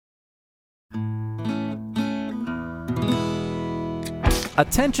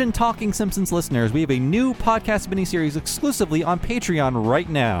Attention Talking Simpsons listeners, we have a new podcast miniseries exclusively on Patreon right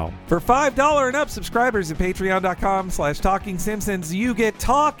now. For $5 and up subscribers at patreon.com/TalkingSimpsons, you get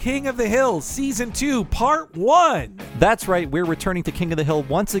Talk King of the Hill Season 2, Part 1. That's right, we're returning to King of the Hill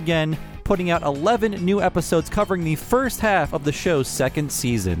once again, putting out 11 new episodes covering the first half of the show's second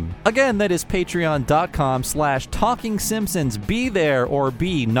season. Again, that is patreon.com/TalkingSimpsons. Be there or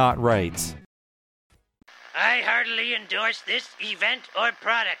be not right. I heartily endorse this event or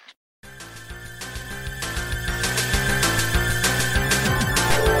product.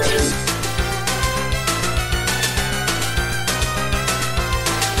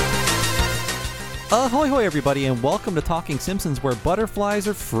 Ahoy hoy everybody, and welcome to Talking Simpsons, where butterflies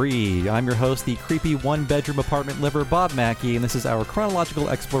are free. I'm your host, the creepy one-bedroom apartment liver, Bob Mackey, and this is our chronological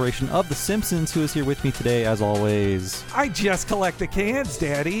exploration of The Simpsons, who is here with me today, as always. I just collect the cans,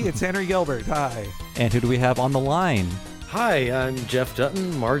 Daddy. It's Henry Gilbert. Hi. And who do we have on the line? Hi, I'm Jeff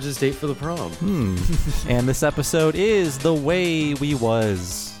Dutton, Marge's date for the prom. And this episode is The Way We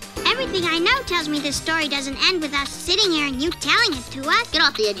Was. Everything I know tells me this story doesn't end with us sitting here and you telling it to us. Get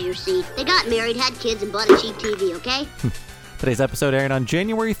off the edge of your seat. They got married, had kids, and bought a cheap TV, okay? Today's episode aired on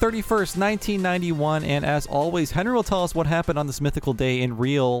January 31st, 1991, and as always, Henry will tell us what happened on this mythical day in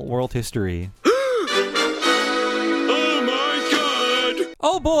real world history.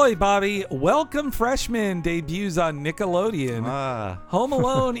 Oh boy, Bobby. Welcome Freshman debuts on Nickelodeon. Home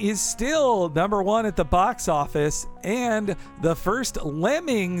Alone is still #1 at the box office, and the first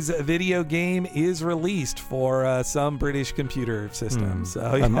Lemmings video game is released for some British computer systems.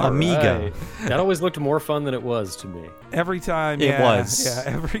 So, yeah. Amiga. Right. That always looked more fun than it was to me. Every time, It was.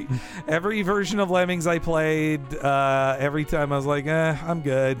 Yeah, every version of Lemmings I played, every time I was like, I'm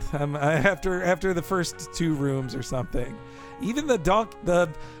good. After the first 2 rooms or something. Even the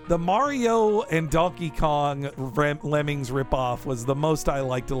Mario and Donkey Kong Lemmings ripoff was the most I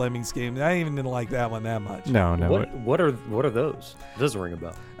liked a Lemmings game. I even didn't like that one that much. No. What are those? It doesn't ring a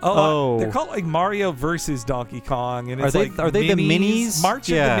bell. Oh, they're called like Mario versus Donkey Kong, and it's are they the minis? March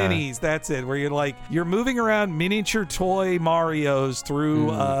of the Minis. That's it. Where you're moving around miniature toy Marios through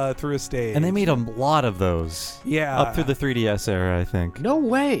a stage. And they made a lot of those. Yeah, up through the 3DS era, I think. No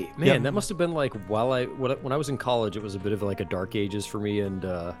way, man. Yeah. That must have been like when I was in college. It was a bit of like a dark ages for me and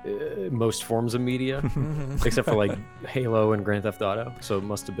most forms of media, except for like Halo and Grand Theft Auto. So it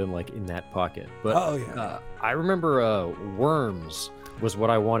must have been like in that pocket. But I remember Worms was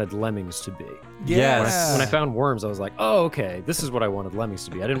what I wanted Lemmings to be. Yes. When I found Worms, I was like, oh, okay, this is what I wanted Lemmings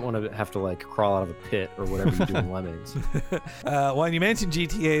to be. I didn't want to have to like crawl out of a pit or whatever you do in Lemmings. When you mentioned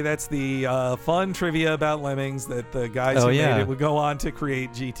GTA, that's the fun trivia about Lemmings that the guys who made it would go on to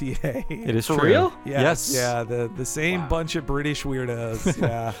create GTA. It is For true. real? Yes. Yeah, the same bunch of British weirdos.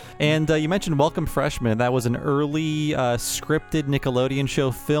 Yeah. And you mentioned Welcome Freshman. That was an early scripted Nickelodeon show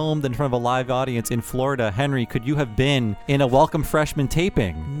filmed in front of a live audience in Florida. Henry, could you have been in a Welcome Freshman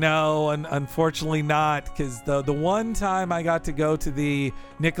taping? No, unfortunately not, because the one time I got to go to the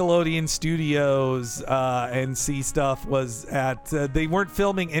Nickelodeon studios and see stuff was at, they weren't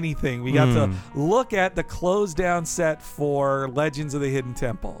filming anything. We got to look at the closed down set for Legends of the Hidden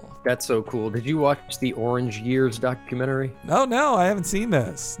Temple. That's so cool. Did you watch the Orange Years documentary? No, I haven't seen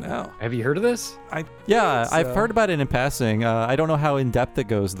this. No. Have you heard of this? I've heard about it in passing. I don't know how in depth it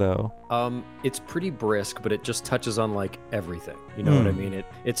goes though. It's pretty brisk, but it just touches on like everything. You know what I mean?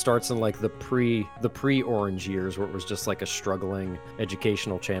 It starts in like the pre Orange Years, where it was just like a struggling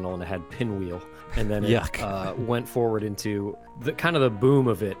educational channel and it had Pinwheel, and then it went forward into the kind of the boom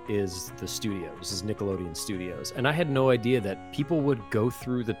of it is the studios, is Nickelodeon Studios. And I had no idea that people would go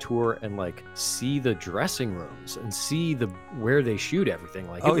through the tour and like see the dressing rooms and see where they shoot everything.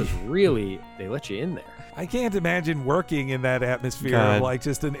 Like it was really, they let you in there. I can't imagine working in that atmosphere, God. like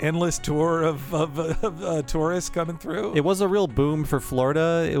just an endless tour of tourists coming through. It was a real boom for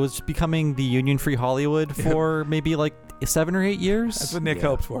Florida. It was becoming the union-free Hollywood for maybe like 7 or 8 years. That's what Nick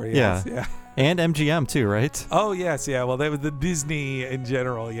hoped for. Yes. Yeah. And MGM too, right? Oh yes, yeah. Well, that was the Disney in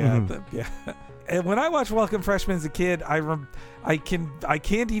general. Yeah, And when I watched Welcome Freshman as a kid, I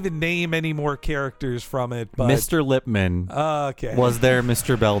can't even name any more characters from it. But Mr. Lipman was there,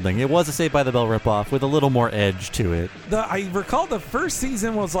 Mr. Belding. It was a Saved by the Bell ripoff with a little more edge to it. I recall the first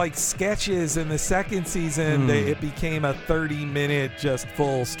season was like sketches, and the second season it became a 30-minute just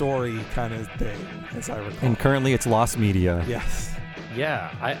full story kind of thing, as I recall. And currently it's lost media. Yes.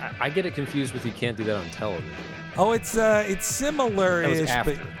 Yeah, I get it confused with You Can't Do That on Television. Oh, it's similar-ish, That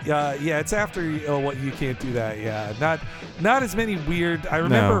was but yeah, it's after. Oh, what you can't do that. Yeah, not as many weird. I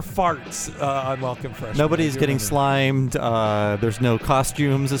remember farts on Welcome Freshman. Nobody's getting slimed. There's no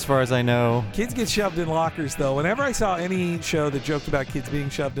costumes, as far as I know. Kids get shoved in lockers, though. Whenever I saw any show that joked about kids being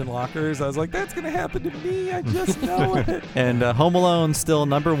shoved in lockers, I was like, that's gonna happen to me. I just know it. And Home Alone still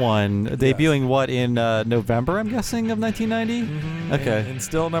number one, debuting what in November, I'm guessing, of 1990. Mm-hmm. Okay, and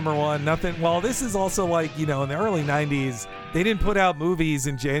still number one. Nothing. Well, this is also like, in the early 90s, they didn't put out movies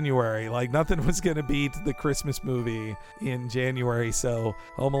in January. Like, nothing was going to beat the Christmas movie in January, so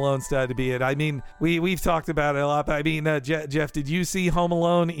Home Alone started to be it. I mean, we've talked about it a lot, but I mean, Jeff, did you see Home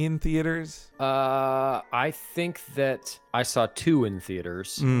Alone in theaters? I think that I saw 2 in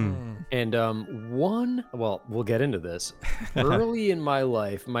theaters, and one. Well, we'll get into this. Early in my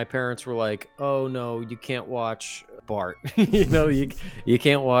life, my parents were like, "Oh no, you can't watch Bart. You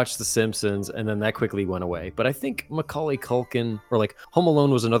can't watch The Simpsons," and then that quickly went away. But I think Macaulay Culkin or like Home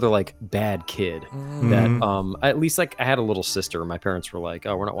Alone was another like bad kid that at least like I had a little sister, and my parents were like,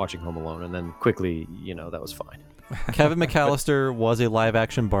 "Oh, we're not watching Home Alone," and then quickly, that was fine. Kevin McAllister was a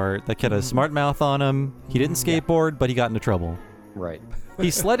live-action Bart. That kid had a smart mouth on him. He didn't skateboard, but he got into trouble. Right.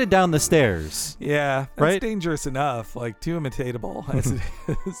 He sledded down the stairs. Yeah, that's right? dangerous enough. Like, too imitatable as it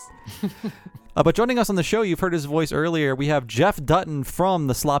is. But joining us on the show, you've heard his voice earlier. We have Jeff Dutton from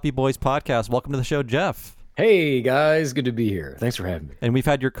the Sloppy Boys podcast. Welcome to the show, Jeff. Hey guys, good to be here. Thanks for having me. And we've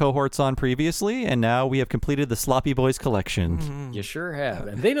had your cohorts on previously, and now we have completed the Sloppy Boys collection. You sure have.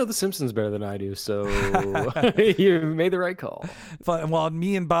 And they know The Simpsons better than I do, so you made the right call. Well,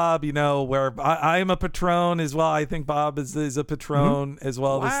 me and Bob, where I am a Patron as well. I think Bob is a Patron as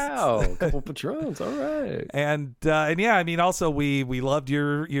well. Wow, a couple Patrons. All right. And yeah, I mean, also we loved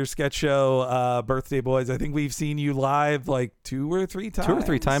your sketch show, Birthday Boys. I think we've seen you live like 2 or 3 times. 2 or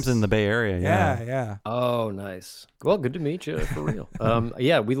 3 times in the Bay Area. Yeah. Oh, nice. Well, good to meet you, for real.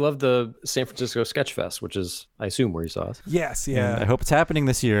 Yeah, we love the San Francisco Sketch Fest, which is, I assume, where you saw us. Yes, yeah. And I hope it's happening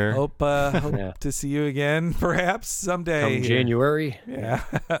this year. Hope to see you again, perhaps someday. Come January. Yeah.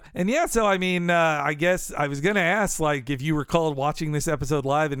 And yeah, so I mean, I guess I was gonna ask, like, if you recalled watching this episode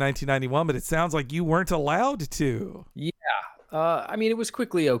live in 1991, but it sounds like you weren't allowed to. Yeah. I mean, it was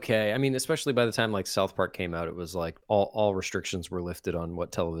quickly okay. I mean, especially by the time like South Park came out, it was like all restrictions were lifted on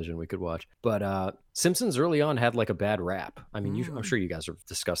what television we could watch. But Simpsons early on had like a bad rap. I mean, I'm sure you guys have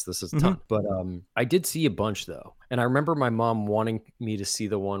discussed this a ton. But I did see a bunch though, and I remember my mom wanting me to see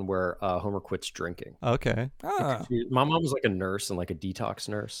the one where Homer quits drinking. Okay. My mom was like a nurse and like a detox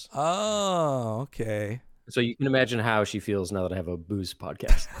nurse. Oh, okay. So you can imagine how she feels now that I have a booze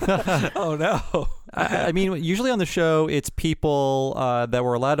podcast. Oh, no. I mean, usually on the show, it's people that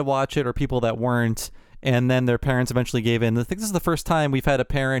were allowed to watch it or people that weren't, and then their parents eventually gave in. I think this is the first time we've had a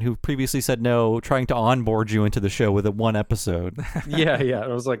parent who previously said no, trying to onboard you into the show with one episode. Yeah. And I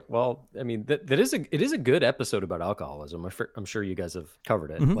was like, well, I mean, it is a good episode about alcoholism. I'm sure you guys have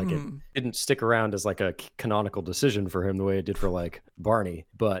covered it. Like, it didn't stick around as like a canonical decision for him the way it did for like Barney,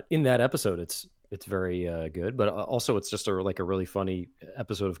 but in that episode, it's very good, but also it's just a really funny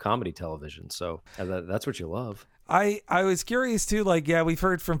episode of comedy television. So that's what you love. I was curious too. Like, yeah, we've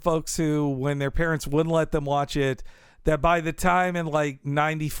heard from folks who, when their parents wouldn't let them watch it, that by the time in like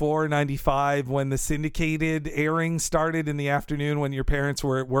 94, 95, when the syndicated airing started in the afternoon when your parents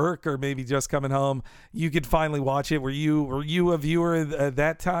were at work or maybe just coming home, you could finally watch it. Were you a viewer at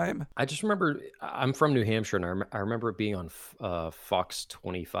that time? I just remember, I'm from New Hampshire, and I remember it being on Fox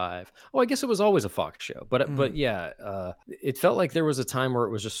 25. Oh, I guess it was always a Fox show. But yeah, it felt like there was a time where it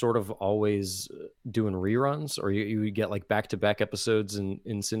was just sort of always doing reruns, or you would get like back-to-back episodes in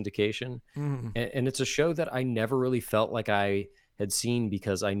syndication. And it's a show that I never really felt like I had seen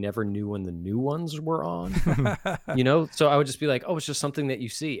because I never knew when the new ones were on. So I would just be like, oh, it's just something that you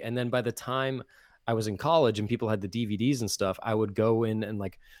see. And then by the time I was in college and people had the DVDs and stuff, I would go in and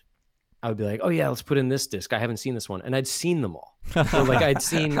like, I would be like, oh yeah, let's put in this disc. I haven't seen this one. And I'd seen them all. So like I'd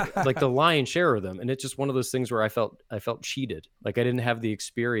seen like the lion's share of them. And it's just one of those things where I felt cheated. Like I didn't have the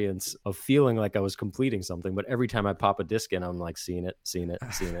experience of feeling like I was completing something. But every time I pop a disc in, I'm like, seen it.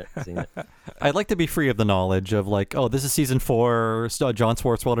 I'd like to be free of the knowledge of like, oh, this is season 4. John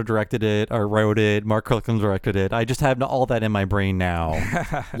Swartzwelder directed it or wrote it. Mark Kirkland directed it. I just have all that in my brain now.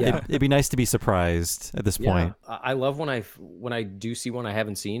 Yeah. It'd be nice to be surprised at this point. I love when I do see one I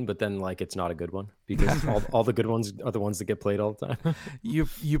haven't seen, but then like it's not a good one because all the good ones are the ones that get played all the time.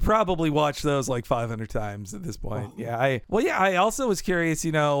 You probably watched those like 500 times at this point. Yeah. I also was curious,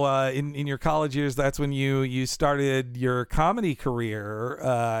 in your college years, that's when you started your comedy career.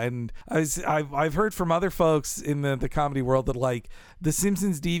 And I've heard from other folks in the comedy world that like the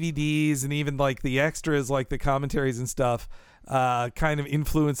Simpsons DVDs and even like the extras, like the commentaries and stuff, kind of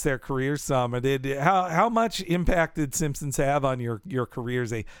influenced their careers some. How much impact did Simpsons have on your career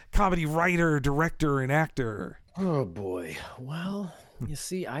as a comedy writer, director, and actor? Oh boy. Well, you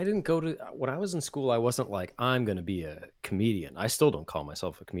see, I didn't go to when I was in school. I wasn't like I'm going to be a comedian. I still don't call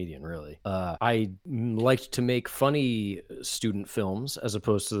myself a comedian, really. I liked to make funny student films as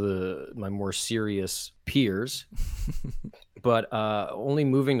opposed to my more serious peers. But only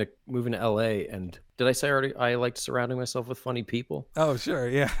moving to LA, and did I say already I liked surrounding myself with funny people? Oh, sure,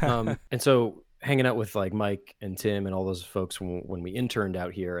 yeah. And so hanging out with like Mike and Tim and all those folks when we interned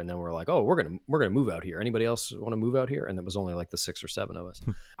out here, and then we're like, oh, we're gonna move out here. Anybody else want to move out here? And it was only like the 6 or 7 of us.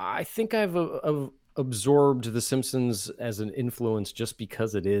 I think I've absorbed The Simpsons as an influence just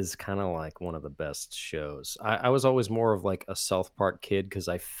because it is kind of like one of the best shows. I was always more of like a South Park kid because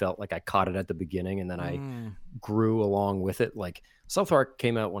I felt like I caught it at the beginning and then I grew along with it. Like South Park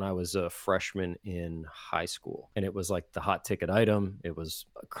came out when I was a freshman in high school, and it was like the hot ticket item. It was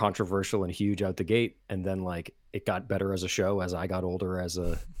controversial and huge out the gate, and then like it got better as a show as I got older as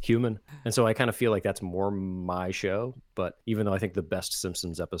a human. And so I kind of feel like that's more my show. But even though I think the best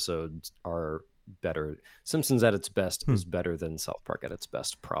Simpsons episodes are better, Simpsons at its best is better than South Park at its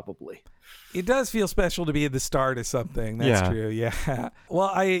best, probably. It does feel special to be at the start of something. That's true. Yeah. Well,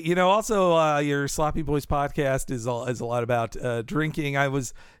 also your Sloppy Boys podcast is a lot about drinking. I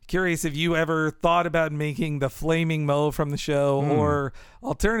was curious if you ever thought about making the Flaming Moe from the show, or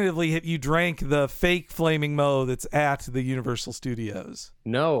alternatively, have you drank the fake Flaming Moe that's at the Universal Studios?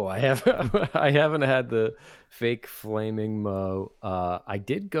 No, I haven't. I haven't had the fake Flaming Moe. I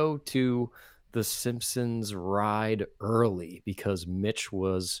did go to the Simpsons ride early because Mitch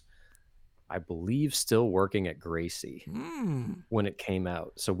was, I believe, still working at Gracie when it came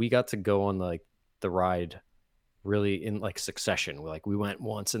out. So we got to go on like the ride really in like succession. We went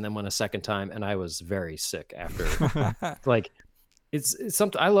once and then went a second time, and I was very sick after. Like it's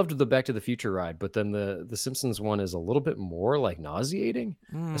something. I loved the Back to the Future ride, but then the Simpsons one is a little bit more like nauseating,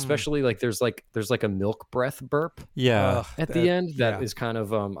 especially like there's like a milk breath burp at the end that is kind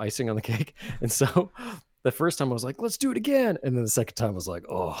of icing on the cake. And so the first time I was like, let's do it again, and then the second time I was like,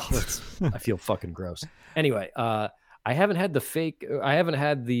 I feel fucking gross. Anyway, I haven't had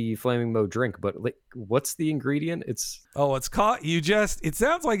the Flaming Moe drink, but like, what's the ingredient? It's called, it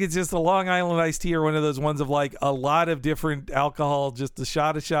sounds like it's just a Long Island iced tea, or one of those ones of like a lot of different alcohol, just a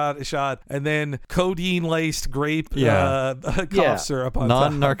shot, and then codeine laced grape cough syrup on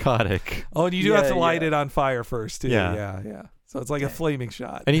top. Non-narcotic. Oh, and you do have to light it on fire first too. Yeah. So it's like a flaming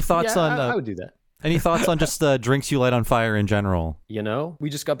shot. Any thoughts on? I would do that. Any thoughts on just drinks you light on fire in general? We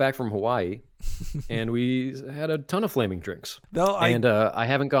just got back from Hawaii, and we had a ton of flaming drinks. I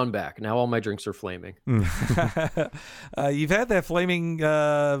haven't gone back. Now all my drinks are flaming. You've had that flaming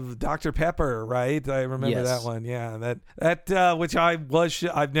Dr. Pepper, right? I remember that one. Yeah, that which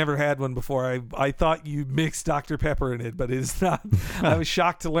I've never had one before. I thought you mixed Dr. Pepper in it, but it is not. I was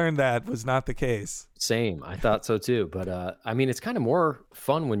shocked to learn that was not the case. Same, I thought so too. But I mean, it's kind of more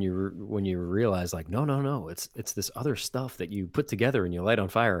fun when you realize like, no, it's this other stuff that you put together and you light on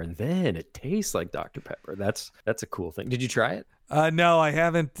fire, and then it tastes like Dr. Pepper. That's a cool thing. Did you try it? No, I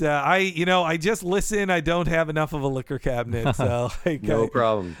haven't. I just listen. I don't have enough of a liquor cabinet, so no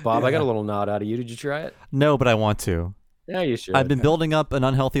problem. Bob, I got a little nod out of you. Did you try it? No, but I want to. Yeah, you should. I've been building up an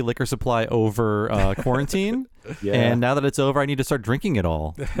unhealthy liquor supply over quarantine, and now that it's over, I need to start drinking it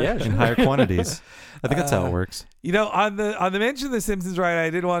all in higher quantities. I think that's how it works. On the mention of The Simpsons, right, I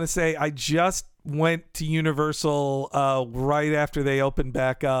did want to say I just went to Universal right after they opened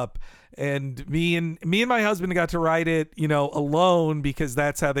back up. And me and my husband got to ride it, alone, because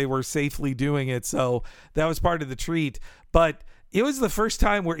that's how they were safely doing it. So that was part of the treat. But it was the first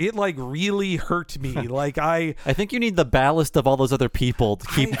time where it like really hurt me. Like I think you need the ballast of all those other people to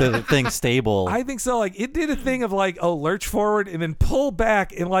keep the thing stable. I think so. Like it did a thing of like, lurch forward and then pull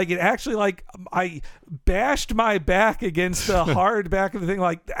back, and like it actually like I bashed my back against the hard back of the thing.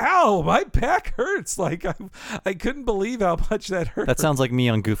 Like, ow, my back hurts. Like I couldn't believe how much that hurt. That sounds like me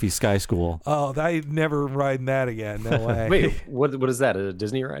on Goofy Sky School. Oh, I never riding that again. No way. Wait, what is that? A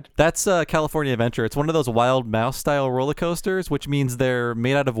Disney ride? That's California Adventure. It's one of those wild mouse style roller coasters, which which means they're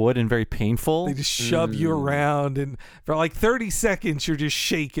made out of wood and very painful. They just shove you around, and for like 30 seconds, you're just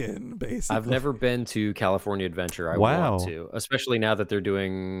shaking, basically. I've never been to California Adventure. I want to, especially now that they're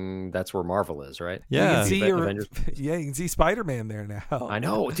doing. That's where Marvel is, right? Yeah, you can see Spider-Man there now. I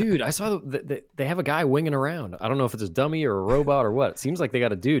know, dude. I saw they have a guy winging around. I don't know if it's a dummy or a robot or what. It seems like they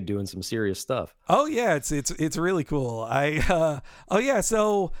got a dude doing some serious stuff. Oh yeah, it's really cool.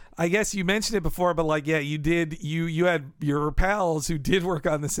 So I guess you mentioned it before, but like, yeah, you had your pals who did work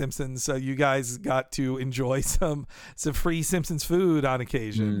on The Simpsons, so you guys got to enjoy some free Simpsons food on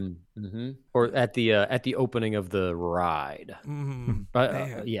occasion. Mm-hmm. Or at the opening of the ride.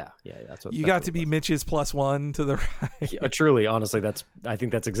 Mm-hmm. Yeah, that's what you got to be Mitch's +1 to the ride. Yeah, truly, honestly, I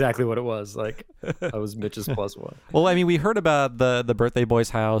think that's exactly what it was. Like, I was Mitch's +1. Well, I mean, we heard about the birthday boy's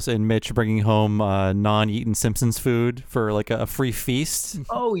house and Mitch bringing home non-eaten Simpsons food for like a free feast.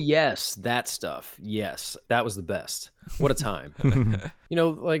 Oh yes, that stuff. Yes, that was the best. What a time.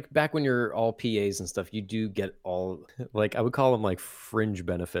 Like back when you're all PAs and stuff, you do get all, like, I would call them like fringe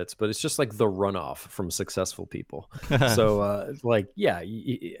benefits, but it's just like the runoff from successful people. So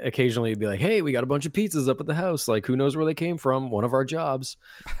occasionally you'd be like, hey, we got a bunch of pizzas up at the house. Like, who knows where they came from? One of our jobs.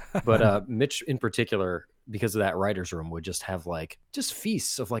 But Mitch in particular, because of that writer's room, would just have like just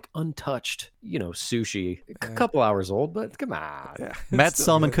feasts of like untouched, sushi. A couple hours old, but come on. Yeah, Matt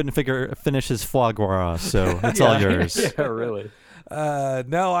Selman couldn't finish his foie gras, so it's all yours. Yeah, really.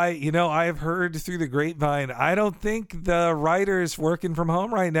 No, I've heard through the grapevine, I don't think the writers working from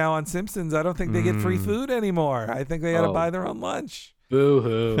home right now on Simpsons, I don't think they get free food anymore. I think they got to buy their own lunch.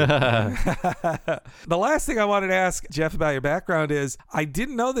 Boo-hoo. The last thing I wanted to ask Jeff about your background is, I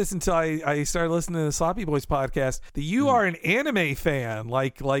didn't know this until I started listening to the Sloppy Boys podcast, that you are an anime fan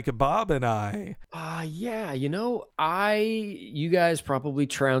like Bob and I. Yeah, you guys probably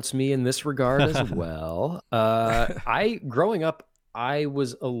trounce me in this regard as well. Growing up, I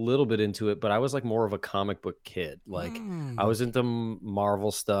was a little bit into it, but I was like more of a comic book kid. Like I was into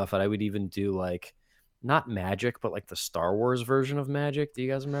Marvel stuff, and I would even do like, not Magic, but like the Star Wars version of Magic. Do you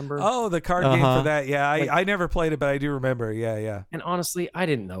guys remember? Oh, the card game for that. Yeah, I never played it, but I do remember. Yeah. And honestly, I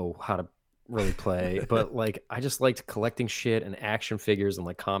didn't know how to really play, but like I just liked collecting shit and action figures and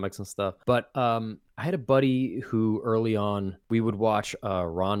like comics and stuff. But I had a buddy who early on we would watch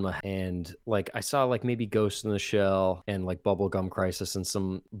Ranma, and like I saw like maybe Ghost in the Shell and like Bubblegum Crisis and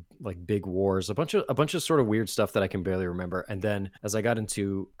some like Big Wars, a bunch of sort of weird stuff that I can barely remember. And then as I got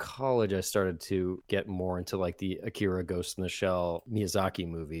into college, I started to get more into like the Akira, Ghost in the Shell, Miyazaki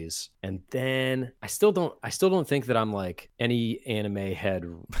movies. And then I still don't think that I'm like any anime head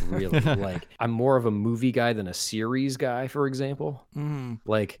really. Like I'm more of a movie guy than a series guy, for example.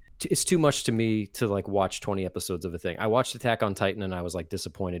 Like it's too much to me to like watch 20 episodes of a thing. I watched Attack on Titan and I was like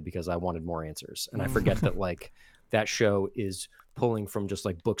disappointed because I wanted more answers. And I forget that like that show is pulling from just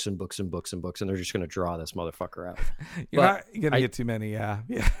like books and books and books and books, and they're just going to draw this motherfucker out. You're not going to get too many. Yeah.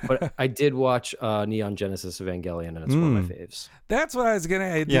 But I did watch Neon Genesis Evangelion, and it's one of my faves. That's what I was going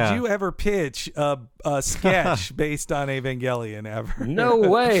to. Did you ever pitch a sketch based on Evangelion ever? No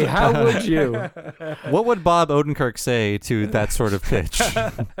way. How would you? What would Bob Odenkirk say to that sort of pitch?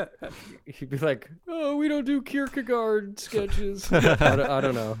 He'd be like, "Oh, we don't do Kierkegaard sketches." I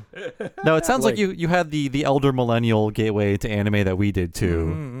don't know. No, it sounds like you had the elder millennial gateway to anime that we did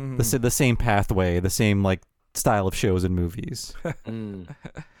too. The same pathway, the same like style of shows and movies.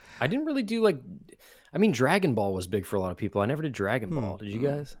 I didn't really do like. I mean, Dragon Ball was big for a lot of people. I never did Dragon Ball. Did you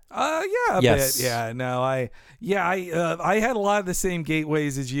guys? Yeah, a bit. Yeah, no, I had a lot of the same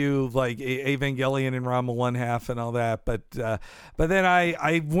gateways as you, like Evangelion and Ranma 1/2 and all that. But then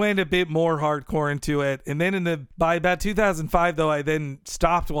I went a bit more hardcore into it, and then by about 2005 though, I then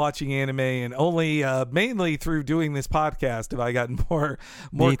stopped watching anime, and only mainly through doing this podcast have I gotten more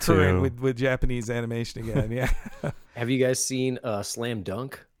current with Japanese animation again. Yeah. Have you guys seen Slam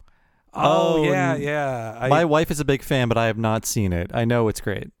Dunk? Oh yeah. My wife is a big fan, but I have not seen it. I know it's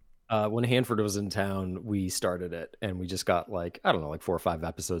great. When Hanford was in town, we started it, and we just got like 4 or 5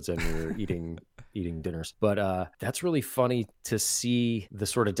 episodes in. We were eating dinners, but that's really funny to see the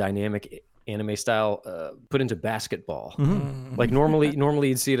sort of dynamic anime style put into basketball. Like normally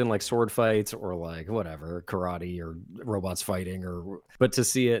you'd see it in like sword fights or like whatever, karate or robots fighting, but to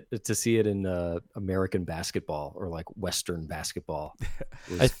see it in American basketball or like Western basketball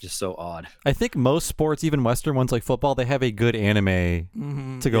was just so odd. I think most sports, even Western ones like football, they have a good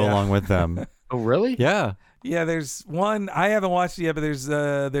anime to go along with them. Oh really? Yeah. Yeah, there's one I haven't watched it yet, but there's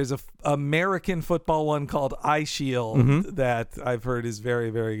a American football one called Eye Shield that I've heard is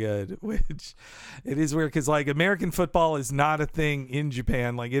very, very good. Which it is weird because like American football is not a thing in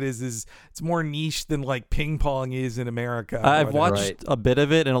Japan. Like it's more niche than like ping pong is in America. I've watched a bit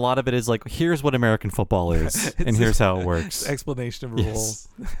of it, and a lot of it is like, here's what American football is, and here's how it works. Explanation of rules.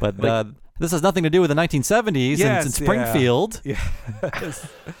 Yes. But this has nothing to do with the 1970s in Springfield. Yeah. Yes.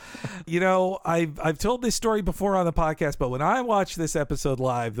 You know, I've told this story before on the podcast, but when I watched this episode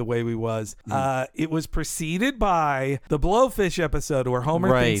live the way we was, it was preceded by the Blowfish episode where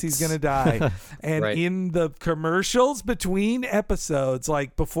Homer thinks he's going to die. And in the commercials between episodes,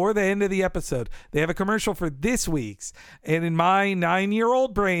 like before the end of the episode, they have a commercial for this week's. And in my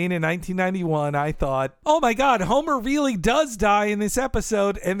 9-year-old brain in 1991, I thought, oh my God, Homer really does die in this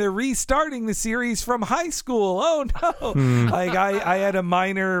episode, and they're restarting the series from high school. Oh no. Like I had a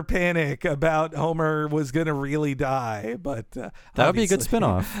minor panic about Homer was going to really die, but that would be a good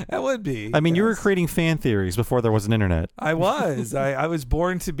spinoff. That would be. I mean, you were creating fan theories before there was an internet. I was. I was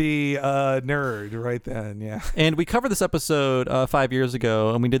born to be a nerd right then, yeah. And we covered this episode 5 years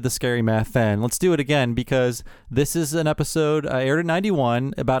ago, and we did the scary math then. Let's do it again, because this is an episode aired in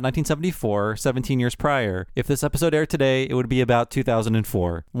 91, about 1974, 17 years prior. If this episode aired today, it would be about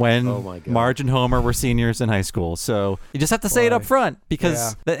 2004, when Marge and Homer were seniors in high school. So you just have to say it up front,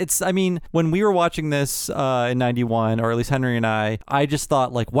 because I mean, when we were watching this in 91, or at least Henry and I just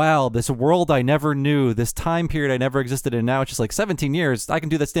thought like, wow, this world I never knew, this time period I never existed in, now it's just like 17 years. I can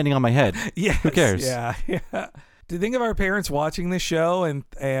do that standing on my head. Yes, who cares? Yeah. Do you think of our parents watching this show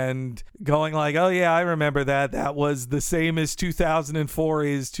and going like, oh yeah, I remember that was the same as 2004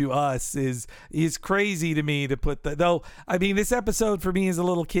 is to us, is crazy to me to put that. Though, I mean, this episode for me as a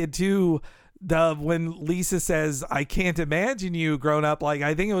little kid too, when Lisa says, I can't imagine you grown up, like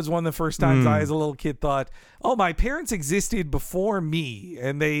I think it was one of the first times I as a little kid thought, oh, my parents existed before me,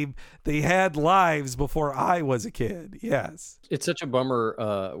 and they had lives before I was a kid. Yes. It's such a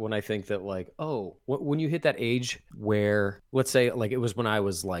bummer when I think that like, oh, when you hit that age where, let's say like it was when I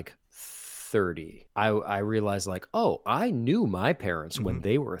was like 30, I realized like, oh, I knew my parents when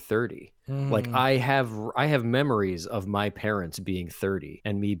they were 30. Like I have memories of my parents being 30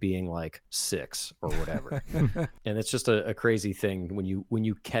 and me being like 6 or whatever. And it's just a crazy thing when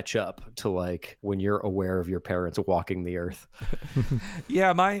you catch up to like when you're aware of your parents walking the earth.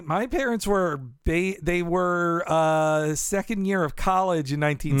 Yeah, my parents were they were second year of college in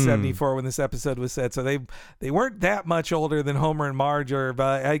 1974 when this episode was set. So they weren't that much older than Homer and Marge are,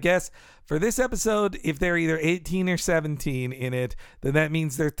 but I guess for this episode, if they're either 18 or 17 in it, then that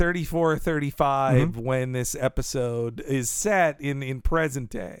means they're 34 or 35 when this episode is set in present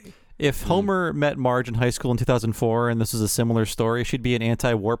day. If Homer met Marge in high school in 2004 and this was a similar story, she'd be an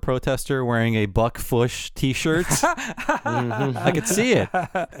anti-war protester wearing a Buck Fush t-shirt. I could see it.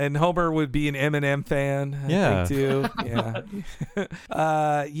 And Homer would be an Eminem fan, I think, too.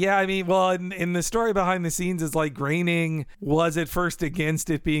 Yeah. Yeah, I mean, well, in the story behind the scenes is like Groening was at first against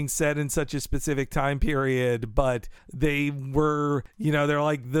it being set in such a specific time period, but they were, they're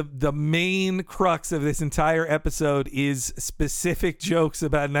like the main crux of this entire episode is specific jokes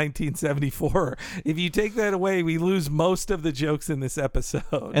about 1974. If you take that away, we lose most of the jokes in this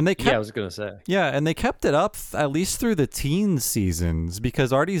episode. And they kept, I was gonna say. Yeah, and they kept it up at least through the teen seasons,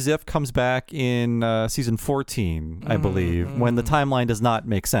 because Artie Ziff comes back in season 14, I believe, when the timeline does not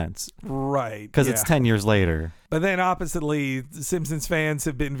make sense. Right. Because it's 10 years later. But then oppositely, the Simpsons fans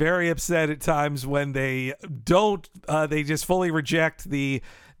have been very upset at times when they don't, they just fully reject the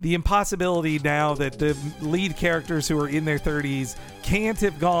impossibility now that the lead characters who are in their 30s can't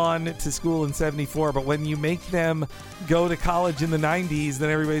have gone to school in 74, but when you make them go to college in the 90s, then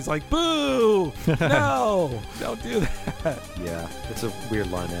everybody's like, boo! No! Don't do that. Yeah, it's a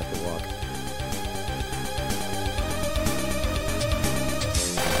weird line to have to walk.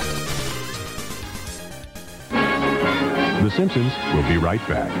 The Simpsons will be right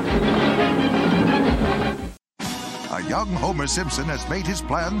back. A young Homer Simpson has made his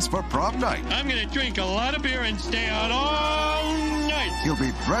plans for prom night. I'm gonna drink a lot of beer and stay out all night. He'll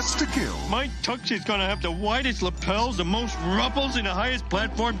be dressed to kill. My tux is gonna have the widest lapels, the most ruffles, and the highest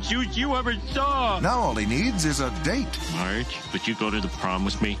platform shoes you ever saw. Now all he needs is a date. Marge, would you go to the prom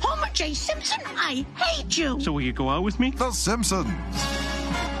with me? Homer J. Simpson, I hate you. So will you go out with me? The Simpsons.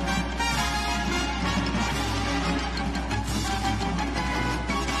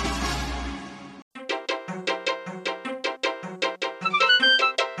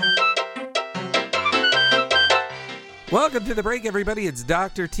 Welcome to the break, everybody. It's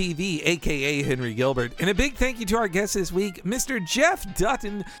Dr. TV, aka Henry Gilbert. And a big thank you to our guest this week, Mr. Jeff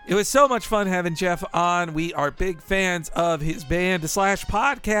Dutton. It was so much fun having Jeff on. We are big fans of his band /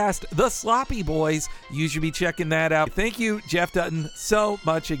 podcast, The Sloppy Boys. You should be checking that out. Thank you, Jeff Dutton, so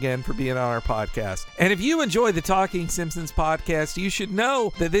much again for being on our podcast. And if you enjoy the Talking Simpsons podcast, you should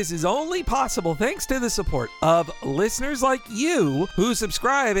know that this is only possible thanks to the support of listeners like you who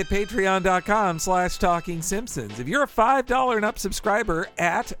subscribe at patreon.com/Talking Simpsons. If you're a $5 and up subscriber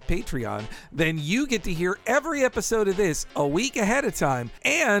at Patreon, then you get to hear every episode of this a week ahead of time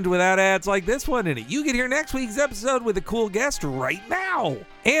and without ads like this one in it. You can hear next week's episode with a cool guest right now.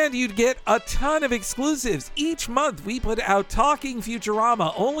 And you'd get a ton of exclusives. Each month, we put out Talking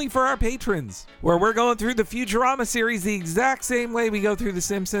Futurama only for our patrons, where we're going through the Futurama series the exact same way we go through The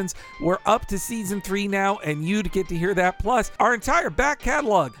Simpsons. We're up to season 3 now, and you'd get to hear that. Plus, our entire back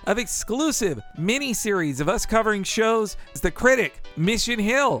catalog of exclusive mini-series of us covering shows as The Critic, Mission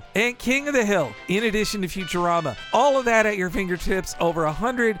Hill, and King of the Hill, in addition to Futurama. All of that at your fingertips. Over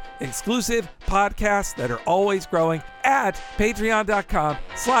 100 exclusive podcasts that are always growing at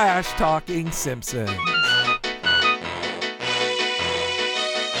patreon.com/Talking Simpsons.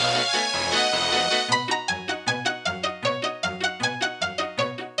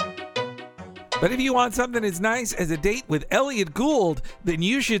 But if you want something as nice as a date with Elliot Gould, then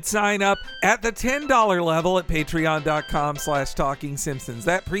you should sign up at the $10 level at patreon.com/Talking Simpsons.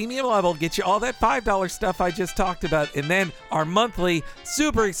 That premium level gets you all that $5 stuff I just talked about, and then our monthly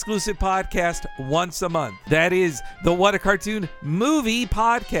super exclusive podcast once a month. That is the What a Cartoon movie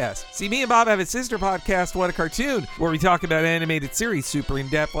podcast. See, me and Bob have a sister podcast, What a Cartoon, where we talk about animated series super in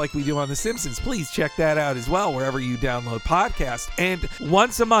depth like we do on The Simpsons. Please check that out as well wherever you download podcasts. And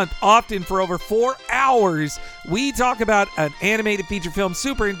once a month, often for over 4 hours, we talk about an animated feature film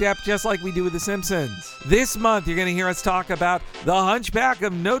super in depth, just like we do with The Simpsons. This month, you're going to hear us talk about The Hunchback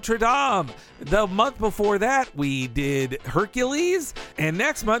of Notre Dame. The month before that, we did Hercules. And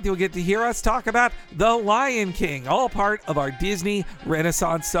next month, you'll get to hear us talk about The Lion King, all part of our Disney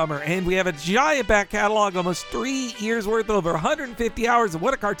Renaissance summer. And we have a giant back catalog, almost 3 years worth, over 150 hours of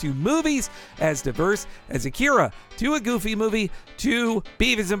What a Cartoon movies, as diverse as Akira, to a Goofy movie, to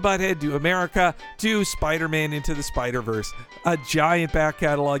Beavis and Butthead, to America, to Spider-Man Into the Spider-Verse. A giant back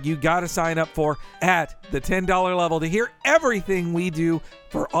catalog you got to sign up for at the $10 level to hear everything we do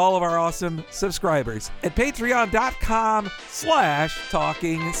for all of our awesome subscribers at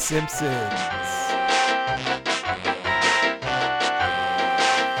patreon.com/Talking Simpsons.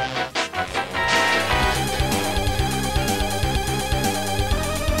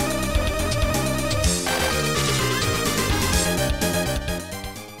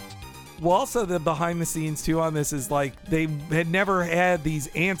 Well, also the behind the scenes too on this is like they had never had these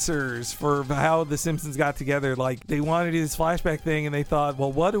answers for how the Simpsons got together. Like they wanted to do this flashback thing and they thought,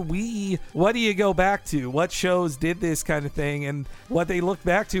 well, what do you go back to? What shows did this kind of thing? And what they looked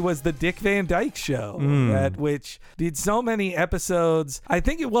back to was the Dick Van Dyke Show, which did so many episodes. I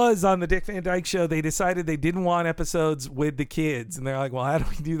think it was on the Dick Van Dyke Show, they decided they didn't want episodes with the kids. And they're like, well, how do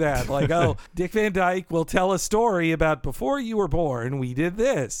we do that? Like, oh, Dick Van Dyke will tell a story about before you were born, we did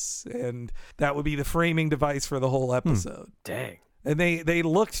this. And that would be the framing device for the whole episode. Dang. And they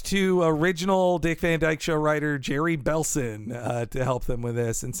looked to original Dick Van Dyke Show writer Jerry Belson to help them with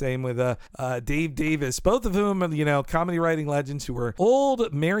this, and same with Dave Davis, both of whom are, comedy writing legends who were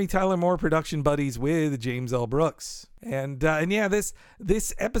old Mary Tyler Moore production buddies with James L. Brooks. And yeah, this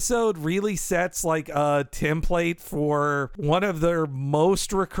episode really sets like a template for one of their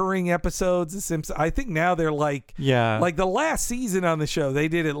most recurring episodes. The Simpsons. I think now they're like the last season on the show, they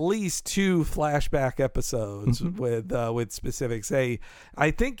did at least 2 flashback episodes with specifics. I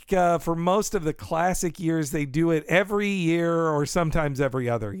think for most of the classic years, they do it every year or sometimes every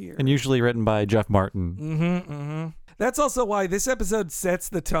other year, and usually written by Jeff Martin. That's also why this episode sets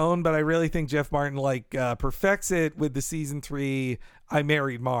the tone, but I really think Jeff Martin perfects it with the season 3 I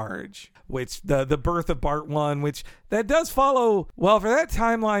Married Marge, which the birth of Bart 1, which that does follow, well, for that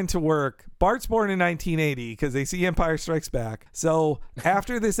timeline to work, Bart's born in 1980 because they see Empire Strikes Back. So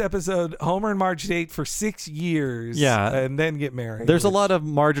after this episode, Homer and Marge date for 6 years and then get married. There's a lot of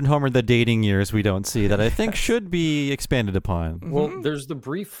Marge and Homer, the dating years we don't see that I think should be expanded upon. Well, there's the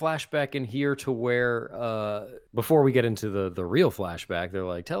brief flashback in here to where before we get into the real flashback, they're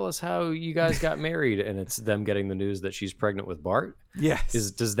like, tell us how you guys got married. And it's them getting the news that she's pregnant with Bart.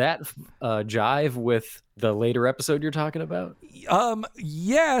 Yes. Does that jive with The later episode you're talking about?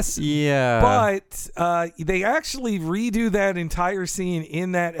 Yes. Yeah. But they actually redo that entire scene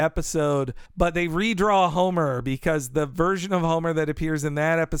in that episode, but they redraw Homer because the version of Homer that appears in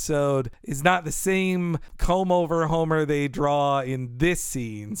that episode is not the same comb-over Homer they draw in this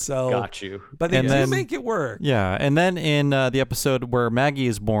scene. So, got you. But they do make it work. Yeah, and then in the episode where Maggie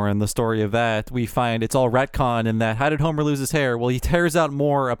is born, the story of that, we find it's all retcon in that, how did Homer lose his hair? Well, he tears out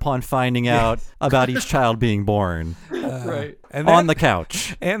more upon finding out about each child being born. Right. And on the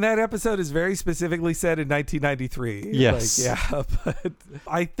couch. And that episode is very specifically set in 1993. Yes. But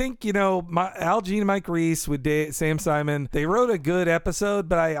I think, Al Jean and Mike Reese with Sam Simon, they wrote a good episode,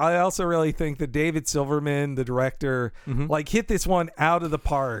 but I also really think that David Silverman, the director, hit this one out of the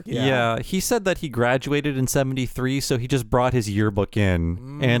park. Yeah. He said that he graduated in 73, so he just brought his yearbook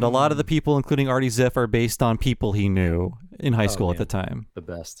in. And a lot of the people, including Artie Ziff, are based on people he knew in high school at the time. The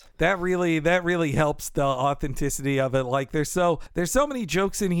best. That really helps the authenticity of it. Like there's so many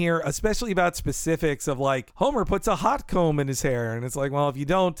jokes in here, especially about specifics of like Homer puts a hot comb in his hair, and it's like, well, if you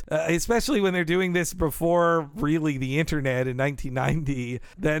don't, especially when they're doing this before really the internet in 1990,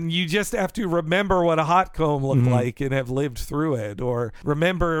 then you just have to remember what a hot comb looked like and have lived through it, or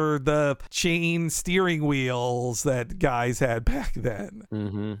remember the chain steering wheels that guys had back then.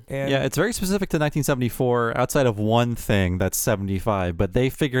 And yeah, it's very specific to 1974 outside of one thing that's 75, but they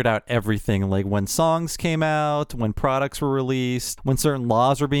figured out everything, like when songs came out, when products were released, when certain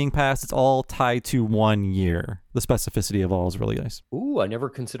laws were being passed. It's all tied to 1 year. The specificity of all is really nice. Ooh, I never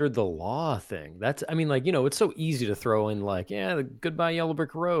considered the law thing. That's, it's so easy to throw in the Goodbye Yellow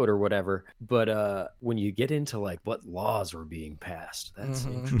Brick Road or whatever. But when you get into like what laws were being passed, that's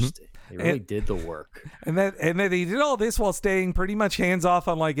interesting. They really did the work. And then they did all this while staying pretty much hands off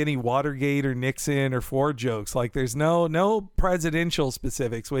on like any Watergate or Nixon or Ford jokes. Like there's no presidential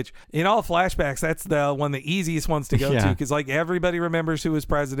specifics, which in all flashbacks, that's the easiest ones to go to, because like everybody remembers who was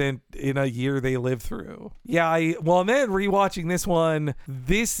president in a year they lived through. Yeah, and then rewatching this one,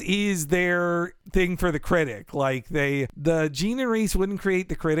 this is their thing for the critic. Like the Gene and Reese wouldn't create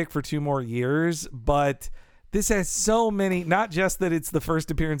the critic for 2 more years, but this has so many, not just that it's the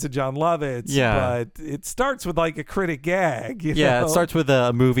first appearance of John Lovitz, but it starts with like a critic gag. You know? It starts with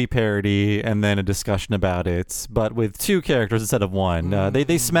a movie parody and then a discussion about it, but with 2 characters instead of 1.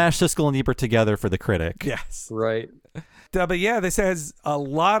 They smash Siskel and Ebert together for the critic. Yes. Right. But yeah, this has a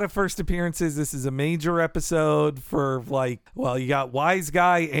lot of first appearances. This is a major episode for you got Wise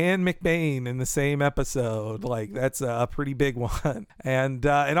Guy and McBain in the same episode. Like that's a pretty big one. And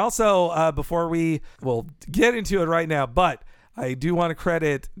also before we'll get into it right now, but I do want to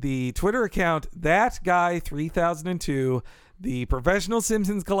credit the Twitter account ThatGuy3002, the professional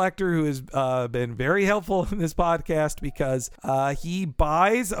Simpsons collector who has been very helpful in this podcast, because he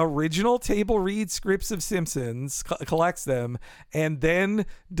buys original table read scripts of Simpsons, collects them, and then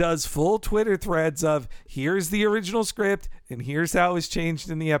does full Twitter threads of here's the original script and here's how it was changed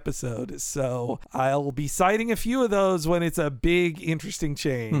in the episode. So I'll be citing a few of those when it's a big, interesting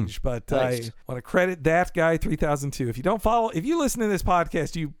change. But nice. I want to credit that guy 3002. If you listen to this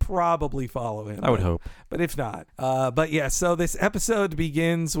podcast, you probably follow him. I would hope. But if not, so this episode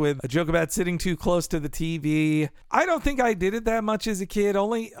begins with a joke about sitting too close to the TV. I don't think I did it that much as a kid.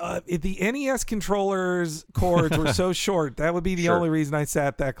 Only if the NES controllers cords were so short, that would be the only reason I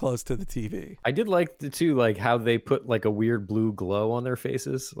sat that close to the TV. I did like how they put like a weird blue glow on their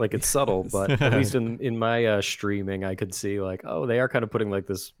faces. Like it's subtle, but at least in my streaming, I could see like, oh, they are kind of putting like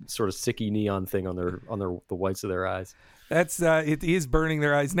this sort of sicky neon thing on the whites of their eyes. That's it is burning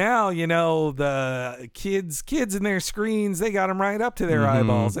their eyes. Now, the kids in their screens, they got them right up to their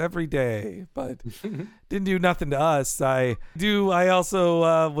eyeballs every day, but didn't do nothing to us. I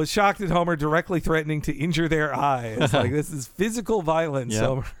also was shocked at Homer directly threatening to injure their eyes. Like this is physical violence.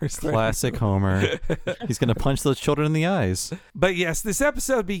 Yep. Classic Homer. He's going to punch those children in the eyes. But yes, this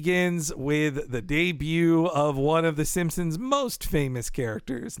episode begins with the debut of one of the Simpsons' most famous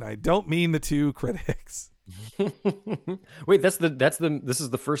characters, and I don't mean the 2 critics. Wait, this is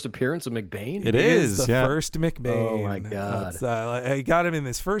the first appearance of McBain? It is the first McBain. Oh my god. I got him in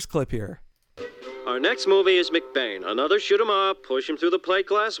this first clip here. Our next movie is McBain, another shoot 'em up, push him through the plate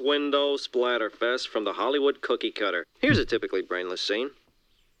glass window, splatterfest from the Hollywood cookie cutter. Here's a typically brainless scene.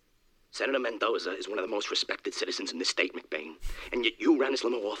 Senator Mendoza is one of the most respected citizens in this state, McBain. And yet you ran his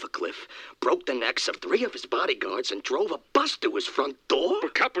limo off a cliff, broke the necks of 3 of his bodyguards, and drove a bus to his front door?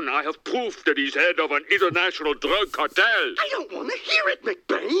 But, Captain, I have proof that he's head of an international drug cartel. I don't want to hear it,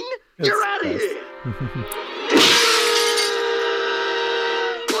 McBain. You're out of here.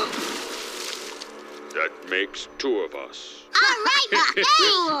 That makes 2 of us. All right,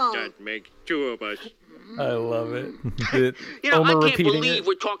 McBain. That makes 2 of us. I love it. You know, I can't believe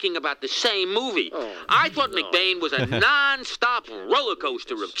we're talking about the same movie. I thought McBain was a non-stop roller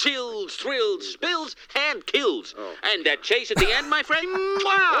coaster of chills, thrills, spills, and kills. And that chase at the end, my friend?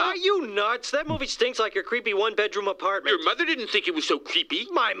 Are you nuts? That movie stinks like your creepy one-bedroom apartment. Your mother didn't think it was so creepy.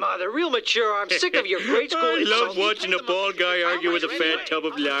 My mother, real mature. I'm sick of your grade school I love insults. watching a bald guy argue with a fat tub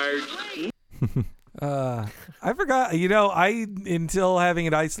of lard. I forgot, until having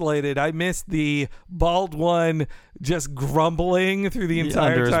it isolated, I missed the bald one just grumbling through the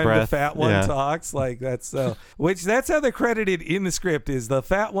entire time the fat one talks. Like, that's so, that's how they're credited in the script, is the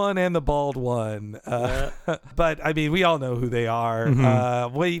fat one and the bald one. But I mean, we all know who they are.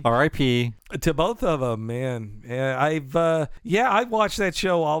 R.I.P. to both of them, man. I've watched that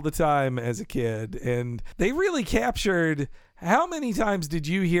show all the time as a kid, and they really captured. How many times did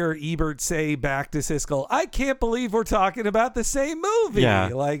you hear Ebert say back to Siskel, I can't believe we're talking about the same movie? Yeah.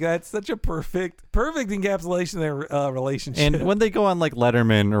 Like, that's such a perfect encapsulation of their relationship. And when they go on like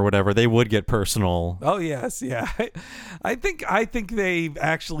Letterman or whatever, they would get personal. Oh, yes. Yeah. I think they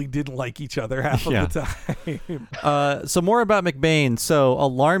actually didn't like each other half of the time. So more about McBain. So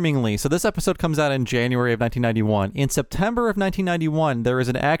alarmingly, this episode comes out in January of 1991. In September of 1991, there is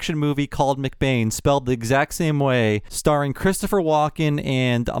an action movie called McBain, spelled the exact same way, starring Christopher Walken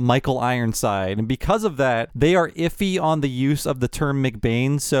and Michael Ironside. And because of that, they are iffy on the use of the term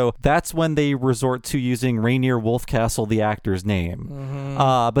McBain. So that's when they resort to using Rainier Wolfcastle, the actor's name.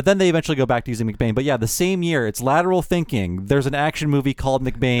 But then they eventually go back to using McBain. But yeah, the same year, it's lateral thinking. There's an action movie called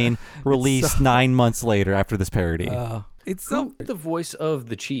McBain released 9 months later after this parody. It's so the voice of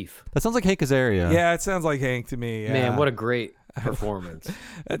the chief. That sounds like Hank Azaria. Yeah, it sounds like Hank to me. Yeah. Man, what a great performance.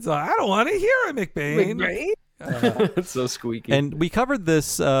 I don't want to hear it, McBain. It's so squeaky. And we covered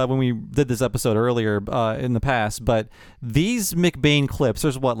this when we did this episode earlier in the past, but these McBain clips,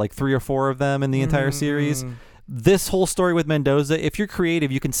 there's like 3 or 4 of them in the entire series. This whole story with Mendoza, if you're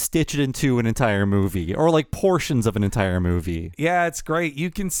creative, you can stitch it into an entire movie or like portions of an entire movie. Yeah, it's great.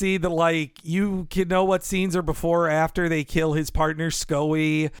 You can see you can know what scenes are before or after they kill his partner,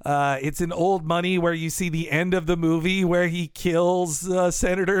 Scoey. It's an Old Money where you see the end of the movie where he kills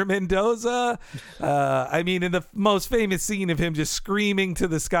Senator Mendoza. I mean, in the most famous scene of him just screaming to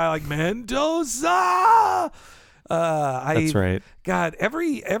the sky like, Mendoza! That's right. God,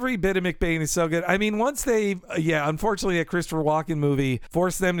 every bit of McBain is so good. I mean, once unfortunately, a Christopher Walken movie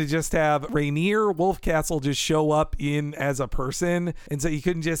forced them to just have Rainier Wolfcastle just show up in as a person, and so you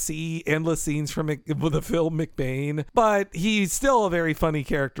couldn't just see endless scenes from the film McBain. But he's still a very funny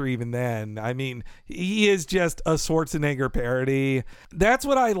character even then. I mean, he is just a Schwarzenegger parody. That's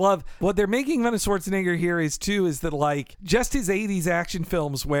what I love. What they're making fun of Schwarzenegger here is that like just his 80s action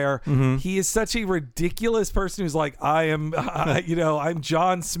films where he is such a ridiculous person who's like, I'm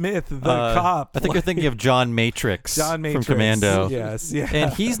John Smith, the cop. I think you're thinking of John Matrix from Commando. Yes, yeah.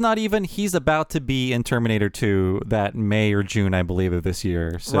 And he's about to be in Terminator 2 that May or June, I believe, of this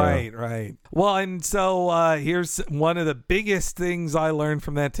year. So. Right. Well, and so here's one of the biggest things I learned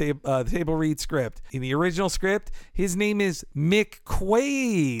from that table read script. In the original script, his name is Mick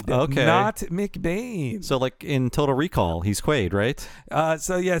Quaid, not McBain. So like in Total Recall, he's Quaid, right?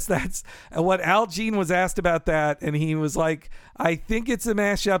 So yes, that's what Al Jean was asked about that, and he was like, I think it's a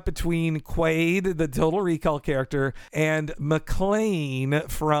mashup between Quaid, the Total Recall character, and McClane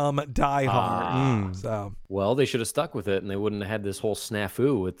from Die Hard. So, well, they should have stuck with it, and they wouldn't have had this whole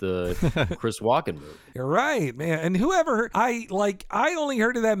snafu with the Chris Walken movie. You're right, man. And whoever I only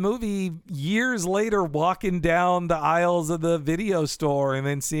heard of that movie years later, walking down the aisles of the video store and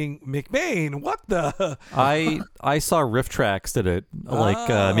then seeing McBain. What the? I saw Riff Tracks did it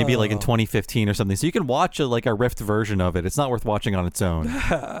maybe like in 2015 or something. So you can watch a riffed version of it. It's not worth watching on its own.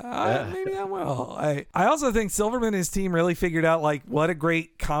 Maybe I will. I also think Silverman and his team really figured out like what a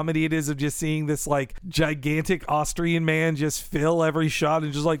great comedy it is of just seeing this like gigantic Austrian man just fill every shot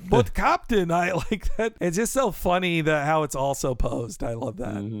and just like, but Captain, I like that. It's just so funny how it's also posed. I love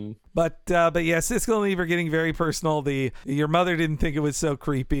that. But yeah, Siskel and Eve are getting very personal. Your mother didn't think it was so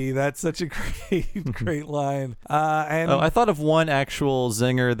creepy. That's such a great line. I thought of one actual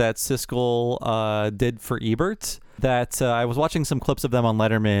zinger that Siskel did for Ebert. That I was watching some clips of them on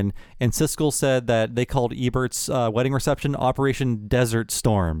Letterman, and Siskel said that they called Ebert's wedding reception Operation Desert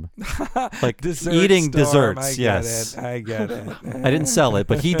Storm, like eating desserts. I get it. I didn't sell it,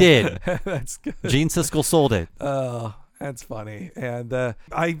 but he did. That's good. Gene Siskel sold it. That's funny. And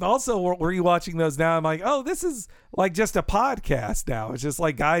I also rewatching those now. I'm like, oh, this is like just a podcast now. It's just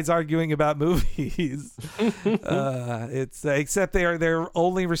like guys arguing about movies. It's except they're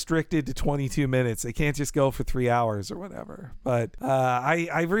only restricted to 22 minutes. They can't just go for 3 hours or whatever. But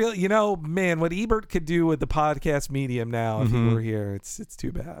I really, man, what Ebert could do with the podcast medium now if he were here, it's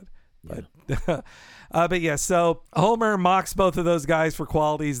too bad. But yeah, so Homer mocks both of those guys for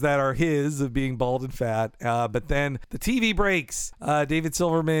qualities that are his of being bald and fat. But then the TV breaks. David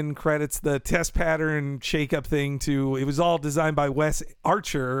Silverman credits the test pattern shakeup thing to, it was all designed by Wes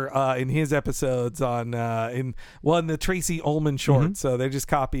Archer in his episodes on the Tracy Ullman short. So they're just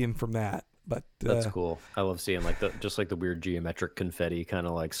copying from that. But that's cool. I love seeing just the weird geometric confetti kind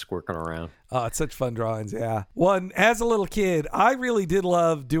of like squirking around. Oh, it's such fun drawings. Yeah. As a little kid, I really did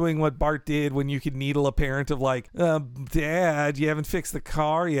love doing what Bart did when you could needle a parent of like, Dad, you haven't fixed the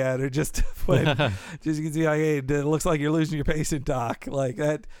car yet, or just when just you can see like, hey, it looks like you're losing your patient, Doc. Like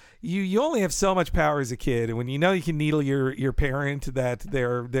that. You only have so much power as a kid, and when you can needle your parent that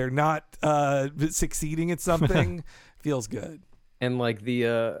they're not succeeding at something, feels good. And like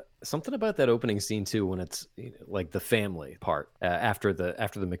the something about that opening scene too, when it's like the family part after the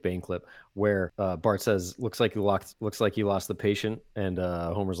McBain clip, where Bart says, "Looks like you lost the patient," and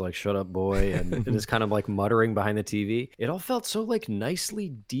Homer's like, "Shut up, boy," and it is kind of like muttering behind the TV. It all felt so like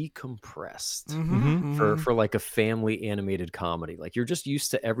nicely decompressed for like a family animated comedy. Like you're just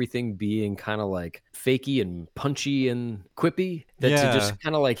used to everything being kind of like fakey and punchy and quippy. That to just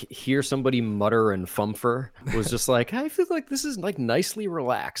kind of like hear somebody mutter and fumfer was just like, I feel like this is like nicely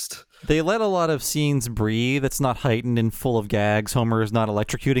relaxed. They let a lot of scenes breathe. It's not heightened and full of gags. Homer is not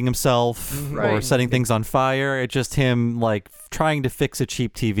electrocuting himself or setting things on fire. It's just him like trying to fix a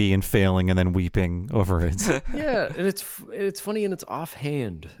cheap TV and failing and then weeping over it. Yeah, and it's funny and it's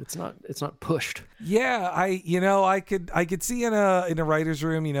offhand. It's not pushed. Yeah, I could see in a writer's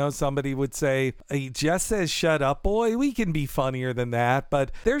room, somebody would say, he just says shut up, boy. We can be funnier than that,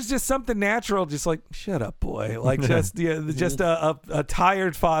 but there's just something natural, just like shut up, boy. Like just a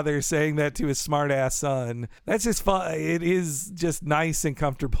tired father saying that to his smart ass son. That's just fun. It is just nice and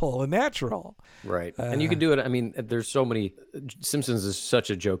comfortable and natural. Right. And you can do it. I mean, there's so many. Simpsons is such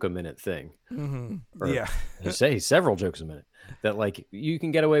a joke a minute thing. Yeah. You say several jokes a minute. That like you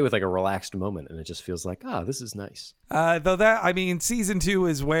can get away with like a relaxed moment, and it just feels like, this is nice. Season 2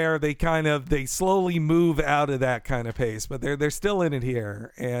 is where they slowly move out of that kind of pace, but they're still in it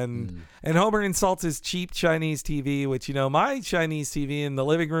here. And Homer insults his cheap Chinese TV, which my Chinese TV in the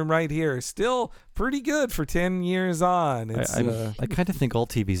living room right here is still pretty good for 10 years on. I kind of think all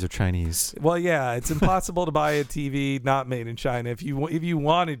TVs are Chinese. Well, yeah, it's impossible to buy a TV not made in China if you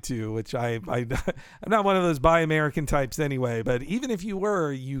wanted to, which I'm not one of those buy American types anyway. But even if you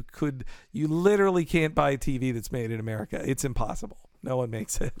were, you literally can't buy a TV that's made in America. It's impossible. No one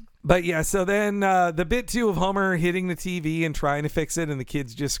makes it. But yeah, so then the bit 2 of Homer hitting the TV and trying to fix it and the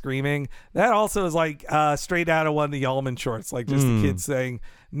kids just screaming, that also is like straight out of one of the Ullman shorts, like just the kids saying,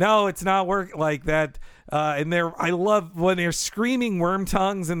 no, it's not work like that. And I love when they're screaming worm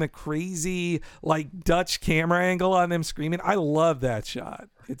tongues and the crazy like Dutch camera angle on them screaming. I love that shot.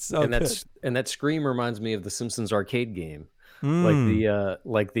 It's so good. And that scream reminds me of the Simpsons arcade game. Like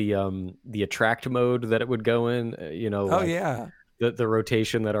the attract mode that it would go in, the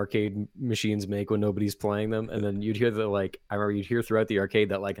rotation that arcade machines make when nobody's playing them, and then you'd hear I remember you'd hear throughout the arcade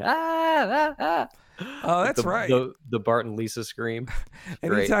that like Oh, that's right. The Bart and Lisa scream.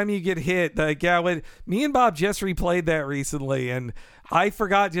 Anytime you get hit, when me and Bob just replayed that recently, and I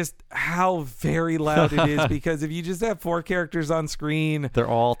forgot just how very loud it is because if you just have 4 characters on screen, they're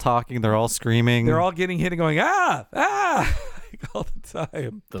all talking, they're all screaming, they're all getting hit and going all the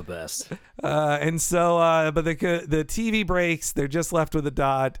time. The best. And so, but the TV breaks. They're just left with a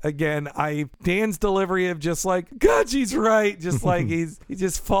dot. Again, Dan's delivery of just like, God, she's right. Just like he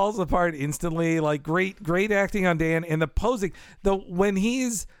just falls apart instantly. Like great acting on Dan, and the posing. When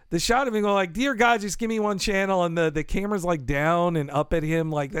he's the shot of him going like, dear God, just give me one channel, and the camera's like down and up at him.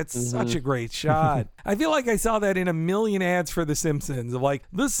 Like that's such a great shot. I feel like I saw that in a million ads for The Simpsons of like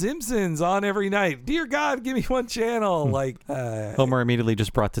The Simpsons on every night. Dear God, give me one channel. Like Homer immediately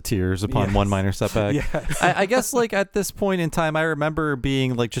just brought to tears upon one minor setback. Yes. I guess like at this point in time, I remember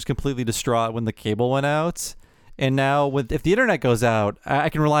being like just completely distraught when the cable went out. And now if the internet goes out, I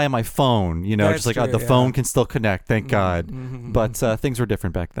can rely on my phone. That's just like true, the phone can still connect. Thank God. But things were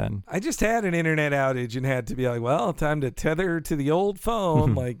different back then. I just had an internet outage and had to be like, well, time to tether to the old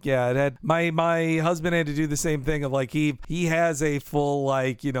phone. It had my husband had to do the same thing of like he has a full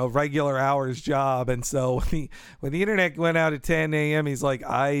regular hours job, and so when the internet went out at 10 a.m., he's like,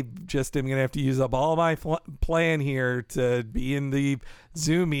 I just am gonna have to use up all my plan here to be in the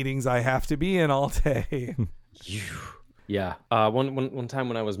Zoom meetings I have to be in all day. Yeah. One time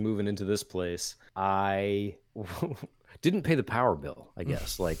when I was moving into this place, I didn't pay the power bill, I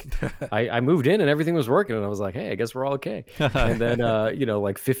guess. I moved in and everything was working, and I was like, hey, I guess we're all okay. And then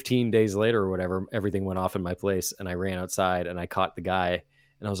 15 days later or whatever, everything went off in my place, and I ran outside and I caught the guy,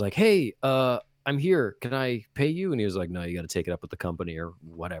 and I was like, hey, I'm here. Can I pay you? And he was like, no, you got to take it up with the company or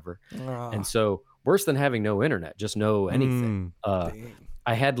whatever. And so worse than having no internet, just no anything.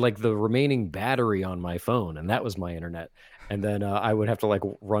 I had the remaining battery on my phone, and that was my internet. And then I would have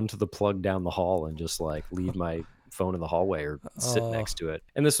to run to the plug down the hall and just leave my phone in the hallway or sit next to it.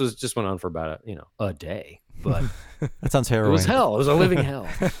 And this just went on for about a day. But that sounds harrowing. It was hell. It was a living hell.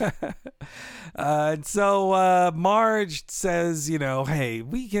 And so Marge says, hey,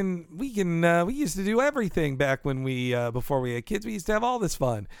 we used to do everything back when before we had kids. We used to have all this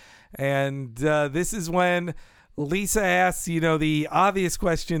fun. And this is when Lisa asks, the obvious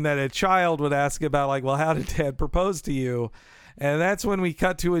question that a child would ask about, well, how did Dad propose to you? And that's when we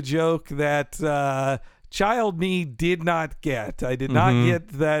cut to a joke that child me did not get. I did not get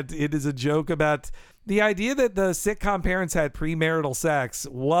that it is a joke about the idea that the sitcom parents had premarital sex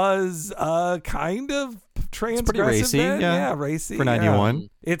was kind of transgressive. It's pretty racy. Yeah, racy. For 91. Yeah.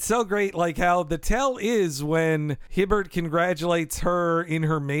 It's so great, how the tell is when Hibbert congratulates her in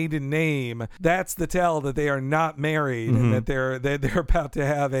her maiden name. That's the tell that they are not married and that they're about to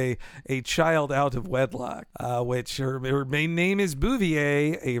have a child out of wedlock. Which her maiden name is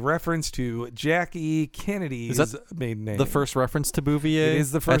Bouvier, a reference to Jackie Kennedy's maiden name. The first reference to Bouvier? It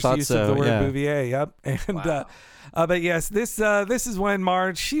is the first use of the word Bouvier. Yep. And wow. But yes, this is when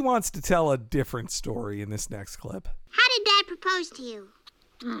Marge, she wants to tell a different story in this next clip. How did Dad propose to you?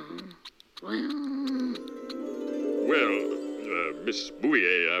 Well, Miss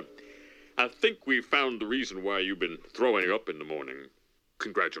Bouvier, I think we found the reason why you've been throwing up in the morning.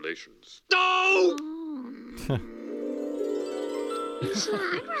 Congratulations. No! Lisa,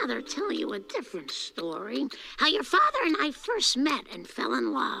 I'd rather tell you a different story. How your father and I first met and fell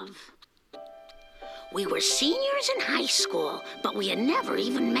in love. We were seniors in high school, but we had never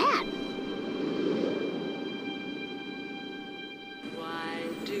even met. Why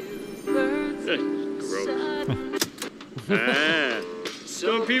do birds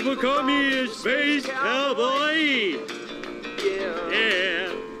some people call me a space cowboy.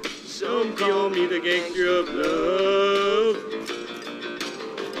 Yeah. Some call me the gangster of love.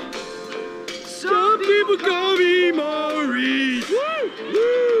 Some people call me Maurice.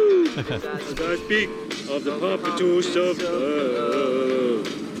 Woo! As I speak of the pompadours of love.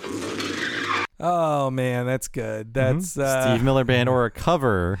 Oh man, that's good. That's Steve Miller Band, or a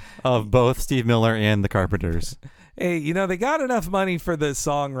cover of both Steve Miller and the Carpenters. Hey, they got enough money for the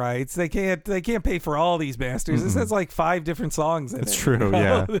song rights. They can't pay for all these masters. This has 5 different sones in it. It's true,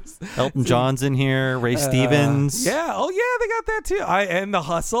 yeah. Elton John's in here, Ray Stevens. Yeah, oh yeah, they got that too. And The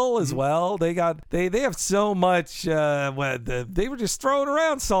Hustle as well. They have so much. They were just throwing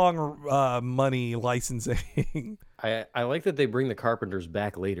around song money licensing. I like that they bring the Carpenters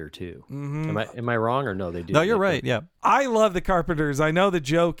back later too. Am I wrong or no? They do. No, you're right. Yeah. I love the Carpenters. I know the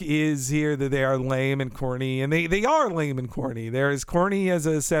joke is here that they are lame and corny, and they are lame and corny. They're as corny as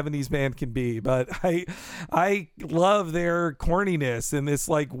a 70s band can be, but I love their corniness and this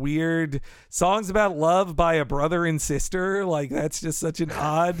weird songs about love by a brother and sister. That's just such an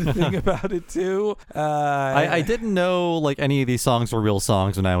odd thing about it too. I didn't know any of these songs were real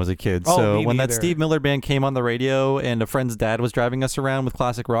songs when I was a kid. So when that Steve Miller Band came on the radio and a friend's dad was driving us around with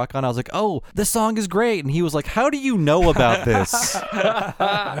classic rock on, I was like, oh, this song is great. And he was like, how do you know about this?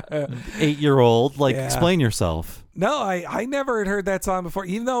 8-year-old, explain yourself. No, I never had heard that song before,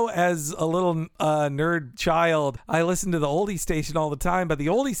 even though as a little nerd child, I listened to the oldie station all the time, but the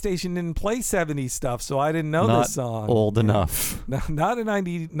oldie station didn't play 70s stuff, so I didn't know this song. Old enough. No, not in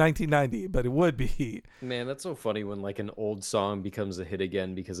 1990, but it would be. Man, that's so funny when an old song becomes a hit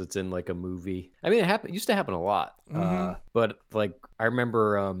again because it's in a movie. I mean, it used to happen a lot. But I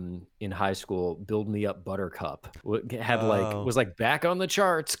remember in high school, Build Me Up Buttercup had was back on the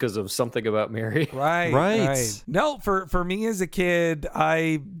charts because of Something About Mary. Right. No, No, for me as a kid,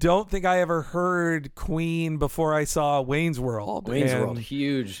 I don't think I ever heard Queen before I saw Wayne's World. Wayne's World,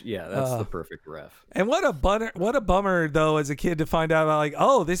 huge. Yeah, that's the perfect ref. And what a bummer though as a kid to find out about, like,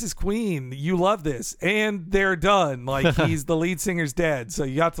 oh, this is Queen. You love this, and they're done. Like the lead singer's dead, so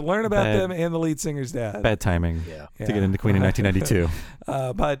you got to learn about them, and the lead singer's dead. Bad timing. To get into Queen in 1992.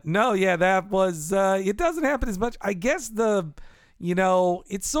 But no, yeah, that was. It doesn't happen as much. I guess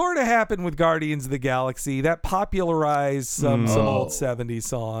it sort of happened with Guardians of the Galaxy. That popularized some old 70s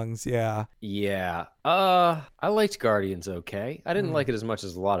songs. Yeah. Yeah. I liked Guardians okay. I didn't like it as much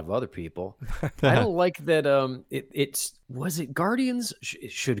as a lot of other people. I don't like that was it Guardians?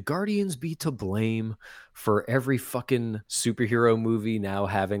 Should Guardians be to blame for every fucking superhero movie now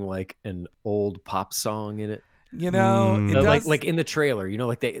having like an old pop song in it? It does... like in the trailer,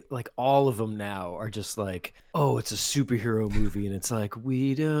 they all of them now are just like, oh, it's a superhero movie, and it's like,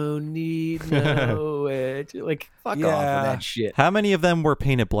 we don't need no edge. Like, fuck off with that shit. How many of them were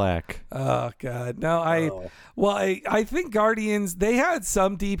painted black? Oh God, no. I think Guardians, they had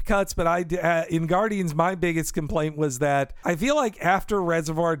some deep cuts, but in Guardians, my biggest complaint was that I feel like after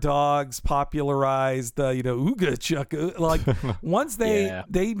Reservoir Dogs popularized the ooga chucka, like once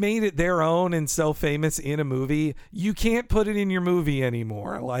they made it their own and so famous in a movie, you can't put it in your movie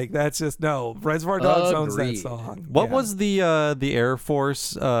anymore. Like that's just no. Reservoir Dogs owns that song. What was the Air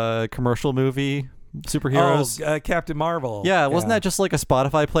Force commercial movie? Superheroes? Oh, Captain Marvel. Yeah, wasn't that just like a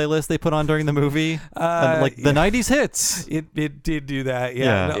Spotify playlist they put on during the movie? Like the 90s hits. It did do that.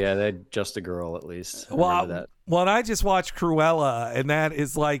 Yeah. Yeah, they had Just a Girl at least. Well, I just watched Cruella, and that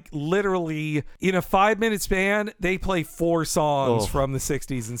is like literally in a 5-minute span, they play 4 songs from the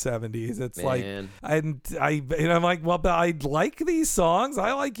 60s and 70s. It's like, and I'm like, well, but I like these songs.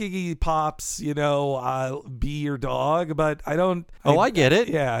 I like Iggy Pop's, Be Your Dog, but I don't. I get it.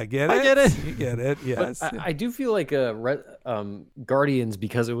 Yeah, I get it. I get it. You get it. Yes. But I do feel like Guardians,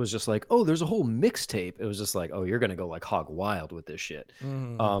 because it was just like, oh, there's a whole mixtape. It was just like, oh, you're gonna go like hog wild with this shit.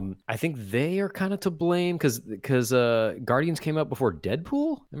 I think they are kind of to blame because Guardians came out before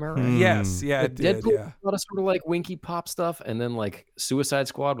Deadpool. Am I right? Yes, yeah, it did. Deadpool, a lot of sort of like winky pop stuff, and then like Suicide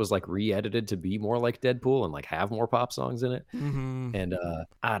Squad was like re-edited to be more like Deadpool and like have more pop songs in it. And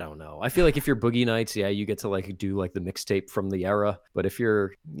I don't know. I feel like if you're Boogie Nights, you get to like do like the mixtape from the era. But if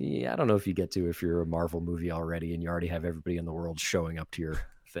you're, I don't know if you get to if you're a Marvel movie already and you already have everybody in the world showing up to your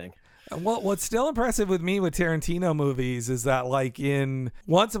thing. Well, what's still impressive with me with Tarantino movies is that, like in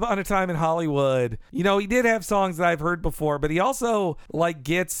Once Upon a Time in Hollywood, he did have songs that I've heard before, but he also like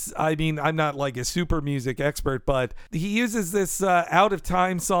gets, I'm not like a super music expert, but he uses this Out of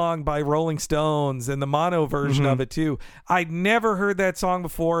Time song by Rolling Stones and the mono version of it too. I'd never heard that song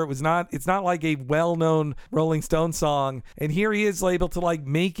before. It's not like a well-known Rolling Stone song. And here he is able to like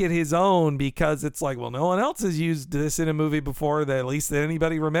make it his own because it's like, well, no one else has used this in a movie before that at least that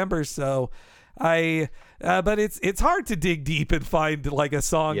anybody remembers. So but it's hard to dig deep and find like a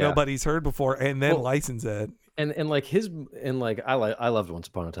song nobody's heard before and then license it. And I loved Once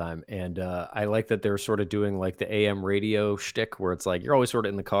Upon a Time, and I like that they're sort of doing like the AM radio shtick where it's like you're always sort of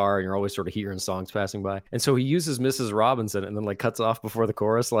in the car and you're always sort of hearing songs passing by. And so he uses Mrs. Robinson and then like cuts off before the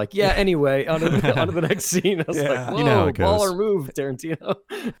chorus, like, anyway, on to the next scene. I was like, whoa, how it goes. Baller move, Tarantino.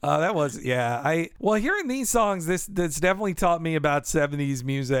 That was hearing these songs, this definitely taught me about 70s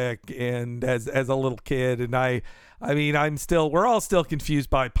music and as a little kid, and we're all still confused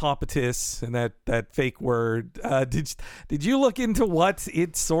by pompatus and that fake word. Did you look into what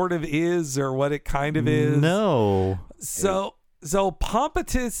it sort of is or what it kind of is? No. So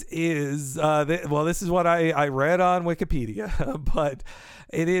pompatus is, this is what I read on Wikipedia, but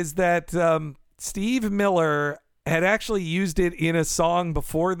it is that Steve Miller had actually used it in a song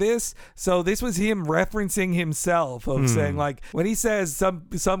before this. So this was him referencing himself of saying, like, when he says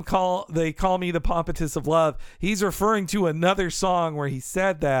they call me the pompatus of love, he's referring to another song where he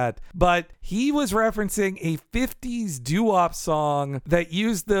said that, but he was referencing a 50s doo-wop song that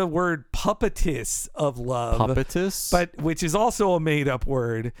used the word puppetus of love. Puppetus? But which is also a made-up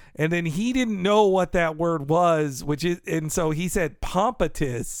word. And then he didn't know what that word was, and so he said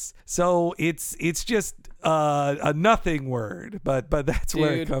pompatus. So it's just a nothing word, but that's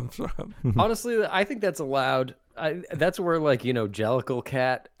where it comes from. Honestly, I think that's allowed. That's where like Jellicle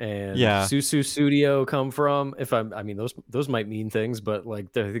Cat and Susu Studio come from. Those might mean things, but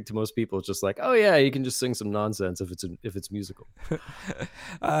like I think to most people it's just like, oh yeah, you can just sing some nonsense if it's musical.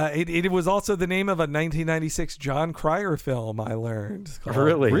 It was also the name of a 1996 John Cryer film. I learned.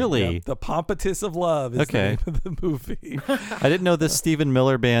 Really? The Pompatus of Love is the name of the movie. I didn't know this Stephen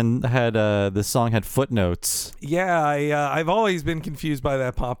Miller band had this song had footnotes. Yeah, I've always been confused by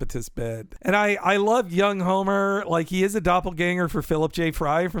that Pompatus bit, and I love Young Homer. Homer, like, he is a doppelganger for Philip J.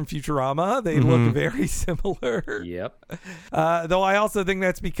 Fry from Futurama. They look very similar. Yep. Though I also think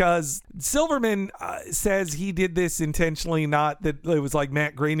that's because Silverman says he did this intentionally, not that it was like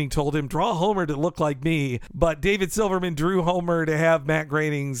Matt Groening told him, draw Homer to look like me. But David Silverman drew Homer to have Matt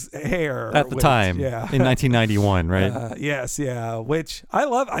Groening's hair. At the time, in 1991, right? Yes, yeah. Which I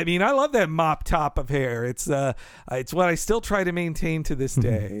love. I mean, I love that mop top of hair. It's what I still try to maintain to this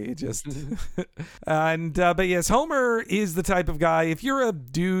day. Just but yes, Homer is the type of guy. If you're a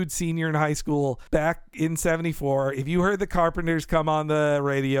dude senior in high school back in '74, if you heard the Carpenters come on the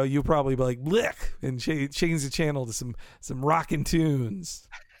radio, you probably be like, "Blick," and change the channel to some rockin' tunes.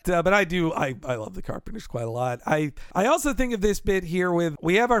 But I love the Carpenters quite a lot. I also think of this bit here with,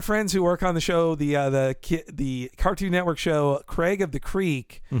 we have our friends who work on the show, the Cartoon Network show Craig of the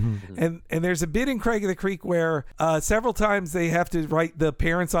Creek, and there's a bit in Craig of the Creek where several times they have to write the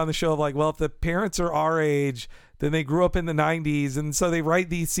parents on the show of like, well, if the parents are our age, then they grew up in the 90s, and so they write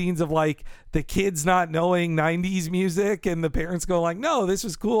these scenes of like the kids not knowing 90s music, and the parents go like, no, this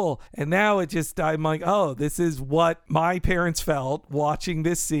was cool. And now I'm like, oh, this is what my parents felt watching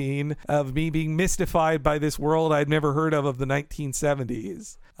this scene of me being mystified by this world I'd never heard of the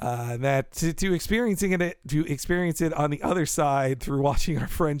 1970s. That to experience it on the other side through watching our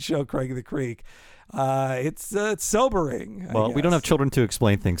friend's show Craig of the Creek. It's sobering. Well, we don't have children to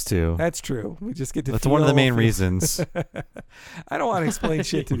explain things to. That's true. We just get to. That's one of the main reasons. I don't want to explain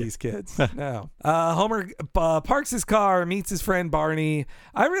shit to these kids. No. Homer parks his car, meets his friend Barney.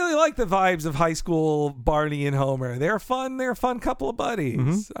 I really like the vibes of high school Barney and Homer. They're fun. They're a fun couple of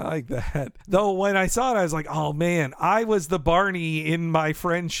buddies. I like that. Though when I saw it, I was like, oh man, I was the Barney in my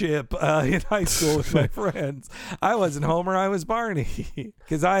friendship in high school with my friends. I wasn't Homer. I was Barney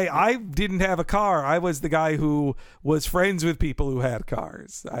because I didn't have a car. I was the guy who was friends with people who had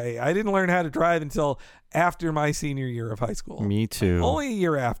cars. I didn't learn how to drive until after my senior year of high school. Me too. Only a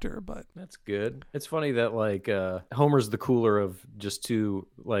year after, but that's good. It's funny that like Homer's the cooler of just two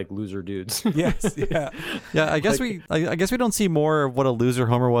like loser dudes. Yes, yeah. Yeah, I guess I guess we don't see more of what a loser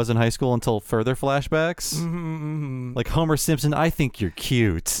Homer was in high school until further flashbacks. Like Homer Simpson, I think you're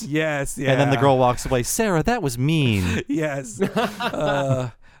cute. Yes, yeah. And then the girl walks away, Sarah, that was mean. Yes.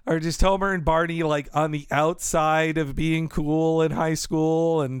 Or just Homer and Barney like on the outside of being cool in high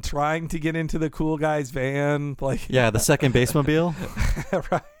school and trying to get into the cool guy's van. Like, yeah, the second basemobile.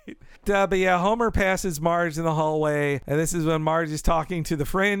 Right. But yeah, Homer passes Marge in the hallway, and this is when Marge is talking to the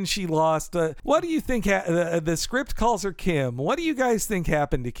friend she lost. What do you think? The script calls her Kim. What do you guys think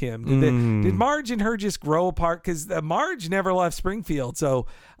happened to Kim? Did Marge and her just grow apart? Because Marge never left Springfield. So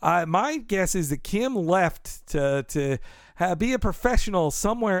my guess is that Kim left to be a professional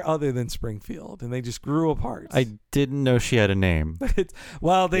somewhere other than Springfield, and they just grew apart. I didn't know she had a name.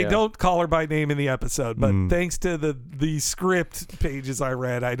 Well, they don't call her by name in the episode, but thanks to the script pages I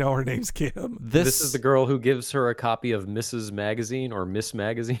read, I know her name's Kim. This is the girl who gives her a copy of Mrs. Magazine or Miss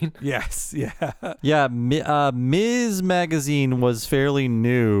Magazine. Yes, yeah. Yeah, Ms. Magazine was fairly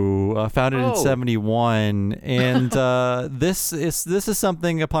new, founded in 1971, and this is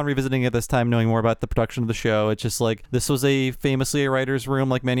something upon revisiting it this time, knowing more about the production of the show. It's just like this was famously a writer's room,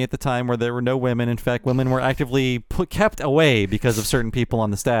 like many at the time, where there were no women. In fact, women were actively kept away because of certain people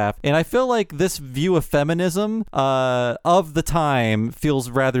on the staff. And I feel like this view of feminism of the time feels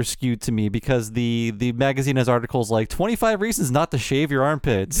rather skewed to me, because the magazine has articles like 25 reasons not to shave your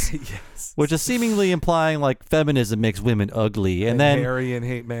armpits. Yes. Which is seemingly implying like feminism makes women ugly, and then hairy and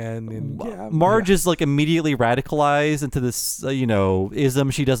hate men. And Marge is like immediately radicalized into this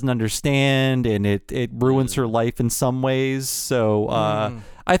ism she doesn't understand, and it ruins her life in some ways. So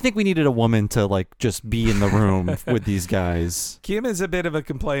I think we needed a woman to like just be in the room with these guys. Kim is a bit of a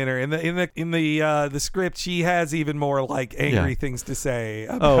complainer. In the script, she has even more like angry things to say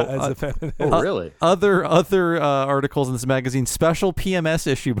about as a feminist. Oh, really? Other articles in this magazine. Special PMS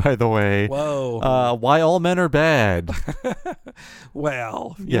issue, by the way. Whoa. Why all men are bad.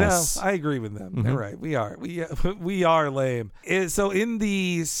 Well, yes, I agree with them. They're right. We are lame. So in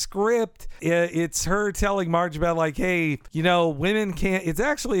the script, it's her telling Marge about like, hey, women can't. It's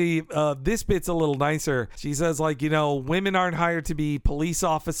actually this bit's a little nicer. She says like, women aren't hired to be police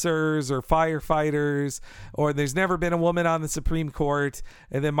officers or firefighters, or there's never been a woman on the Supreme Court.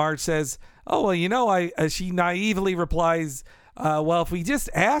 And then Marge says, oh well, she naively replies, well, if we just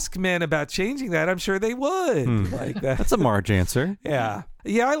ask men about changing that, I'm sure they would. Like that. That's a Marge answer. Yeah.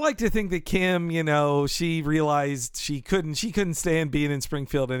 Yeah, I like to think that Kim, she realized she couldn't stand being in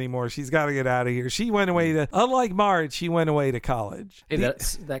Springfield anymore. She's got to get out of here. She went away to, unlike Marge, she went away to college. Hey,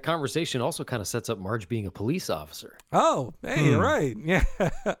 that conversation also kind of sets up Marge being a police officer. Oh, hey, you're right. Yeah.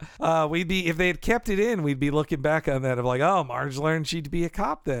 If they had kept it in, we'd be looking back on that of like, oh, Marge learned she'd be a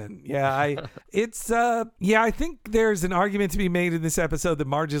cop then. Yeah, I think there's an argument to be made in this episode that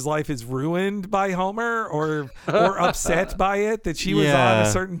Marge's life is ruined by Homer or upset by it, that she was on a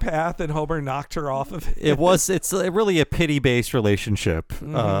certain path and Homer knocked her off of it. It's really a pity-based relationship,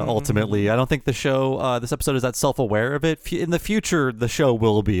 ultimately. I don't think the show, this episode is that self-aware of it. In the future, the show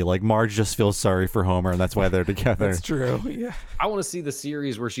will be. Like, Marge just feels sorry for Homer, and that's why they're together. That's true, yeah. I want to see the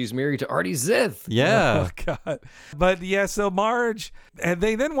series where she's married to Artie Ziff. Yeah. Oh, God. But, yeah, so Marge, and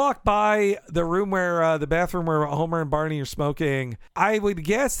they then walk by the room where, the bathroom where Homer and Barney are smoking. I would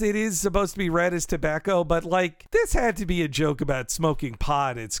guess it is supposed to be read as tobacco, but, like, this had to be a joke about smoking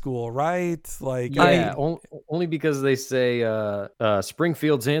pot at school, right? Like, yeah, only because they say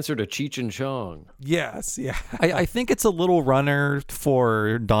Springfield's answer to Cheech and Chong. Yes, yeah. I think it's a little runner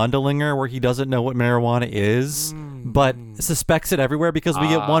for Dondelinger where he doesn't know what marijuana is, but suspects it everywhere because we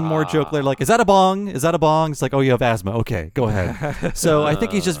get one more joke later, like, is that a bong? Is that a bong? It's like, oh, you have asthma. Okay, go ahead. So I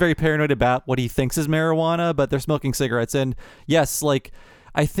think he's just very paranoid about what he thinks is marijuana, but they're smoking cigarettes. And yes, like,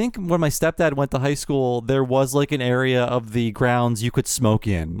 I think when my stepdad went to high school, there was like an area of the grounds you could smoke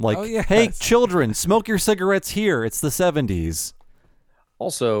in. Like, hey, children, smoke your cigarettes here. It's the 70s.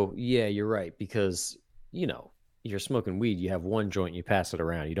 Also, yeah, you're right, because, you're smoking weed, you have one joint, you pass it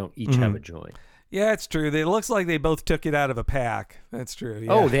around. You don't each have a joint. Yeah, it's true. It looks like they both took it out of a pack. That's true.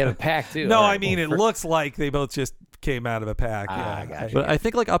 Yeah. Oh, they have a pack too. No, I mean, it looks like they both just came out of a pack. I got you. But I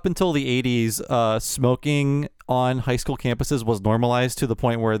think like up until the 80s, smoking on high school campuses was normalized to the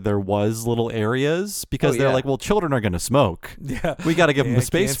point where there was little areas because they're like, well, children are going to smoke. Yeah. We got to give them the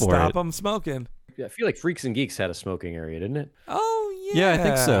space for it. Stop them smoking. Yeah, I feel like Freaks and Geeks had a smoking area, didn't it? Oh, yeah. Yeah, I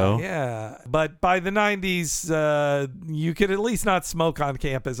think so. Yeah. But by the 90s, you could at least not smoke on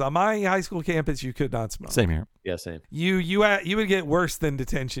campus. On my high school campus, you could not smoke. Same here. Yeah, same. You would get worse than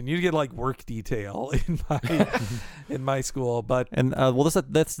detention. You'd get like work detail in my school. But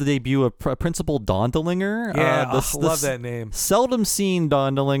that's the debut of Principal Dondelinger. Yeah, I love that name. Seldom seen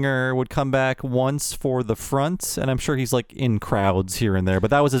Dondelinger would come back once for the front, and I'm sure he's like in crowds here and there. But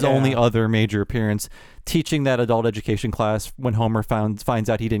that was his only other major appearance, teaching that adult education class when Homer finds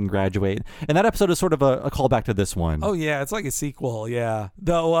out he didn't graduate. And that episode is sort of a callback to this one. Oh yeah, it's like a sequel. Yeah.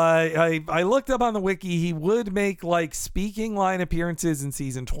 Though I looked up on the wiki, he would make like speaking line appearances in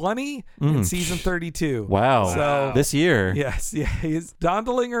season 20 and season 32. Wow. So this year. Yes. Yeah.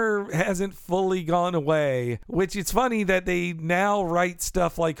 Dondelinger hasn't fully gone away, which it's funny that they now write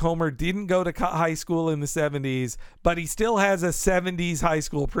stuff like Homer didn't go to high school in the 70s, but he still has a 70s high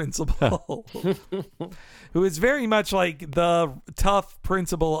school principal. Who is very much like the tough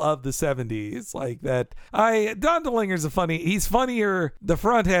principal of the 70s. Like that. Dondelinger's he's funnier. The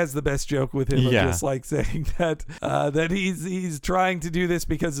front has the best joke with him. Yeah. Just like saying that he's trying to do this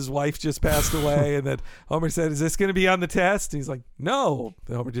because his wife just passed away, and that Homer said, is this going to be on the test? And he's like, no.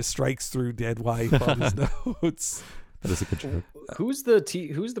 And Homer just strikes through dead wife on his notes. That is a good joke. Who's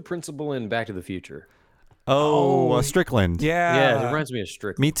the principal in Back to the Future? Strickland. Yeah. It reminds me of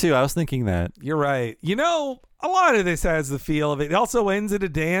Strickland. Me too. I was thinking that. You're right. A lot of this has the feel of it. It also ends at a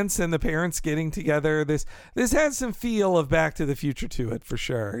dance and the parents getting together. This has some feel of Back to the Future to it for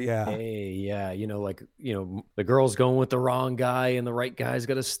sure. Yeah. Hey, yeah. The girl's going with the wrong guy and the right guy's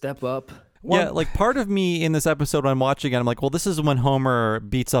got to step up. Like part of me in this episode when I'm watching it, I'm like, well, this is when Homer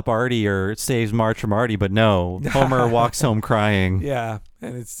beats up Artie or saves Marge from Artie, but no, Homer walks home crying. Yeah,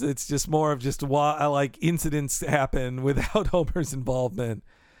 and it's just more of just like incidents happen without Homer's involvement.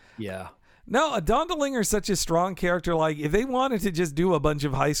 Yeah. No, Dondelinger is such a strong character. Like, if they wanted to just do a bunch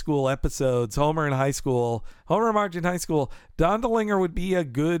of high school episodes, Homer and Marge in high school, Dondelinger would be a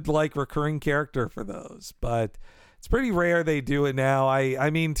good, like, recurring character for those. But it's pretty rare they do it now. I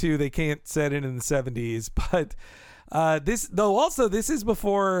mean, too, they can't set it in the 70s. But this is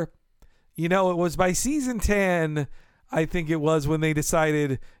before, it was by season 10, I think it was, when they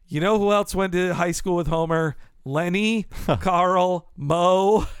decided, who else went to high school with Homer? Lenny, Carl,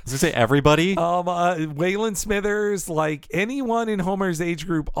 Moe. I was going to say everybody. Waylon Smithers, like anyone in Homer's age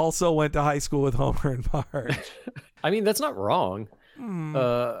group also went to high school with Homer and Marge. I mean, that's not wrong.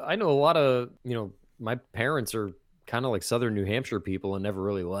 I know a lot of, my parents are kind of like Southern New Hampshire people and never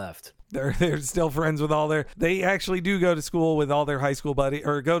really left. They're still friends with they actually do go to school with all their high school buddies,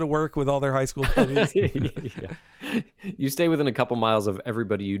 or go to work with all their high school buddies. Yeah. You stay within a couple miles of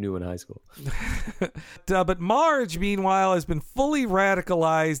everybody you knew in high school. But Marge, meanwhile, has been fully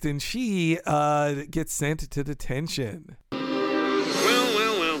radicalized, and she gets sent to detention.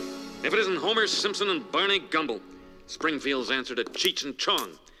 Well. If it isn't Homer Simpson and Barney Gumble, Springfield's answer to Cheech and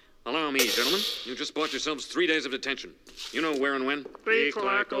Chong. Allow me, gentlemen. You just bought yourselves 3 days of detention. You know where and when? 3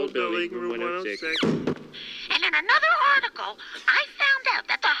 o'clock, old building, room 106. And in another article, I found out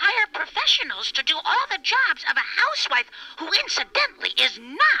that they hire professionals to do all the jobs of a housewife who incidentally is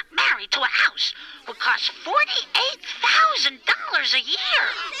not married to a house, who costs $48,000 a year.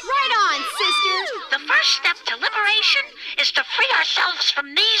 Right on, sister. The first step to liberation is to free ourselves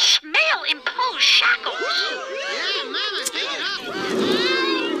from these male-imposed shackles. Yeah, Mama, take it up.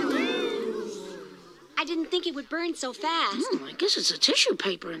 I didn't think it would burn so fast. I guess it's a tissue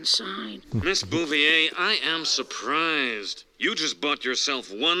paper inside. Miss Bouvier, I am surprised. You just bought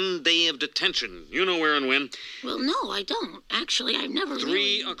yourself 1 day of detention. You know where and when. Well, no, I don't. Actually, I've never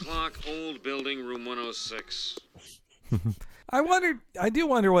 3 o'clock, old building, room 106. I do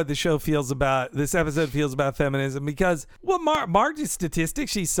wonder what this episode feels about feminism, because Marge's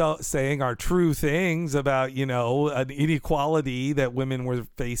statistics she's saying are true things about, an inequality that women were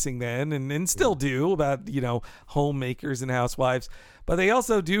facing then and still do about, homemakers and housewives. But they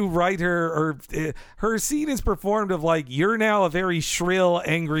also do write her scene is performed of like, you're now a very shrill,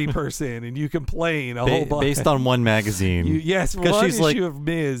 angry person and you complain a whole bunch. Based on one magazine. Yes, one she's issue of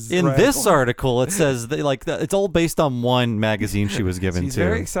Ms. In Radical. this article, it says it's all based on one magazine she was given She's to.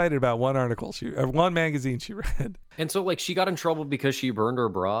 very excited about one magazine she read. And so, she got in trouble because she burned her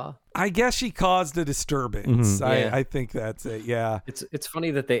bra? I guess she caused a disturbance. Mm-hmm. I think that's it, yeah. It's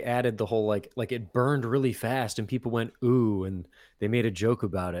funny that they added the whole, like it burned really fast and people went, ooh, and they made a joke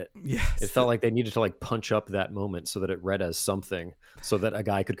about it. Yes. It felt like they needed to, punch up that moment so that it read as something, so that a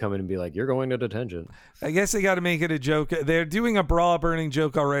guy could come in and be like, you're going to detention. I guess they got to make it a joke. They're doing a bra burning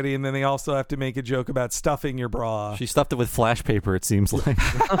joke already, and then they also have to make a joke about stuffing your bra. She stuffed it with flash paper, it seems like.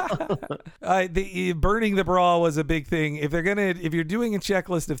 Burning the bra was a big thing. If you're doing a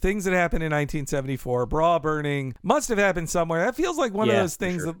checklist of things that happened in 1974, bra burning must have happened somewhere. That feels like one of those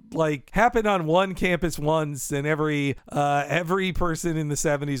things that happened on one campus once, and every person in the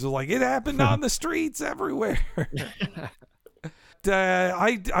 70s was like, it happened on the streets everywhere.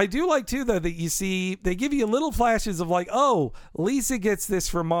 I do like too though that you see they give you little flashes of like, oh, Lisa gets this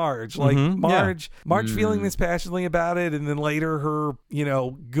from Marge, like Marge feeling this passionately about it, and then later her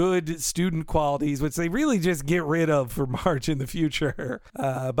good student qualities, which they really just get rid of for Marge in the future.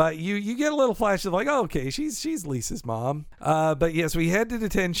 But you get a little flash of like, oh, okay, she's Lisa's mom. But yes, we head to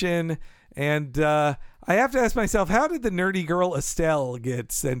detention, and I have to ask myself, how did the nerdy girl Estelle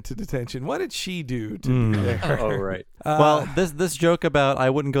get sent to detention? What did she do to be there? Oh, right. Well, this joke about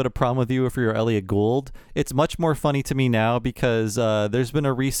I wouldn't go to prom with you if you're Elliot Gould, it's much more funny to me now because there's been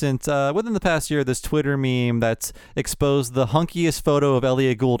a recent, within the past year, this Twitter meme that's exposed the hunkiest photo of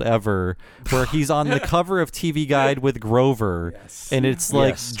Elliot Gould ever, where he's on the cover of TV Guide with Grover, and it's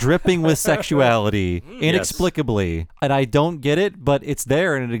dripping with sexuality, inexplicably. And I don't get it, but it's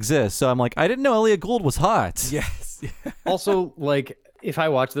there and it exists. So I'm like, I didn't know Elliot Gould was hot. Yes. Also, if I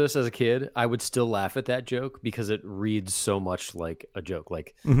watched this as a kid, I would still laugh at that joke because it reads so much like a joke.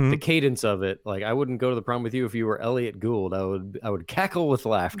 The cadence of it, I wouldn't go to the prom with you if you were Elliot Gould. I would cackle with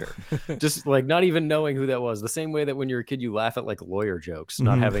laughter, just not even knowing who that was. The same way that when you're a kid, you laugh at lawyer jokes,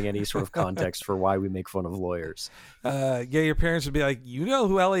 not having any sort of context for why we make fun of lawyers. Your parents would be like, you know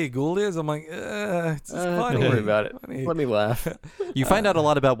who Elliot Gould is? I'm like, it's funny. Don't worry about it. Let me laugh. You find out a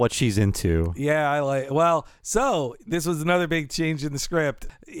lot about what she's into. Yeah, so this was another big change in the script.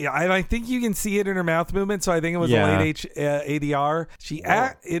 Yeah, I think you can see it in her mouth movement, so I think it was a late ADR.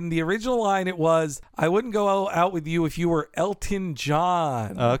 In the original line, it was, I wouldn't go out with you if you were Elton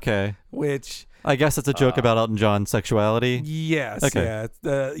John. Okay. Which... I guess it's a joke about Elton John's sexuality. Yes. Okay.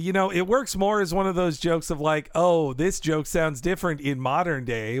 Yeah. It works more as one of those jokes of like, oh, this joke sounds different in modern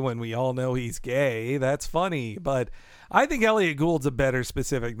day when we all know he's gay. That's funny. But I think Elliot Gould's a better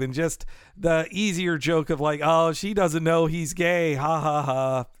specific than just the easier joke of like, oh, she doesn't know he's gay. Ha ha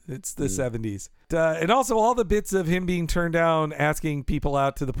ha. It's the 70s. And also all the bits of him being turned down, asking people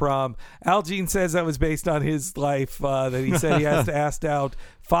out to the prom. Al Jean says that was based on his life, that he said he has to ask out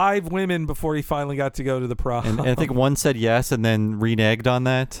 5 women before he finally got to go to the prom. And I think one said yes and then reneged on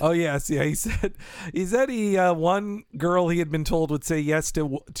that. Oh, yes. Yeah, he said one girl he had been told would say yes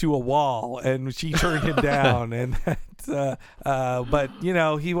to a wall, and she turned him down. And but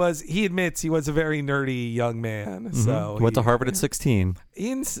he admits he was a very nerdy young man. So went to Harvard at 16.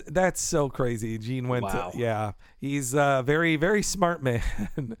 That's so crazy. Gene went Wow. to, yeah. He's a very, very smart man.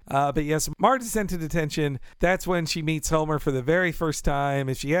 But yes, Marge is sent to detention. That's when she meets Homer for the very first time.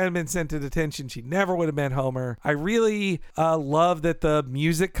 If she hadn't been sent to detention, she never would have met Homer. I really love that the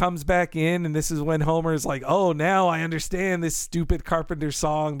music comes back in, and this is when Homer's like, oh, now I understand this stupid Carpenter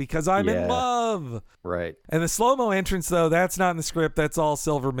song because I'm in love. Right. And the slow-mo entrance, though, that's not in the script. That's all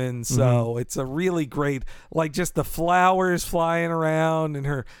Silverman. So it's a really great, like just the flowers flying around and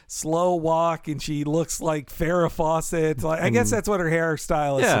her slow walk, and she looks like Farrah Fawcett. Like, I guess that's what her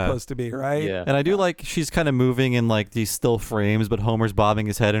hairstyle is supposed to be, right? Yeah. And I do like she's kind of moving in like these still frames, but Homer's bobbing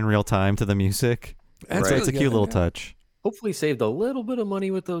his head in real time to the music. That's So it's a cute little touch. Hopefully saved a little bit of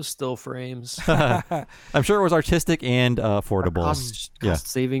money with those still frames. I'm sure it was artistic and affordable. Cost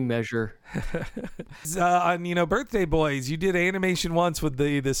saving measure. On Birthday Boys, you did animation once with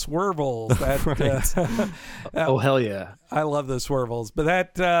the swirvels. That Oh hell yeah! I love those swirvels. But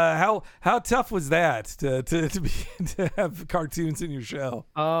that how tough was that to have cartoons in your show?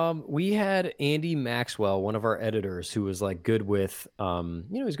 We had Andy Maxwell, one of our editors, who was like good with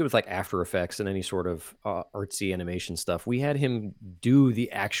he's good with like After Effects and any sort of artsy animation stuff. We had him do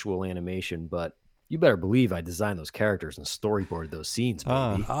the actual animation, but you better believe I designed those characters and storyboarded those scenes,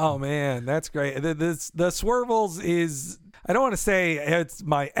 baby. Oh man, that's great. The swirvels is, I don't want to say it's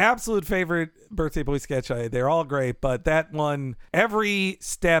my absolute favorite Birthday Boy sketch. They're all great, but that one, every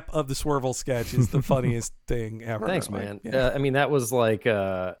step of the swirl sketch is the funniest thing ever. Thanks, man. I mean, that was like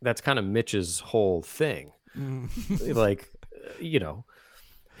that's kind of Mitch's whole thing. Like,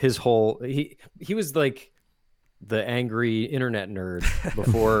 his whole he was like the angry internet nerd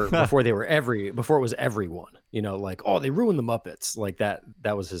before before it was everyone, like, oh, they ruined the Muppets, like that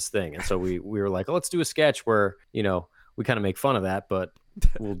was his thing. And so we were like, oh, let's do a sketch where we kind of make fun of that, but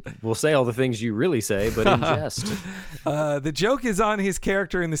we'll say all the things you really say, but in jest. The joke is on his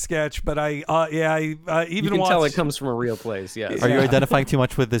character in the sketch, but I even you can tell it comes from a real place. Yes. Are you identifying too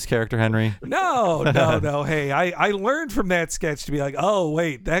much with this character, Henry? No. Hey, I learned from that sketch to be like, oh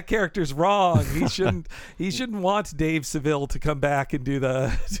wait, that character's wrong. He shouldn't want Dave Seville to come back and do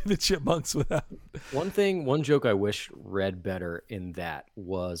the Chipmunks without. One joke I wish read better in that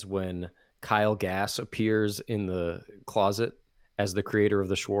was when Kyle Gass appears in the closet as the creator of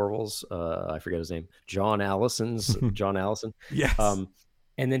the Schwarvels. I forget his name. John Allison. Yes. And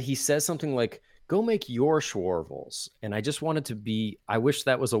then he says something like, go make your Schwarvels. And I just wanted I wish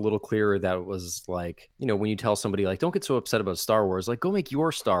that was a little clearer. That it was like, when you tell somebody like, don't get so upset about Star Wars, like go make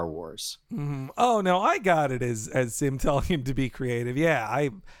your Star Wars. Mm-hmm. Oh no, I got it as him telling him to be creative. Yeah,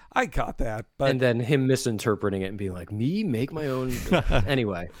 I caught that. But and then him misinterpreting it and being like, me make my own.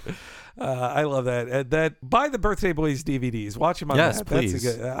 Anyway. I love that. That buy the Birthday Boys DVDs. Watch them on that. Yes, please.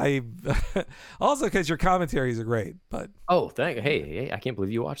 That's a good. Also because your commentaries are great. But hey, I can't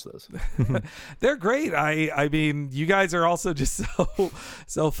believe you watch those. They're great. I mean, you guys are also just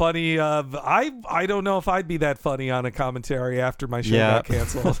so funny. I don't know if I'd be that funny on a commentary after my show got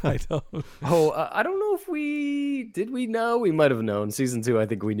canceled. I don't. I don't know if we know. We might have known. Season 2, I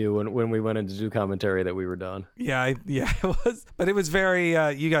think we knew when we went in to do commentary that we were done. Yeah, it was. But it was very.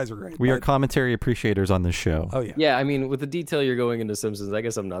 You guys were great. We are commentary appreciators on this show. Oh yeah. Yeah, I mean, with the detail you're going into Simpsons, I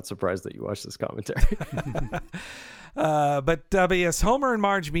guess I'm not surprised that you watched this commentary. But yes, Homer and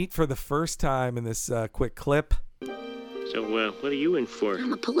Marge meet for the first time in this quick clip. So, what are you in for?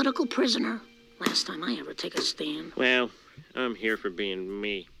 I'm a political prisoner. Last time I ever take a stand. Well, I'm here for being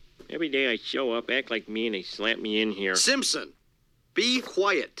me. Every day I show up, act like me, and they slap me in here. Simpson, be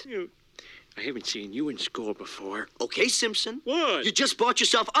quiet. I haven't seen you in school before. Okay, Simpson. What? You just bought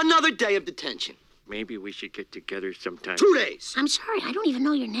yourself another day of detention. Maybe we should get together sometime. 2 days. I'm sorry, I don't even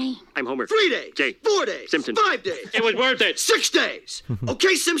know your name. I'm Homer. 3 days. Jay. 4 days. Simpson. 5 days. It was worth it. 6 days.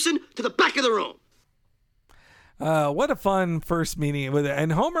 Okay, Simpson, to the back of the room. What a fun first meeting with it.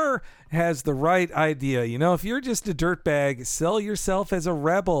 And Homer has the right idea. If you're just a dirtbag, sell yourself as a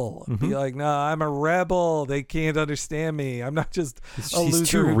rebel. Be like, no, I'm a rebel. They can't understand me. I'm not just a loser. He's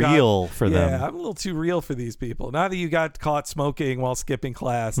too real for them. Yeah, I'm a little too real for these people. Now that you got caught smoking while skipping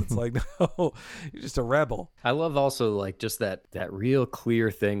class, it's like, no, you're just a rebel. I love also like just that real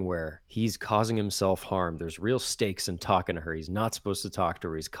clear thing where he's causing himself harm. There's real stakes in talking to her. He's not supposed to talk to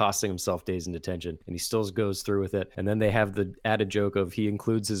her. He's costing himself days in detention, and he still goes through with it. And then they have the added joke of he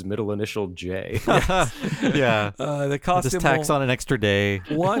includes his middle initial J. Yeah. The costume just tax on an extra day.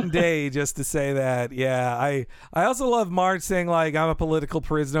 One day just to say that. Yeah. I also love Marge saying, like, I'm a political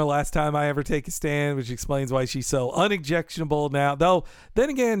prisoner last time I ever take a stand, which explains why she's so unobjectionable now. Though, then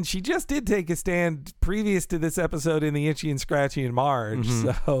again, she just did take a stand previous to this episode in the Itchy and Scratchy and Marge.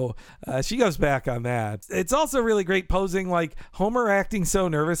 So she goes back on that. It's also really great posing, like Homer acting so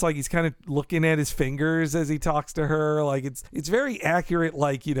nervous, like he's kind of looking at his fingers as he talks to her. Like it's very accurate,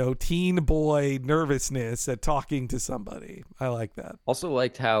 like, you know, teen boy nervousness at talking to somebody. I like that. Also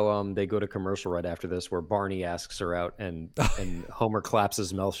liked how they go to commercial right after this, where Barney asks her out, and Homer claps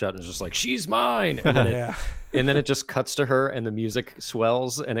his mouth shut and is just like, she's mine. And then and then it just cuts to her, and the music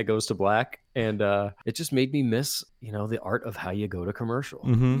swells, and it goes to black. And it just made me miss, you know, the art of how you go to commercial.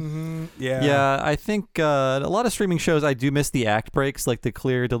 Yeah. I think a lot of streaming shows, I do miss the act breaks, like the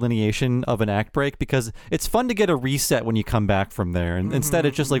clear delineation of an act break, because it's fun to get a reset when you come back from there. And instead,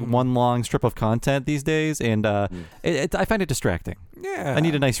 it's just like one long strip of content these days. And I find it distracting. Yeah. I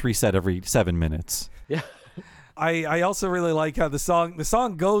need a nice reset every 7 minutes. Yeah. I also really like how the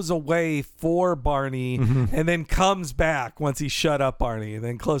song goes away for Barney and then comes back once he shut up Barney, and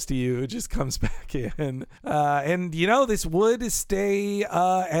then Close to You, it just comes back in. And, you know, this would stay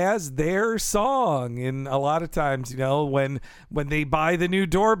as their song. And a lot of times, you know, when they buy the new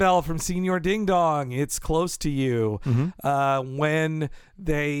doorbell from Senior Ding Dong, it's Close to You. When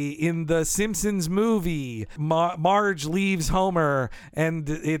they, in the Simpsons movie, Marge leaves Homer, and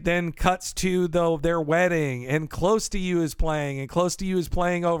it then cuts to their wedding, and Close to You is playing, and Close to You is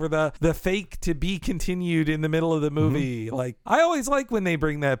playing over the fake to be continued in the middle of the movie. Like, I always like when they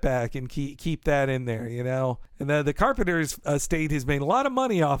bring that back and keep that in there, you know. And the Carpenters estate has made a lot of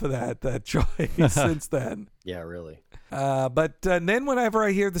money off of that choice since then. Yeah, really. But then whenever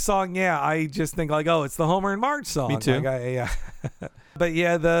I hear the song, I just think like, oh, it's the Homer and Marge song. Me too. Like, But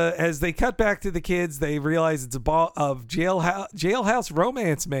yeah, as they cut back to the kids, they realize it's a jailhouse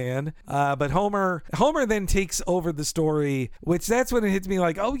romance, man. But Homer then takes over the story, which that's when it hits me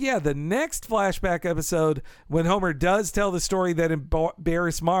like, oh yeah, the next flashback episode, when Homer does tell the story that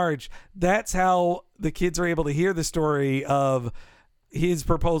embarrassed Marge, that's how the kids are able to hear the story of his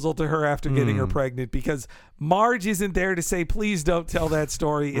proposal to her after getting her pregnant, because Marge isn't there to say, please don't tell that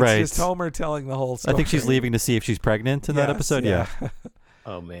story. It's just Homer telling the whole story. I think she's leaving to see if she's pregnant in that episode. Yeah.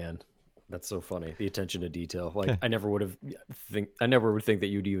 Oh man, that's so funny. The attention to detail. Like I never would think that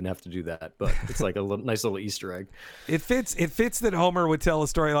you'd even have to do that, but it's like a nice little Easter egg. It fits that Homer would tell a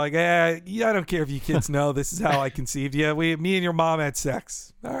story like, I don't care if you kids know, this is how I conceived you. Me and your mom had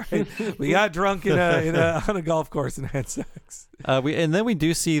sex. All right. We got drunk on a golf course and had sex. And then we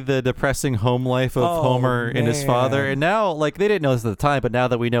do see the depressing home life of Homer and his father. And now, like, they didn't know this at the time, but now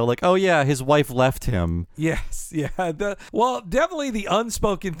that we know, like, oh yeah, his wife left him. Yes, yeah. Definitely the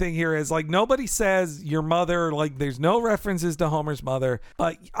unspoken thing here is, like, nobody says your mother, like, there's no references to Homer's mother.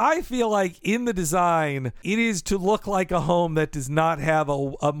 But I feel like in the design, it is to look like a home that does not have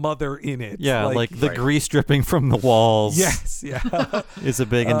a mother in it. Yeah, like the grease dripping from the walls. Yes, yeah. Is a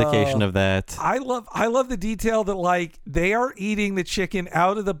big indication of that. I love the detail that, like, they are eating the chicken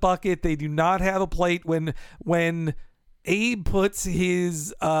out of the bucket. They do not have a plate. When Abe puts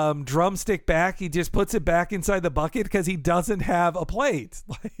his drumstick back, he just puts it back inside the bucket because he doesn't have a plate.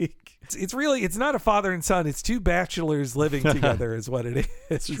 Like, it's not a father and son. It's two bachelors living together is what it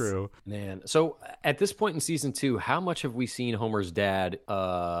is. True. Man. So at this point in season 2, how much have we seen Homer's dad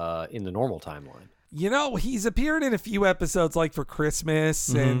in the normal timeline? You know, he's appeared in a few episodes, like for Christmas,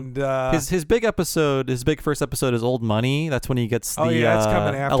 and his big episode, his big first episode is Old Money. That's when he gets the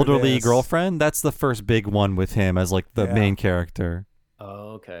elderly girlfriend. That's the first big one with him as like the main character.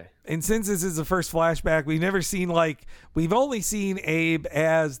 Oh, okay. And since this is the first flashback, we've only seen Abe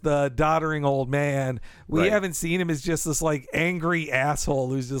as the doddering old man. We haven't seen him as just this like angry asshole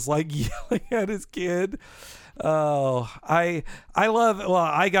who's just like yelling at his kid. Oh, I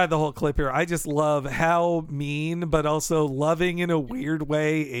got the whole clip here. I just love how mean but also loving in a weird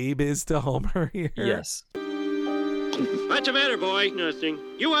way Abe is to Homer here. Yes. What's the matter, boy? Nothing.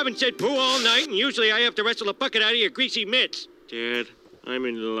 You haven't said poo all night, and usually I have to wrestle a bucket out of your greasy mitts. Dad, I'm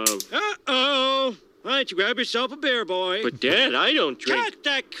in love. Uh-oh. Why don't you grab yourself a beer, boy? But, Dad, I don't drink. Cut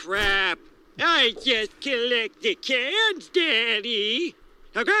the crap. I just collect the cans, Daddy.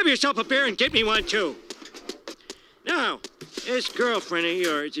 Now grab yourself a beer and get me one, too. Now, this girlfriend of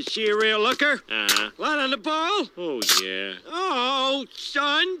yours, is she a real looker? Uh-huh. Lot on the ball? Oh, yeah. Oh,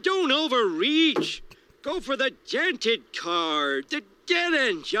 son, don't overreach. Go for the dented card, the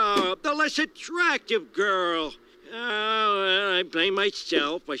dead-end job, the less attractive girl. Oh, well, I blame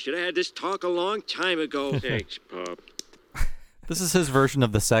myself. I should have had this talk a long time ago. Thanks, Pop. This is his version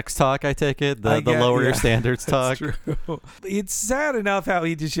of the sex talk, I take it? The lower your standards talk? That's true. It's sad enough how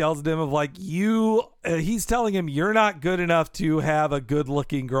he just yells at him of like, he's telling him you're not good enough to have a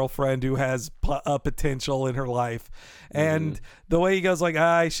good-looking girlfriend who has a potential in her life. And the way he goes like,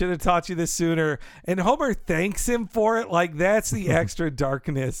 I should have taught you this sooner. And Homer thanks him for it. Like, that's the extra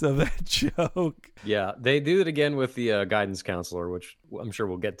darkness of that joke. Yeah, they do it again with the guidance counselor, which I'm sure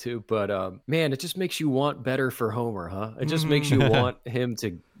we'll get to. But man, it just makes you want better for Homer, huh? It just makes you want him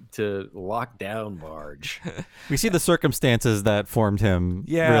to lock down Marge. We see the circumstances that formed him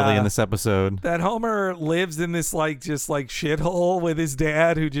really in this episode. That Homer lives in this just shithole with his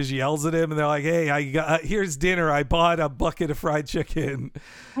dad who just yells at him, and they're like, hey, here's dinner. I bought a bucket of fried chicken.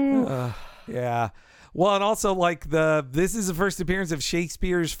 Yeah. Well, and also this is the first appearance of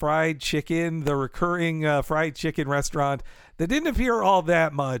Shakespeare's Fried Chicken, the recurring fried chicken restaurant that didn't appear all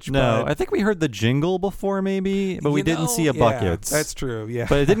that much. No, but I think we heard the jingle before maybe, but we didn't see a bucket. That's true, yeah.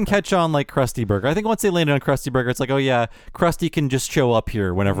 But it didn't catch on like Krusty Burger. I think once they landed on Krusty Burger, it's like, oh yeah, Krusty can just show up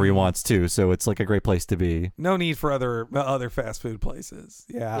here whenever he wants to, so it's like a great place to be. No need for other fast food places.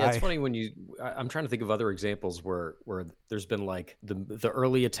 Yeah, it's funny when I'm trying to think of other examples where there's been like the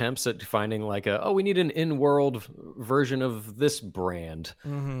early attempts at finding like we need an in-world version of this brand.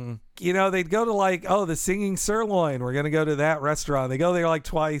 Mm-hmm. They'd go to the Singing Sirloin. We're going to go to that restaurant. They go there like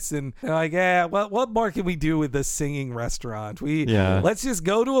twice and they're like, what more can we do with the singing restaurant? Let's just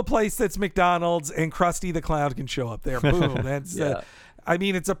go to a place that's McDonald's and Krusty the Clown can show up there. Boom. That's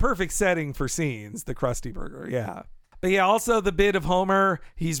it's a perfect setting for scenes, the Krusty Burger. Yeah. But yeah, also the bit of Homer,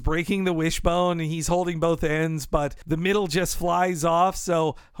 he's breaking the wishbone and he's holding both ends, but the middle just flies off.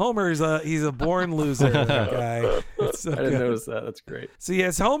 So Homer's he's a born loser, that guy. I didn't notice that. That's great. So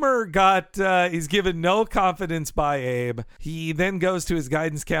yes, Homer is given no confidence by Abe. He then goes to his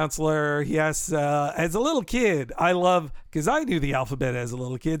guidance counselor. He asks, as a little kid, because I knew the alphabet as a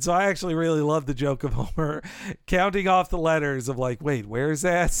little kid, so I actually really love the joke of Homer counting off the letters of like, wait, where's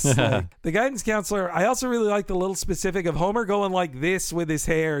S? The guidance counselor, I also really like the little specific of Homer going like this with his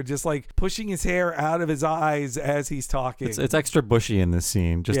hair, just like pushing his hair out of his eyes as he's talking. It's extra bushy in this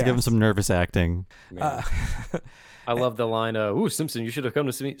scene, just to give him some nervous acting. I love the line, Simpson, you should have come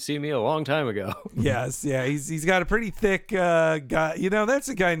to see me a long time ago. Yes, yeah, he's got a pretty thick guy. That's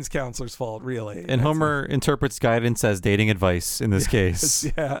the guidance counselor's fault, really. And Homer interprets guidance as dating advice in this case.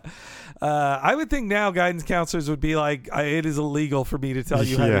 Yeah. I would think now guidance counselors would be like, it is illegal for me to tell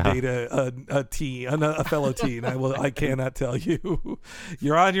you how to date a fellow teen. I cannot tell you.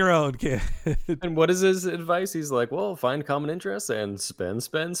 You're on your own, kid. And what is his advice? He's like, well, find common interests and spend.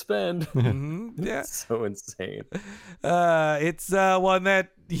 Mm-hmm. Yeah. It's so insane. It's one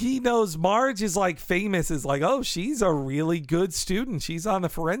that he knows Marge is like famous as like, oh, she's a really good student. She's on the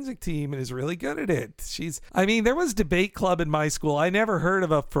forensic team and is really good at it. There was debate club in my school. I never heard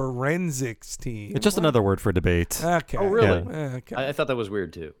of a forensics team. It's just another word for debate. Okay. Oh, really? Yeah. Okay. I thought that was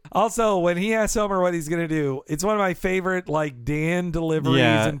weird too. Also, when he asks Homer what he's going to do, it's one of my favorite like Dan deliveries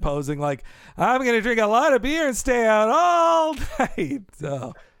and posing like, I'm going to drink a lot of beer and stay out all night.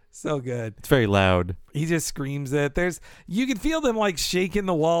 So good. It's very loud. He just screams it. You can feel them like shaking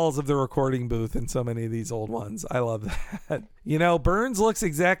the walls of the recording booth in so many of these old ones. I love that. Burns looks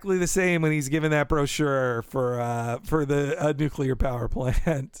exactly the same when he's given that brochure for the nuclear power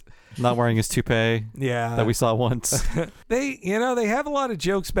plant. Not wearing his toupee. Yeah. That we saw once. They have a lot of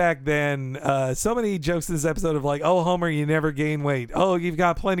jokes back then. So many jokes in this episode of like, oh, Homer, you never gain weight. Oh, you've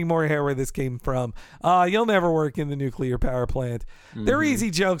got plenty more hair where this came from. You'll never work in the nuclear power plant. Mm-hmm. They're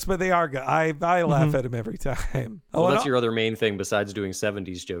easy jokes, but they are good. I laugh at them every time. Well, that's your other main thing besides doing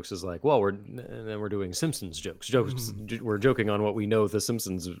 70s jokes is like, well, we're doing Simpsons jokes. Mm-hmm. We're joking on what we know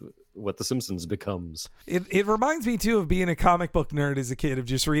what the Simpsons becomes. It reminds me too of being a comic book nerd as a kid, of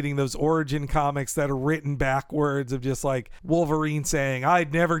just reading those origin comics that are written backwards, of just like Wolverine saying,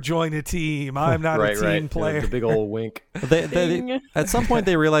 I'd never join a team. I'm not a team player. The big old wink. They, at some point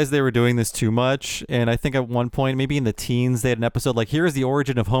they realized they were doing this too much. And I think at one point, maybe in the teens, they had an episode like, here's the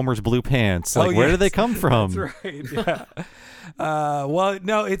origin of Homer's blue pants. Like, where did they come from? That's right. Yeah. Well,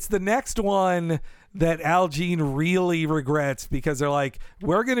 no, it's the next one that Al Jean really regrets, because they're like,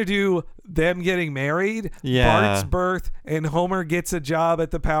 we're going to do them getting married, Bart's birth, and Homer gets a job at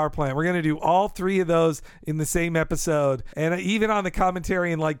the power plant. We're going to do all three of those in the same episode. And even on the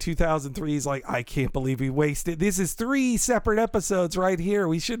commentary in like 2003, he's like, I can't believe we wasted. This is 3 separate episodes right here.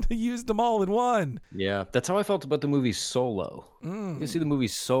 We shouldn't have used them all in one. Yeah, that's how I felt about the movie Solo. You see the movie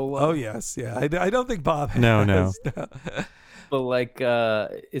Solo? Oh, yes. Yeah. I don't think Bob has. No. But like,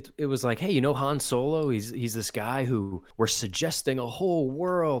 it was like, hey, Han Solo? He's this guy who we're suggesting a whole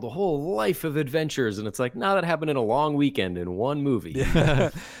world, a whole life of adventures, and it's like, no, that happened in a long weekend in one movie.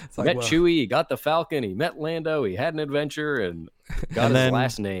 Yeah. He met Chewie, he got the Falcon, he met Lando, he had an adventure, and got his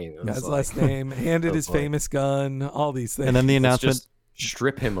last name. Got his last name, handed his famous gun, all these things. And then the announcement.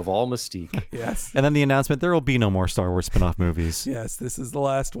 Strip him of all mystique. Yes. And then the announcement, there will be no more Star Wars spin-off movies. Yes, this is the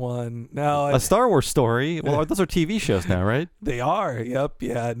last one. Now, a Star Wars story? Well, those are TV shows now, right? They are. Yep.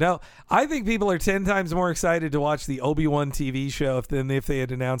 Yeah. No, I think people are 10 times more excited to watch the Obi-Wan TV show than if they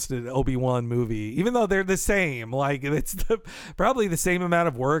had announced an Obi-Wan movie, even though they're the same. Like, it's probably the same amount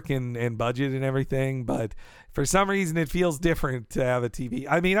of work and budget and everything, but for some reason, it feels different to have a TV.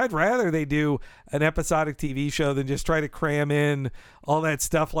 I mean, I'd rather they do an episodic TV show than just try to cram in all that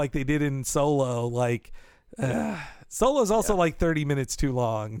stuff like they did in Solo. Like, Solo's also like 30 minutes too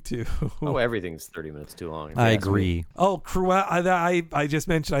long, too. Oh, everything's 30 minutes too long. I agree. Oh, Cruella. I just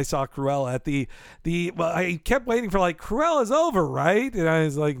mentioned I saw Cruella at the well, I kept waiting for like, Cruella's over, right? And I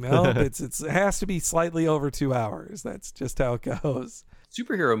was like, no, it has to be slightly over 2 hours. That's just how it goes.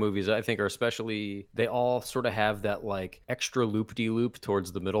 Superhero movies, I think, are especially, they all sort of have that like extra loop-de-loop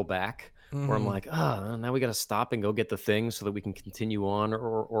towards the middle back, where I'm like, now we got to stop and go get the thing so that we can continue on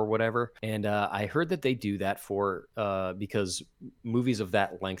or whatever. And I heard that they do that because movies of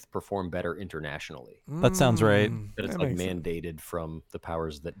that length perform better internationally. That sounds right. That it's like mandated from the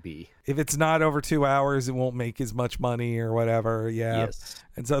powers that be. If it's not over 2 hours, it won't make as much money or whatever. Yeah. Yes.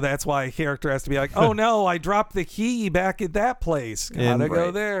 And so that's why a character has to be like, oh no, I dropped the key back at that place. Gotta go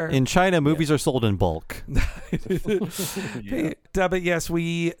there. In China, movies are sold in bulk. But yes,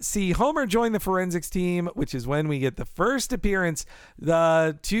 we see Homer join the forensics team, which is when we get the first appearance.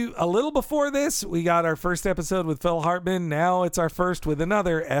 A little before this, we got our first episode with Phil Hartman. Now it's our first with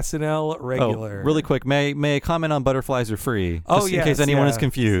another SNL regular. Oh, really quick, may I comment on Butterflies Are Free? Just in case anyone is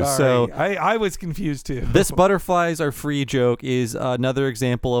confused. Sorry. So I was confused too. This Butterflies Are Free joke is another example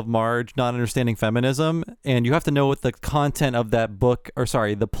of Marge not understanding feminism, and you have to know what the content of that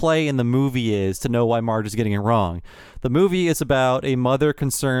the play and the movie is to know why Marge is getting it wrong. The movie is about a mother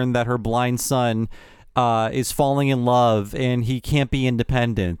concerned that her blind son is falling in love and he can't be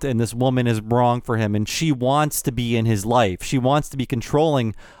independent, and this woman is wrong for him, and she wants to be in his life. She wants to be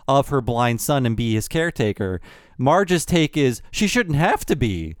controlling of her blind son and be his caretaker. Marge's take is she shouldn't have to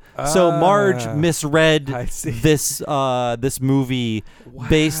be. So Marge misread this movie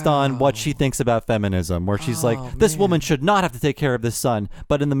based on what she thinks about feminism, where she's like, this woman should not have to take care of this son.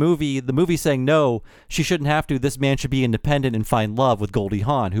 But in the movie's saying, no, she shouldn't have to. This man should be independent and find love with Goldie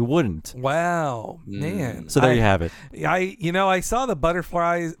Hawn, who wouldn't. Wow, man. So there you have it. I saw the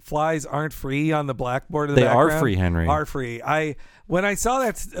butterflies aren't free on the blackboard in the background. They are free, Henry. Are free. When I saw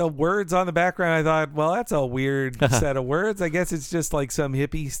that words on the background, I thought, well, that's a weird set of words. I guess it's just like some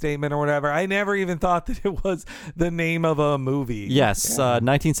hippie statement or whatever. I never even thought that it was the name of a movie. Yes,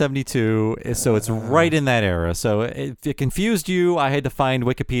 1972. So it's right in that era. So if it confused you, I had to find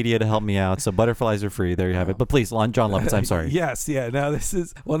Wikipedia to help me out. So Butterflies Are Free. There you have it. But please, John Lovitz, I'm sorry. Yes, yeah. No,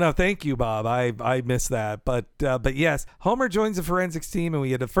 no, thank you, Bob. I missed that. But yes, Homer joins the forensics team, and we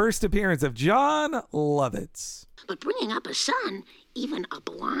get the first appearance of John Lovitz. But bringing up a son, even a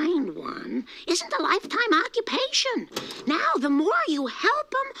blind one, isn't a lifetime occupation. Now, the more you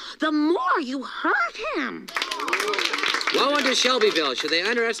help him, the more you hurt him. Woe unto Shelbyville, should they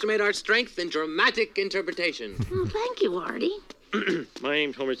underestimate our strength in dramatic interpretation. Well, thank you, Artie. My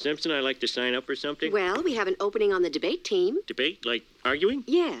name's Homer Simpson. I'd like to sign up for something. Well, we have an opening on the debate team. Debate? Like arguing?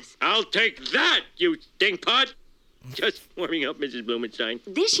 Yes. I'll take that, you stinkpot! Just warming up, Mrs. Blumenstein.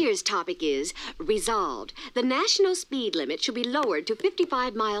 This year's topic is resolved. The national speed limit should be lowered to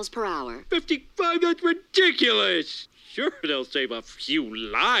 55 miles per hour. 55? That's ridiculous! Sure, they'll save a few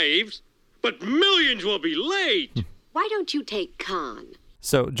lives, but millions will be late! Why don't you take Con?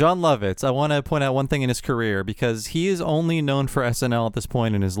 So John Lovitz, I want to point out one thing in his career, because he is only known for SNL at this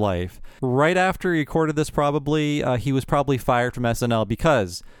point in his life. Right after he recorded this, he was probably fired from SNL,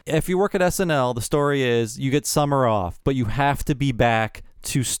 because if you work at SNL, the story is you get summer off, but you have to be back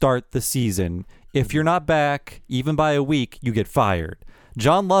to start the season. If you're not back, even by a week, you get fired.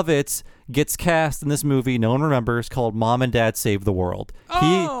 John Lovitz gets cast in this movie no one remembers, called Mom and Dad Save the World.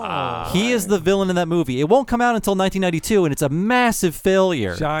 He is the villain in that movie. It won't come out until 1992, and it's a massive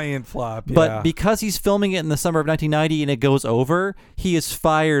failure. Giant flop, yeah. But because he's filming it in the summer of 1990 and it goes over, he is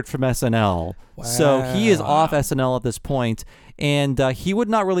fired from SNL. Wow. So he is off SNL at this point. And he would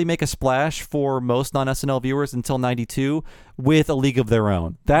not really make a splash for most non-SNL viewers until 92 with A League of Their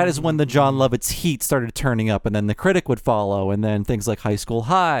Own. That is when the Jon Lovitz heat started turning up, and then The Critic would follow, and then things like High School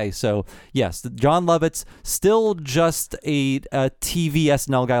High. So, yes, Jon Lovitz, still just a TV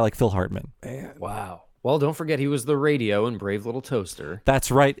SNL guy like Phil Hartman. Man. Wow. Well, don't forget he was the radio in Brave Little Toaster. That's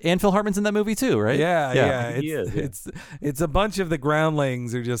right. And Phil Hartman's in that movie too, right? Yeah. He is, yeah. It's a bunch of the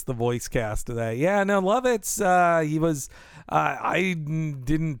groundlings are just the voice cast of that. Yeah, no, Lovitz, he was... I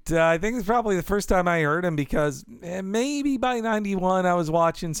didn't... I think it's probably the first time I heard him because maybe by 91 I was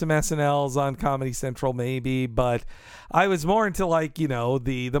watching some SNLs on Comedy Central, maybe, but I was more into like,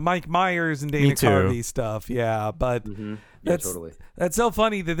 the Mike Myers and Dana Carvey stuff. Yeah, but... Mm-hmm. Yeah, totally. That's so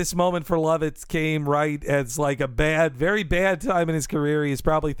funny that this moment for Lovitz came right as like a very bad time in his career. He's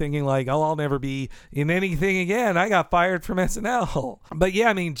probably thinking like, oh, I'll never be in anything again. I got fired from SNL. But yeah,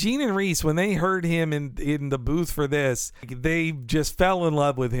 I mean, Gene and Reese, when they heard him in the booth for this, they just fell in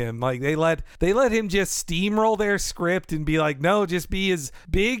love with him. Like they let him just steamroll their script and be like, no, just be as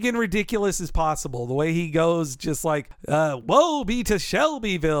big and ridiculous as possible. The way he goes, just like, woe be to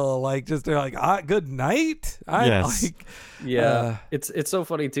Shelbyville. Like just they're like, good night. Yes. Yeah, it's so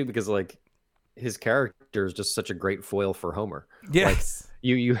funny too because like his character is just such a great foil for Homer. Yes, like,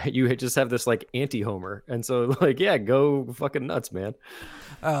 you just have this like anti-Homer, and so like yeah, go fucking nuts, man.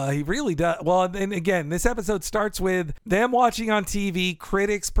 He really does. Well, and again, this episode starts with them watching on TV.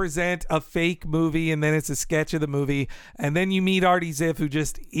 Critics present a fake movie, and then it's a sketch of the movie, and then you meet Artie Ziff, who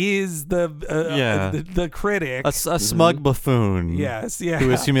just is the critic, a smug buffoon. Yes, yeah, who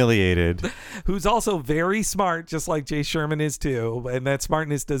is humiliated, who's also very smart, just like Jay Sherman is too, and that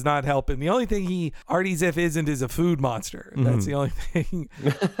smartness does not help him. The only thing Artie Ziff isn't is a food monster. That's the only thing.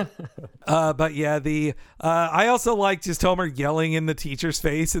 But yeah, I also like just Homer yelling in the teacher's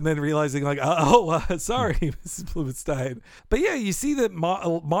face and then realizing like, sorry, Mrs. Blumenstein. But yeah, you see that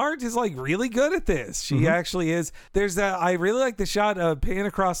Marge is like really good at this. She actually is. I really like the shot of pan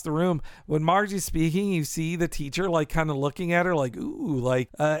across the room when Marge is speaking. You see the teacher like kind of looking at her like, ooh, like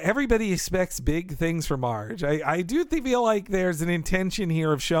everybody expects big things from Marge. I do feel like there's an intention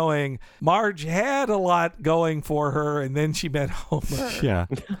here of showing Marge had a lot going for her and then she met Homer. Yeah.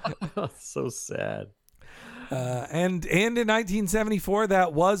 So sad. And in 1974,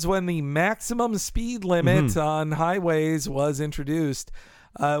 that was when the maximum speed limit on highways was introduced.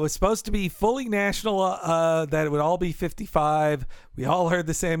 It was supposed to be fully national, that it would all be 55. We all heard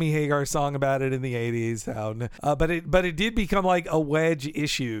the Sammy Hagar song about it in the 80s. But it did become like a wedge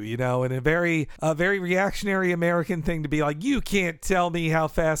issue, and a very reactionary American thing to be like, you can't tell me how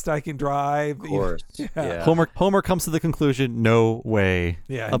fast I can drive. Of course. Yeah. Homer comes to the conclusion, no way.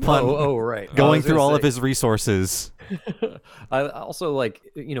 Yeah. Upon right. going through all of his resources. I also like,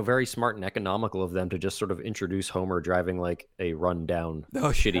 very smart and economical of them to just sort of introduce Homer driving like a rundown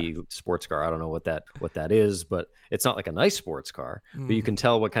shitty sports car. I don't know what that is, but it's not like a nice sports car. But you can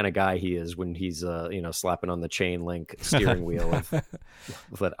tell what kind of guy he is when he's slapping on the chain link steering wheel with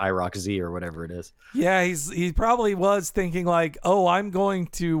that IROC Z or whatever it is. Yeah, he probably was thinking like, oh, I'm going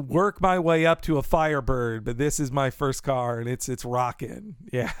to work my way up to a Firebird, but this is my first car and it's rocking.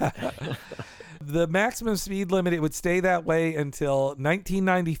 Yeah. The maximum speed limit, it would stay that way until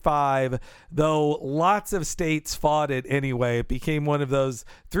 1995, though lots of states fought it anyway. It became one of those,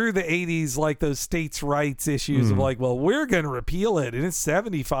 through the 80s, like those states' rights issues of like, well, we're going to repeal it, and it's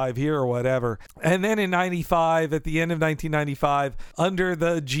 75 here or whatever. And then in 95, at the end of 1995, under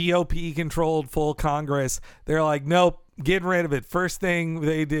the GOP-controlled full Congress, they're like, nope. Getting rid of it. First thing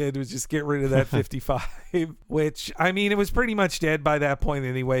they did was just get rid of that 55, which, I mean, it was pretty much dead by that point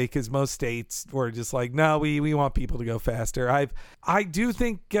anyway, because most states were just like, no, we want people to go faster. I do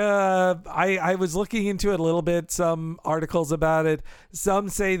think I was looking into it a little bit, some articles about it. Some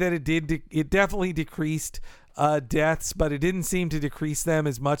say that it definitely decreased deaths, but it didn't seem to decrease them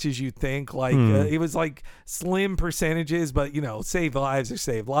as much as you'd think. Like it was like slim percentages, but save lives or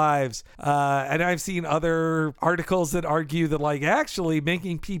save lives. And I've seen other articles that argue that like actually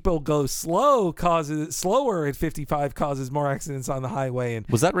making people go slower at 55 causes more accidents on the highway. And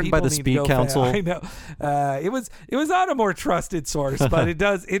was that written by the Speed Council? I know. It was on a more trusted source, but it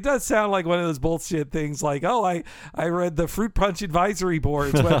does sound like one of those bullshit things. Like, oh, I read the Fruit Punch Advisory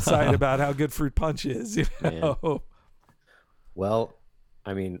Board's website about how good fruit punch is. Well,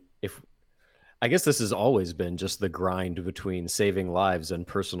 I mean, I guess this has always been just the grind between saving lives and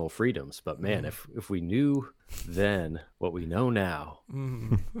personal freedoms. But man, if we knew then what we know now.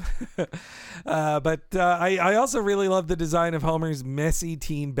 But I also really love the design of Homer's messy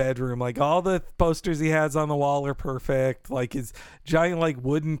teen bedroom. Like all the posters he has on the wall are perfect. Like his giant like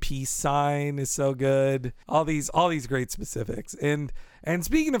wooden peace sign is so good. All these great specifics. And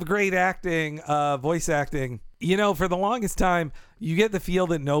speaking of great acting, voice acting, you know, for the longest time, you get the feel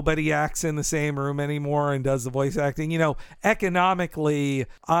that nobody acts in the same room anymore and does the voice acting. You know, economically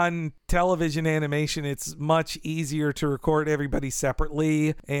on television animation, it's much easier to record everybody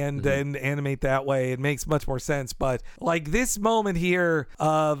separately and animate that way. It makes much more sense. But like this moment here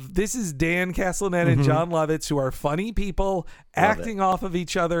of this is Dan Castellaneta and John Lovitz, who are funny people acting off of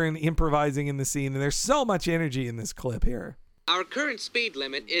each other and improvising in the scene. And there's so much energy in this clip here. Our current speed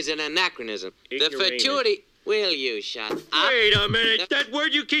limit is an anachronism. The fatuity... Will you shut up? Wait a minute. That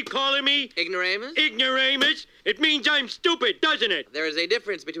word you keep calling me? Ignoramus? Ignoramus? It means I'm stupid, doesn't it? There is a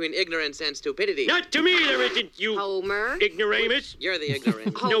difference between ignorance and stupidity. Not to me there isn't, you... Homer? Ignoramus? You're the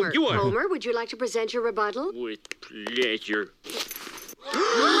ignorant. Homer, no, you are. Homer, would you like to present your rebuttal? With pleasure.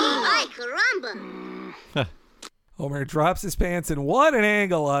 Ay, caramba. Homer drops his pants, and what an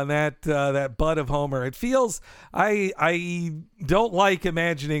angle on that butt of Homer. It feels I don't like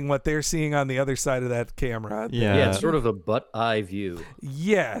imagining what they're seeing on the other side of that camera. Yeah, it's sort of a butt eye view.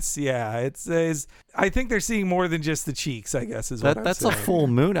 Yes, yeah. It's I think they're seeing more than just the cheeks, I guess is what I'm that's saying. a full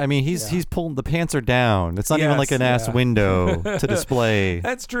moon. I mean, he's pulling the pants are down. It's not even like an ass window to display.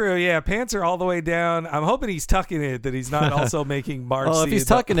 That's true. Yeah, pants are all the way down. I'm hoping he's tucking it, that he's not also making Marge. Oh, if he's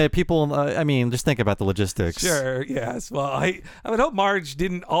tucking it, people. I mean, just think about the logistics. Sure. Yes. Well, I would hope Marge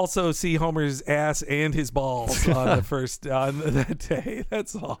didn't also see Homer's ass and his balls on that day.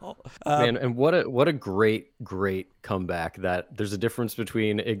 That's all. Man, and what a great comeback. That there's a difference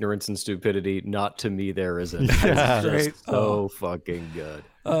between ignorance and stupidity. Not to me, there isn't. Yeah, it's just so fucking good.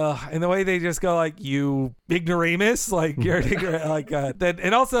 And the way they just go like, you ignoramus, like you're ignorant, like that.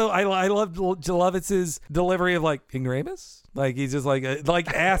 And also I love Lovitz's delivery of like ignoramus. Like he's just like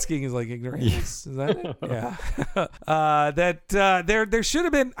asking is like ignoramus. Is that it? Yeah. There should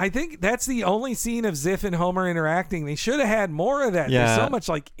have been. I think that's the only scene of Ziff and Homer interacting. They should have had more of that. Yeah. There's so much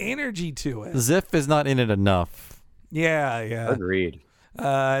like energy to it. Ziff is not in it enough. Yeah. Agreed.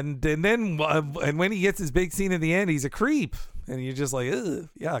 And then when he gets his big scene at the end, he's a creep. And you're just like, ugh,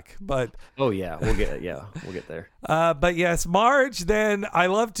 yuck. But we'll get there. But yes, Marge. Then I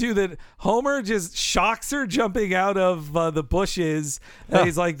love too that Homer just shocks her jumping out of the bushes. And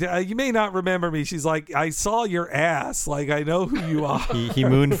he's like, "You may not remember me." She's like, "I saw your ass. Like I know who you are." He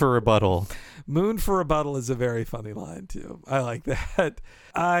mooned for rebuttal. Moon for rebuttal is a very funny line too. I like that.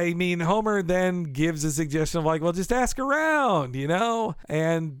 I mean, Homer then gives a suggestion of like, well, just ask around, you know?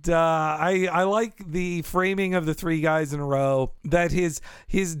 And I like the framing of the three guys in a row, that his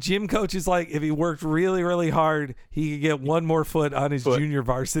gym coach is like, if he worked really, really hard, he could get one more foot on his junior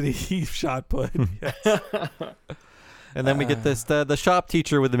varsity shot put. Yes. And then we get this the shop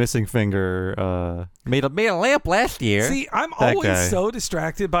teacher with the missing finger made a lamp last year. See, I'm always so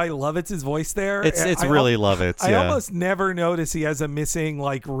distracted by Lovitz's voice there. It's really Lovitz. I almost never notice he has a missing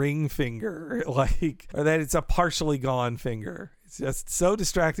like ring finger, like, or that it's a partially gone finger. It's just so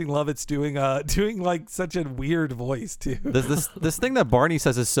distracting. Lovitz doing like such a weird voice too. This thing that Barney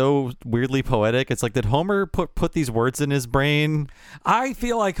says is so weirdly poetic. It's like, did Homer put these words in his brain? I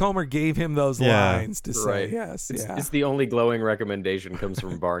feel like Homer gave him those lines to say. Yes, it's the only glowing recommendation comes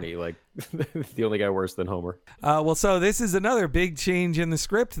from Barney. Like the only guy worse than Homer. Well, so this is another big change in the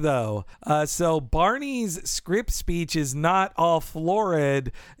script, though. So Barney's script speech is not all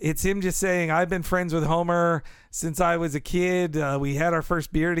florid. It's him just saying, "I've been friends with Homer since I was a kid. We had our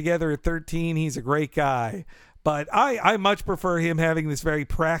first beer together at 13. He's a great guy." But I much prefer him having this very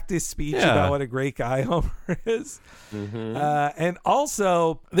practiced speech about what a great guy Homer is. Mm-hmm. And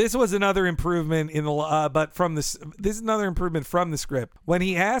also, this was another improvement in the this is another improvement from the script. When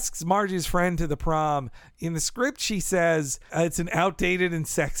he asks Marge's friend to the prom, in the script she says it's an outdated and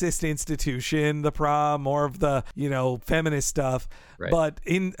sexist institution, the prom, more of the feminist stuff. Right. But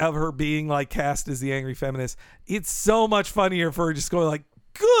of her being like cast as the angry feminist, it's so much funnier for her just going like,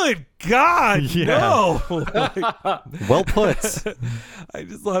 "Good God, no!" Like, well put. I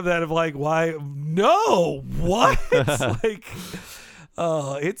just love that of like, why? No, what? Like,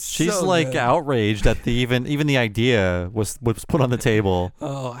 oh, she's so like good. Outraged that even the idea was put on the table.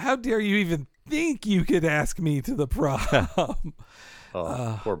 Oh, how dare you even think you could ask me to the prom?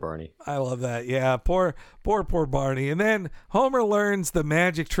 Poor Barney. I love that. Yeah, poor Barney. And then Homer learns the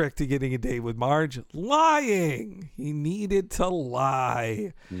magic trick to getting a date with Marge: lying. He needed to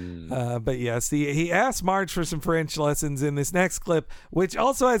lie. But yes, he asked Marge for some French lessons in this next clip, which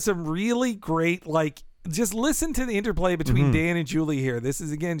also had some really great like just listen to the interplay between Dan and Julie here. This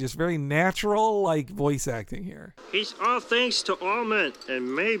is, again, just very natural, like, voice acting here. He's all thanks to all men,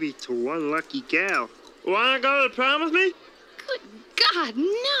 and maybe to one lucky gal. Wanna go to the prom with me? Good God,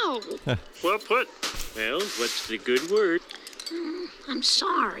 no. Well put. Well, what's the good word? I'm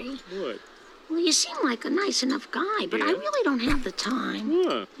sorry. What? Well, you seem like a nice enough guy, but I really don't have the time.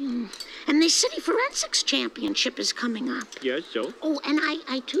 What? And the City Forensics Championship is coming up. Yes, so? Oh, and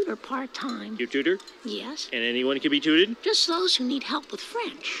I tutor part-time. You tutor? Yes. And anyone can be tutored? Just those who need help with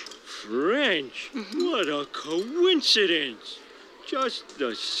French. French? What a coincidence. Just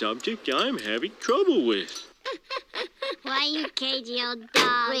the subject I'm having trouble with. Why, you cagey old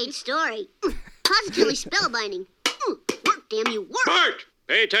dog. Great story. Positively spellbinding. Work, damn you, work. Bart!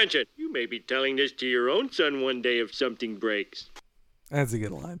 Pay attention. You may be telling this to your own son one day if something breaks. That's a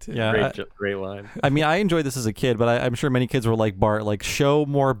good line, too. Yeah, great line. I mean, I enjoyed this as a kid, but I'm sure many kids were like Bart, like, show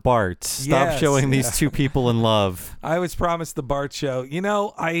more Bart. Stop showing these two people in love. I was promised the Bart show. You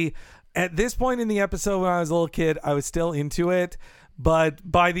know, at this point in the episode when I was a little kid, I was still into it. But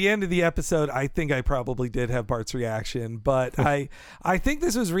by the end of the episode, I think I probably did have Bart's reaction. But I think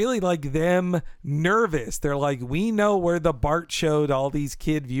this was really like them nervous. They're like, we know where the Bart showed all these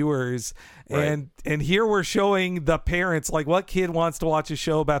kid viewers. Right. And here we're showing the parents, like, what kid wants to watch a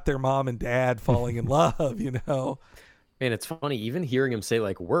show about their mom and dad falling in love, you know? Man, it's funny. Even hearing him say,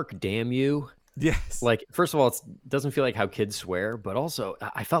 like, work, damn you. Yes. Like, first of all, it doesn't feel like how kids swear, but also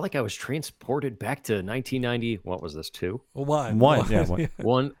I felt like I was transported back to 1990. What was this, 2? One. Yeah, one.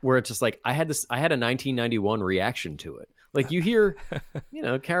 One where it's just like I had a 1991 reaction to it. Like, you hear,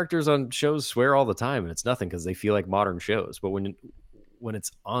 characters on shows swear all the time, and it's nothing because they feel like modern shows. But when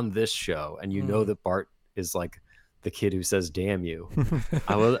it's on this show, and you know that Bart is like the kid who says "damn you,"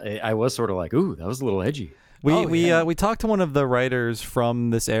 I was sort of like, ooh, that was a little edgy. We talked to one of the writers from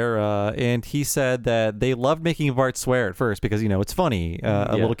this era, and he said that they loved making Bart swear at first because, it's funny,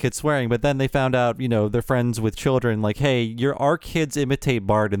 a little kid swearing. But then they found out, they're friends with children. Like, hey, our kids imitate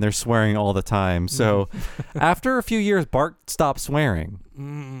Bart, and they're swearing all the time. So after a few years, Bart stopped swearing.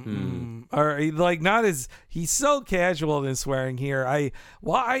 Or like not as he's so casual in swearing here. I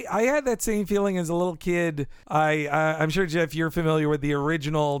had that same feeling as a little kid. I'm sure, Jeff, you're familiar with the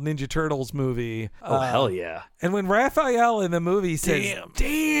original Ninja Turtles movie. Oh, hell yeah. And when Raphael in the movie says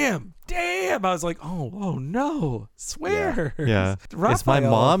damn, I was like, oh no, swear. Yeah. Is my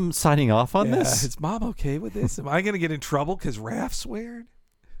mom signing off on this? Is mom okay with this? Am I gonna get in trouble because Raph sweared?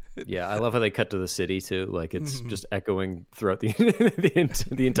 Yeah, I love how they cut to the city too. Like, it's just echoing throughout the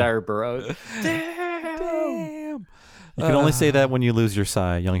entire borough. Damn. You can only say that when you lose your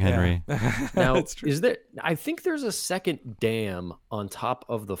sigh, young Henry. Yeah. Now, I think there's a second dam on top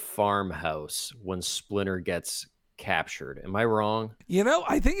of the farmhouse when Splinter gets captured. Am I wrong?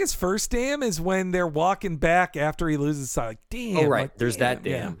 I think his first dam is when they're walking back after he loses sight. Like, damn. Oh, right. Like, there's that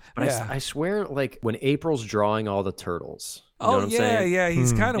dam. But I swear, like, when April's drawing all the turtles. You know what I'm saying? Yeah.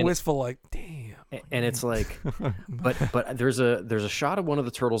 He's kind of wistful, like, damn. And it's like, but there's a shot of one of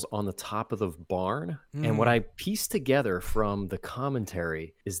the turtles on the top of the barn, and what I pieced together from the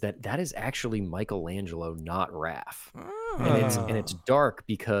commentary is that is actually Michelangelo, not Raph. And it's dark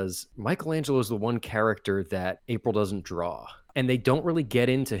because Michelangelo is the one character that April doesn't draw. And they don't really get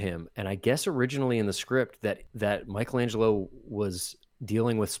into him. And I guess originally in the script that Michelangelo was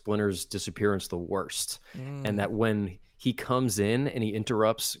dealing with Splinter's disappearance the worst, and that when he comes in and he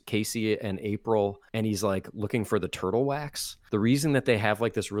interrupts Casey and April and he's like looking for the turtle wax. The reason that they have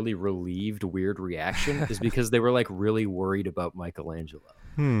like this really relieved, weird reaction is because they were like really worried about Michelangelo.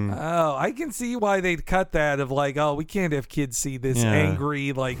 Oh, I can see why they'd cut that of like, oh, we can't have kids see this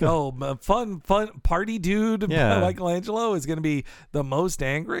angry, like, fun party dude. Michelangelo is going to be the most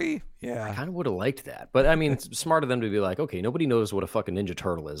angry. Yeah. I kind of would have liked that. But I mean, it's smart of them to be like, okay, nobody knows what a fucking Ninja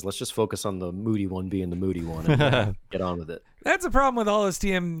Turtle is. Let's just focus on the moody one being the moody one and get on with it. That's a problem with all those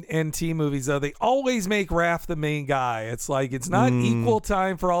TMNT movies, though. They always make Raph the main guy. It's like, it's not equal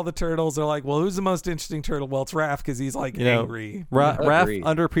time for all the turtles. They're like, well, who's the most interesting turtle? Well, it's Raph because he's like angry. Raph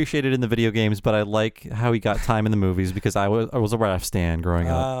underappreciated in the video games, but I like how he got time in the movies because I was a Raph stan growing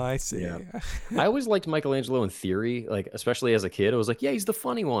up. Oh, I see. Yeah. I always liked Michelangelo in theory, like especially as a kid. I was like, yeah, he's the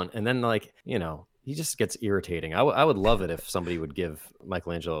funny one. And then like, he just gets irritating. I would love it if somebody would give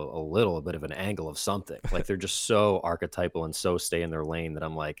Michelangelo a little bit of an angle of something. Like they're just so archetypal and so stay in their lane that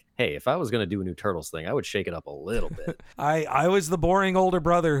I'm like, hey, if I was going to do a new Turtles thing, I would shake it up a little bit. I was the boring older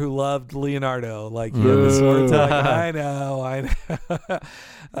brother who loved Leonardo. Like, he had the swords, like, I know.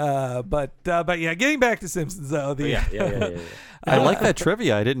 But yeah, getting back to Simpsons though. Yeah. I like that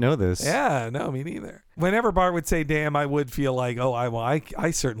trivia. I didn't know this. Yeah, no, me neither. Whenever Bart would say "damn," I would feel like, oh,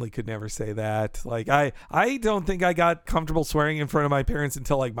 I certainly could never say that. Like I don't think I got comfortable swearing in front of my parents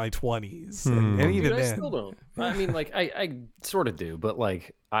until like my 20s, and even then, I still don't. I mean, like I sort of do, but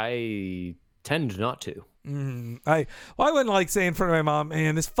like I tend not to. I wouldn't like say in front of my mom,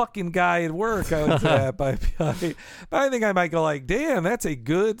 man, this fucking guy at work. I would say that, but I think I might go like, damn, that's a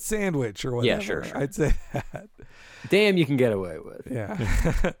good sandwich or whatever. Yeah, sure. I'd say that. Damn, you can get away with. Yeah.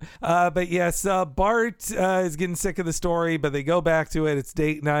 But yes, Bart is getting sick of the story, but they go back to it. It's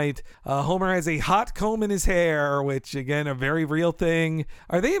date night. Homer has a hot comb in his hair, which, again, a very real thing.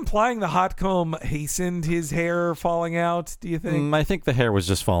 Are they implying the hot comb hastened his hair falling out, do you think? I think the hair was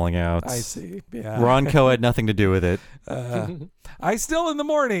just falling out. I see. Yeah. Ronco had nothing to do with it. I still, in the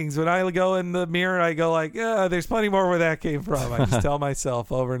mornings, when I go in the mirror, I go like, there's plenty more where that came from. I just tell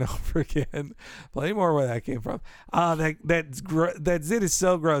myself over and over again, plenty more where that came from. That zit is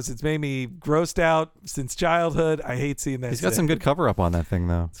so gross. It's made me grossed out since childhood. I hate seeing that. He's got some good cover up on that thing,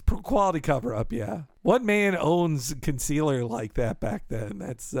 though. It's quality cover up, yeah. What man owns concealer like that back then?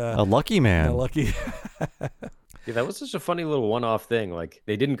 That's a lucky man. A lucky. Yeah, that was such a funny little one-off thing. Like,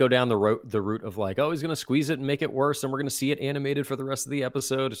 they didn't go down the route of like, oh, he's gonna squeeze it and make it worse, and we're gonna see it animated for the rest of the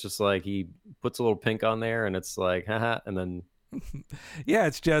episode. It's just like he puts a little pink on there, and it's like, haha, and then. Yeah,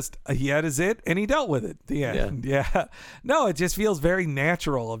 it's just he had his it and he dealt with it. The end. Yeah. No, it just feels very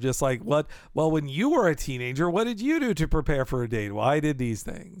natural of just like what. Well, when you were a teenager, what did you do to prepare for a date? Why did these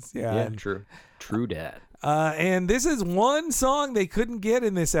things? Yeah. True, Dad. And this is one song they couldn't get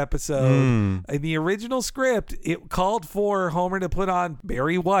in this episode. In the original script, it called for Homer to put on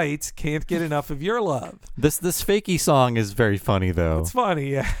Barry White's "Can't Get Enough of Your Love." This fakey song is very funny, though. It's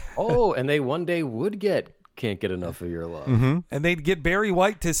funny, yeah. Oh, and they one day would get "Can't Get Enough of Your Love." And they'd get Barry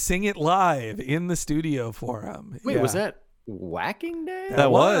White to sing it live in the studio for him. Wait, was that Whacking Day?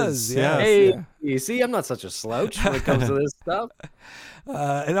 That was, yeah. Hey, you see, I'm not such a slouch when it comes to this stuff.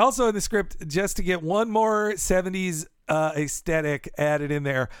 And also in the script, just to get one more 70s aesthetic added in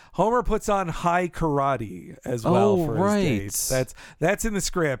there, Homer puts on high karate as well for his dates. That's in the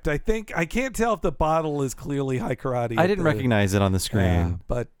script. I can't tell if the bottle is clearly high karate. I didn't recognize it on the screen.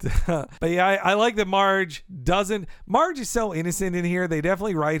 But yeah, I like that Marge is so innocent in here. They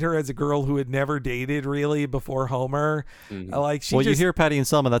definitely write her as a girl who had never dated really before Homer. You hear Patty and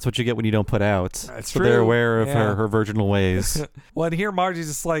Selma, that's what you get when you don't put out. That's so true. They're aware of her virginal ways. Well, and here Marge is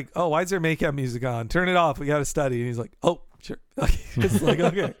just like, oh, why is there makeup music on? Turn it off. We got to study. And he's like, oh, sure. It's like,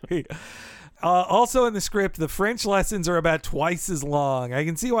 okay. Also in the script, the French lessons are about twice as long. I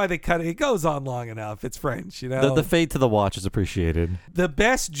can see why they cut it. It goes on long enough. It's French, you know. The fade to the watch is appreciated. The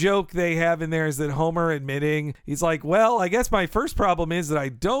best joke they have in there is that Homer admitting, he's like, well, I guess my first problem is that I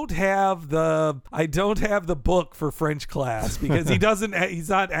don't have the book for French class, because he's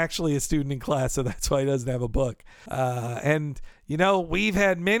not actually a student in class, so that's why he doesn't have a book. And you know, we've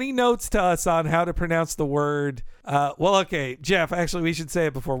had many notes to us on how to pronounce the word. Okay, Jeff, actually, we should say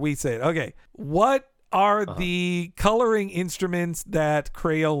it before we say it. Okay, what are the coloring instruments that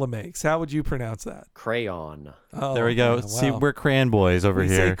Crayola makes? How would you pronounce that? Crayon. Oh, there we go. Wow. See, we're crayon boys over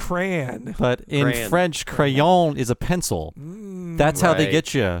here. Say crayon. But in French, crayon is a pencil. That's how they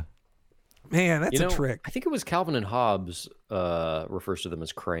get you. Man, that's a trick. I think it was Calvin and Hobbes refers to them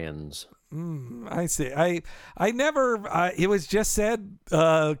as crayons. I see. I never. It was just said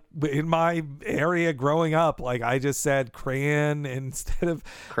in my area growing up. Like I just said crayon instead of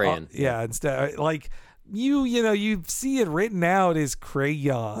crayon. Instead like you see it written out as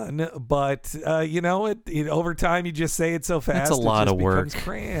crayon, but it over time you just say it so fast. That's a lot of work. Becomes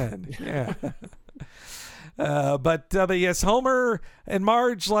crayon. Yeah. But yes, Homer and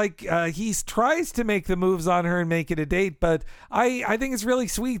Marge, he tries to make the moves on her and make it a date, but I think it's really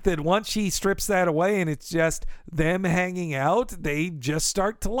sweet that once she strips that away and it's just them hanging out, they just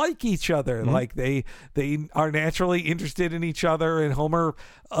start to like each other. Like they are naturally interested in each other, and Homer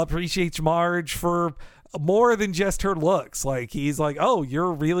appreciates Marge for more than just her looks. Like he's like, oh,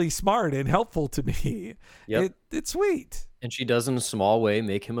 you're really smart and helpful to me. Yep. It's sweet. And she does in a small way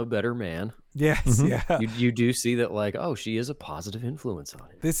make him a better man. Yes, yeah. You do see that, like, oh, she is a positive influence on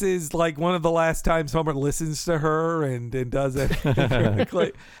him. This is like one of the last times Homer listens to her and does it.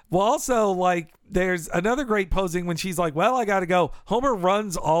 Well, also, like, there's another great posing when she's like, well, I got to go. Homer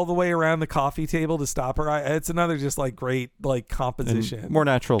runs all the way around the coffee table to stop her. It's another just like great like composition. And more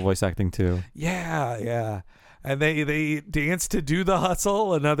natural voice acting too. Yeah. And they dance to Do the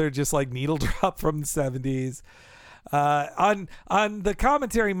Hustle, another just like needle drop from the 70s. On the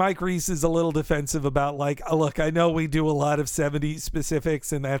commentary, Mike Reese is a little defensive about like, look, I know we do a lot of 70s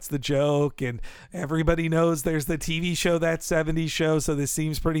specifics and that's the joke, and everybody knows there's the TV show That 70s Show, so this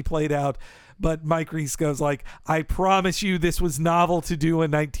seems pretty played out. But Mike Reese goes like, I promise you this was novel to do in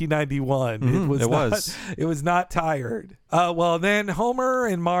 1991. It was not tired. Well, then Homer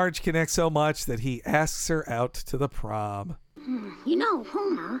and Marge connect so much that he asks her out to the prom. You know,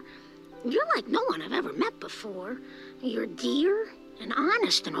 Homer, you're like no one I've ever met before. You're dear and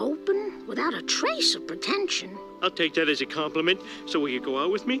honest and open without a trace of pretension. I'll take that as a compliment. So will you go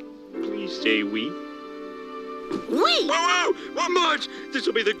out with me? Please say we. We? Whoa! Marge! This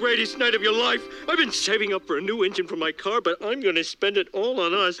will be the greatest night of your life. I've been saving up for a new engine for my car, but I'm going to spend it all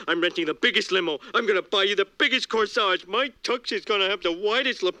on us. I'm renting the biggest limo. I'm going to buy you the biggest corsage. My tux is going to have the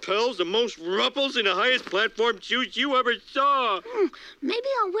widest lapels, the most ruffles, and the highest platform shoes you ever saw. Maybe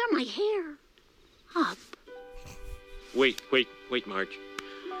I'll wear my hair up. Wait, Marge.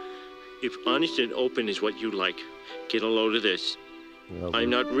 If honest and open is what you like, get a load of this. I'm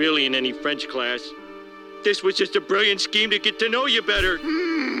not really in any French class. This was just a brilliant scheme to get to know you better.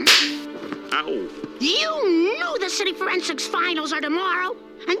 Ow. You knew the City Forensics finals are tomorrow,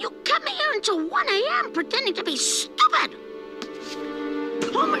 and you kept me here until 1 a.m. pretending to be stupid.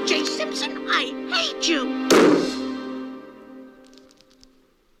 Homer J. Simpson, I hate you.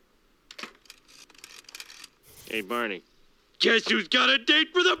 Hey, Barney. Guess who's got a date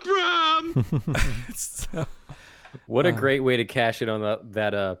for the prom? What a great way to cash in on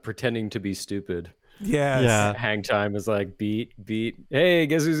that pretending to be stupid. Yes. Yeah. Hang time is like beat. Hey,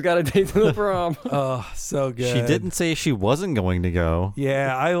 guess who's got a date to the prom? Oh, so good. She didn't say she wasn't going to go.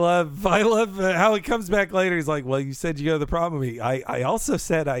 Yeah, I love how it comes back later. He's like, well, you said you go to the prom with me. I also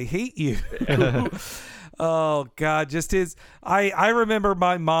said I hate you. Oh, God, just I remember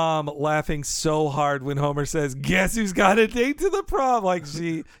my mom laughing so hard when Homer says, guess who's got a date to the prom? Like,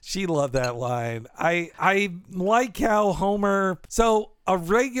 she loved that line. I like how Homer, so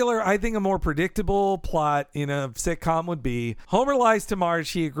I think a more predictable plot in a sitcom would be Homer lies to Marge,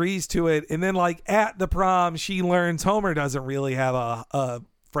 she agrees to it, and then like at the prom, she learns Homer doesn't really have a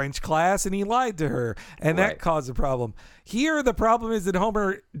French class and he lied to her, and that caused a problem. Here, the problem is that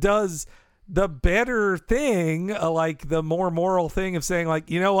Homer does the better thing, like the more moral thing of saying like,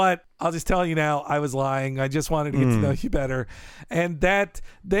 you know what, I'll just tell you now, I was lying. I just wanted to get to know you better. And that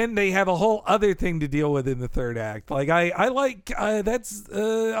then they have a whole other thing to deal with in the third act. Like I like that's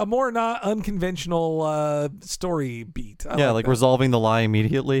a more not unconventional story beat. I like resolving the lie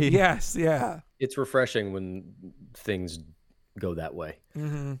immediately. Yes, yeah. It's refreshing when things go that way.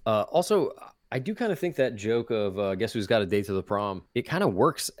 Mm-hmm. Also, I do kind of think that joke of guess who's got a date to the prom, it kind of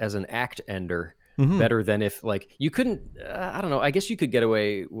works as an act ender better than if like you couldn't, I don't know, I guess you could get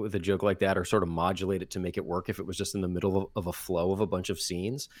away with a joke like that or sort of modulate it to make it work if it was just in the middle of a flow of a bunch of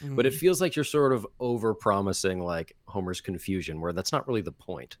scenes. But it feels like you're sort of over promising like Homer's confusion, where that's not really the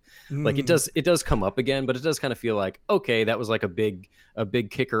point. Like it does come up again, but it does kind of feel like, okay, that was like a big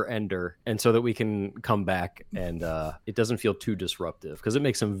kicker ender, and so that we can come back and it doesn't feel too disruptive because it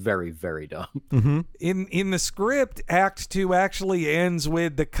makes him very, very dumb. In the script, Act 2 actually ends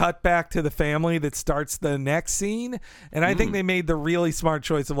with the cut back to the family that starts the next scene, and I think they made the really smart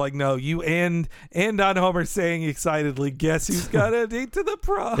choice of like, no, you end on Homer saying excitedly, guess who's got a date to the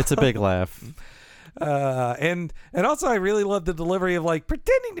prom. It's a big laugh. And also I really love the delivery of like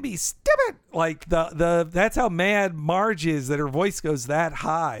pretending to be stupid, like the that's how mad Marge is that her voice goes that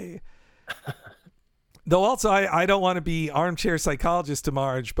high. Though also I don't want to be armchair psychologist to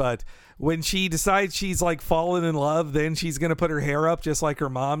Marge, but when she decides she's like fallen in love, then she's gonna put her hair up just like her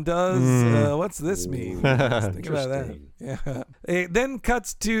mom does. What's this mean? Think about that. Yeah. It then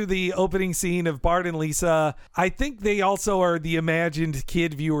cuts to the opening scene of Bart and Lisa. I think they also are the imagined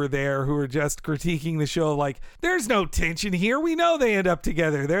kid viewer there who are just critiquing the show like, there's no tension here. We know they end up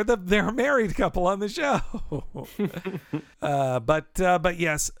together. They're a married couple on the show. But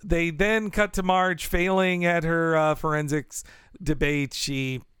yes, they then cut to Marge failing at her forensics debate.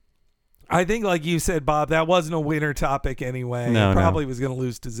 I think, like you said, Bob, that wasn't a winner topic anyway. No, it probably was going to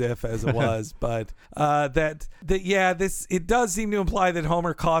lose to Ziff as it was, but it does seem to imply that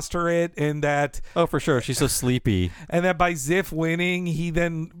Homer cost her it, and that for sure, she's so sleepy, and that by Ziff winning, he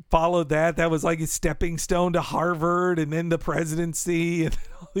then followed that. That was like his stepping stone to Harvard and then the presidency and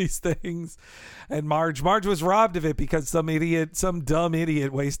all these things. And Marge was robbed of it because some dumb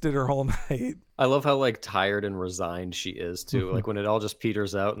idiot wasted her whole night. I love how like tired and resigned she is too. Like when it all just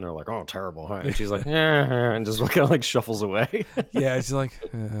peters out and they're like, "Oh, terrible," huh? And she's like, and just kind of like shuffles away. Yeah, she's like,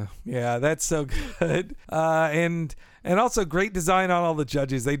 yeah, that's so good. And also great design on all the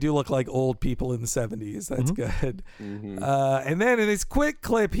judges. They do look like old people in the 70s. That's good. And then in this quick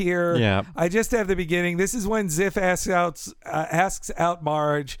clip here, I just have the beginning. This is when Ziff asks out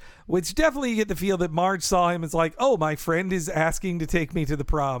Marge, which definitely you get the feel that Marge saw him as like, oh, my friend is asking to take me to the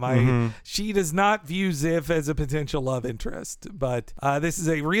prom. She does not view Ziff as a potential love interest. But this is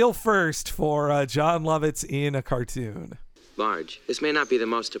a real first for John Lovitz in a cartoon. Marge, this may not be the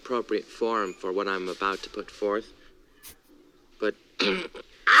most appropriate forum for what I'm about to put forth. But,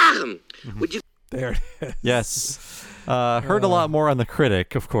 would you... There it is. Yes. Heard a lot more on the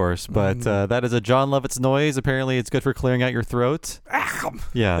critic, of course, but that is a John Lovitz noise. Apparently, it's good for clearing out your throat. Ahem.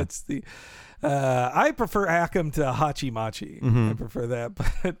 Yeah. That's the... I prefer Akum to Hachi Machi. I prefer that,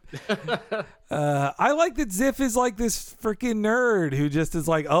 but I like that Ziff is like this freaking nerd who just is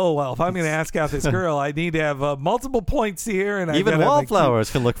like, oh well, if I'm going to ask out this girl, I need to have multiple points here, and even wallflowers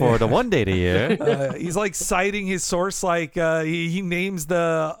can look forward to one date a year. He's like citing his source, like he names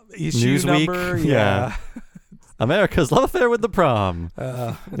the issue Newsweek. number. Yeah. America's love affair with the prom.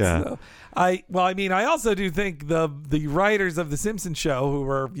 So, I also do think the writers of the Simpsons show, who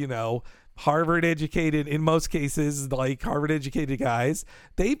were Harvard educated in most cases, like Harvard educated guys,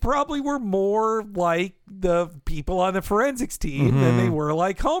 they probably were more like the people on the forensics team than they were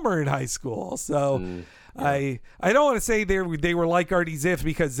like Homer in high school. So I don't want to say they were like Artie Ziff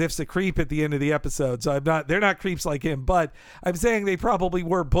because Ziff's a creep at the end of the episode. So they're not creeps like him, but I'm saying they probably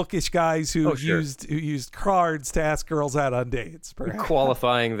were bookish guys who used cards to ask girls out on dates, perhaps.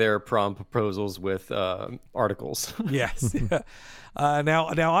 Qualifying their prom proposals with articles. Yes. Yeah.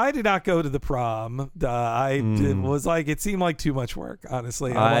 Now I did not go to the prom. Was like, it seemed like too much work,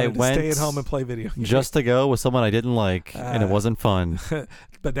 honestly. I wanted to stay at home and play video games. Just to go with someone I didn't like, and it wasn't fun.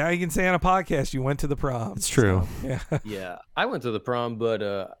 But now you can say on a podcast you went to the prom. It's true. So, yeah. I went to the prom, but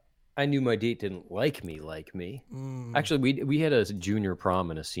I knew my date didn't like me. Actually, we had a junior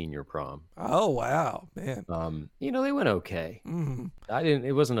prom and a senior prom. Oh wow, man. They went okay.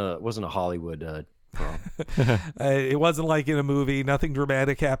 It wasn't a Hollywood prom. It wasn't like in a movie. Nothing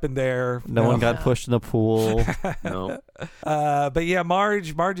dramatic happened there. No one got pushed in the pool. No. But yeah, Marge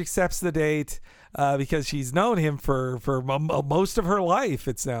accepts the date because she's known him for most of her life,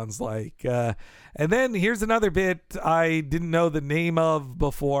 it sounds like. And then here's another bit I didn't know the name of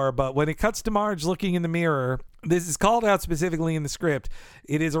before, but when it cuts to Marge looking in the mirror, this is called out specifically in the script.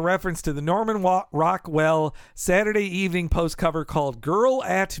 It is a reference to the Norman Rockwell Saturday Evening Post cover called Girl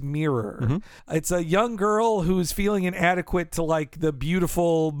at Mirror. It's a young girl who's feeling inadequate to like the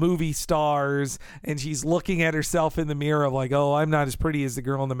beautiful movie stars, and she's looking at herself in the mirror of like, oh, I'm not as pretty as the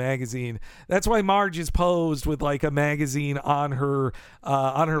girl in the magazine. That's why Marge is posed with like a magazine on her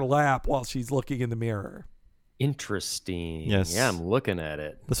lap while she's looking in the mirror. Interesting. Yes. Yeah, I'm looking at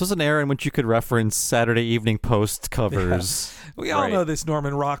it. This was an era in which you could reference Saturday Evening Post covers. Yeah. We all know this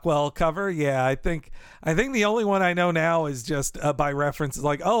Norman Rockwell cover. Yeah, I think the only one I know now is just by reference, is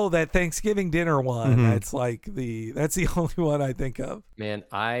like, oh, that Thanksgiving dinner one. That's like that's the only one I think of. Man,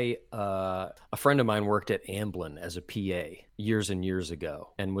 a friend of mine worked at Amblin as a PA years and years ago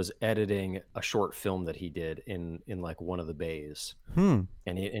and was editing a short film that he did in like one of the bays. And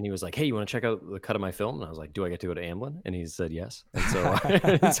he was like, hey, you want to check out the cut of my film? And I was like, do I get to go to Amblin? And he said yes. And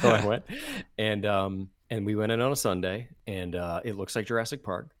so so I went. And we went in on a Sunday, and it looks like Jurassic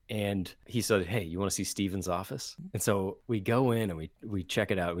Park. And he said, hey, you want to see Steven's office? And so we go in and we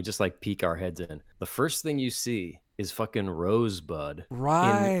check it out. We just like peek our heads in. The first thing you see is fucking Rosebud,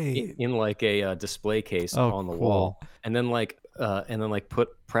 right, in like a display case on the wall, and then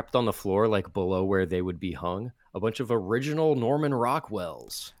prepped on the floor, like below where they would be hung, a bunch of original Norman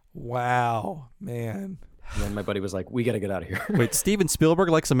Rockwells. Wow, man. And then my buddy was like, we got to get out of here. Wait, Steven Spielberg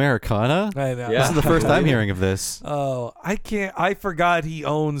likes Americana? I know. Yeah. This is the first I'm hearing of this. Oh, I forgot he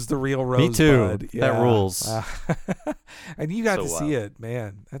owns the real Rosebud. Me too. Yeah. That rules. And you got to see it,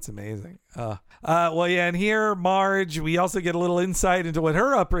 man. That's amazing. Well, yeah, and here, Marge, we also get a little insight into what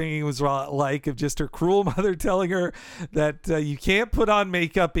her upbringing was like, of just her cruel mother telling her that you can't put on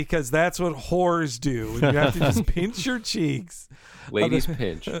makeup because that's what whores do. And you have to just pinch your cheeks. Ladies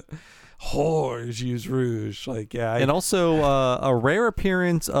pinch. Whores use rouge. Like, yeah. And also a rare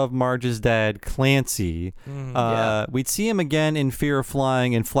appearance of Marge's dad, Clancy. We'd see him again in Fear of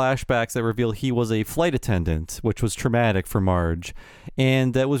Flying in flashbacks that reveal he was a flight attendant, which was traumatic for Marge.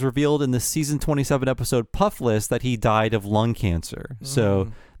 And that was revealed in the season 27 episode Puffless that he died of lung cancer.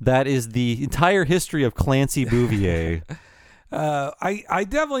 So that is the entire history of Clancy Bouvier. I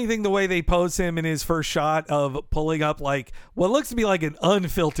definitely think the way they pose him in his first shot of pulling up like what looks to be like an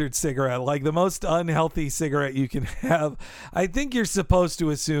unfiltered cigarette, like the most unhealthy cigarette you can have. I think you're supposed to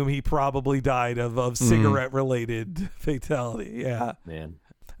assume he probably died of cigarette related fatality. Yeah, man.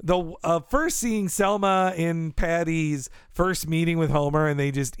 The first seeing Selma and Patty's first meeting with Homer, and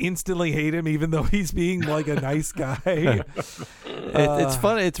they just instantly hate him, even though he's being like a nice guy. It's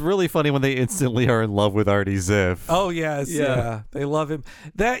funny. It's really funny when they instantly are in love with Artie Ziff. Oh yes, yeah, they love him.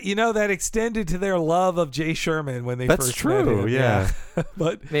 That that extended to their love of Jay Sherman when they first met him. Yeah.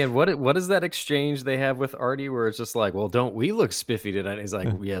 But man, what is that exchange they have with Artie where it's just like, well, don't we look spiffy tonight? He's like,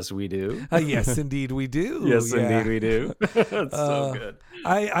 yes, we do. Yes, indeed, we do. Yes, indeed, we do. That's so good.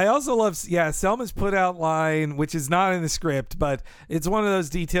 I also love, Selma's put out line, which is not in the script, but it's one of those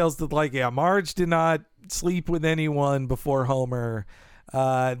details that, like, Marge did not sleep with anyone before Homer.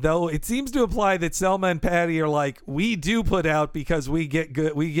 Though it seems to imply that Selma and Patty are like, we do put out because we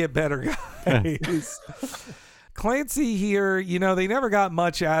get better guys. Clancy here, they never got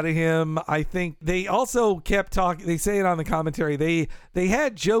much out of him. I think they also kept talking. They say it on the commentary. They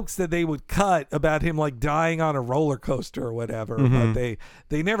had jokes that they would cut about him like dying on a roller coaster or whatever, but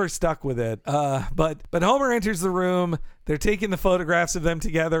they never stuck with it. But Homer enters the room. They're taking the photographs of them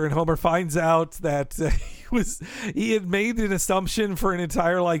together, and Homer finds out that he had made an assumption for an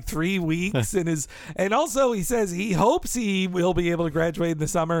entire 3 weeks, and also he says he hopes he will be able to graduate in the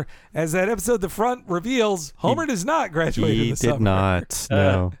summer. As that episode, The Front reveals, Homer does not graduate in the summer. He did not.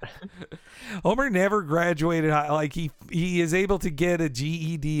 No. Homer never graduated. He is able to get a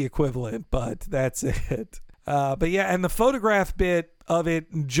GED equivalent, but that's it. But yeah, and the photograph bit of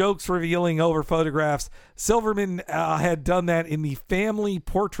it, jokes revealing over photographs. Silverman had done that in the family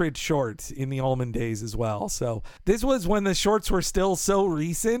portrait short in the Allman days as well. So this was when the shorts were still so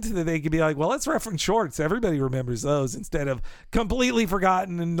recent that they could be like, well, let's reference shorts. Everybody remembers those, instead of completely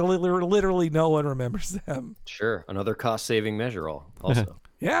forgotten and literally no one remembers them. Sure. Another cost-saving measure also.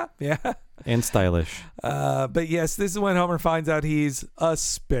 Yeah. And stylish. But yes, this is when Homer finds out he's a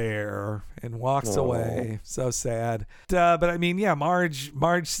spare and walks away. So sad. But I mean, yeah, Marge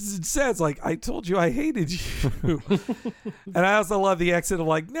says, I told you I hated you. And I also love the exit of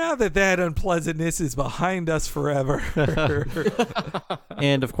now that unpleasantness is behind us forever.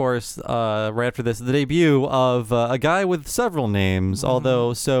 And of course, right after this, the debut of a guy with several names.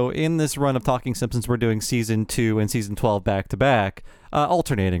 Although, so in this run of Talking Simpsons, we're doing season 2 and season 12 back to back.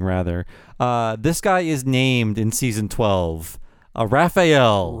 Alternating, rather. This guy is named in season 12.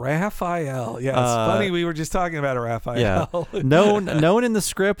 Raphael. Yeah, it's funny. We were just talking about a Raphael. Yeah. known in the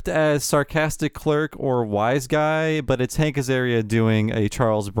script as sarcastic clerk or wise guy, but it's Hank Azaria doing a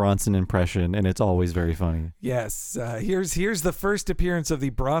Charles Bronson impression, and it's always very funny. Yes. Here's the first appearance of the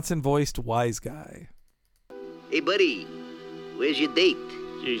Bronson-voiced wise guy. Hey, buddy. Where's your date?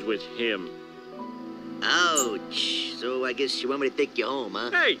 She's with him. Ouch. So I guess you want me to take you home, huh?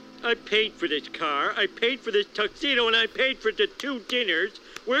 Hey, I paid for this car, I paid for this tuxedo, and I paid for the 2 dinners.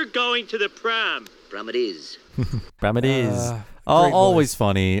 We're going to the prom. Prom it is. Prom it is. Always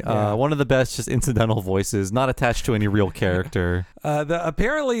funny. Yeah. One of the best just incidental voices, not attached to any real character.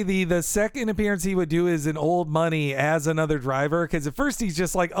 Apparently the second appearance he would do is in Old Money as another driver, because at first he's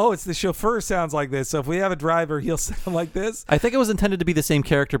just like, oh, it's the chauffeur sounds like this, so if we have a driver, he'll sound like this. I think it was intended to be the same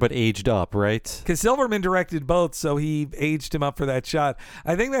character but aged up, right? Because Silverman directed both, so he aged him up for that shot.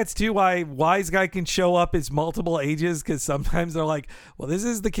 I think that's too why Wise Guy can show up as multiple ages, because sometimes they're like, well, this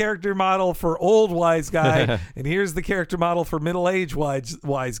is the character model for old Wise Guy, and here's the character model for middle-aged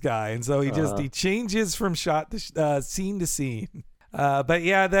wise guy, and so he changes from shot to scene to scene. But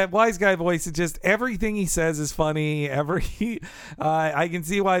yeah, that wise guy voice, is just everything he says is funny. I can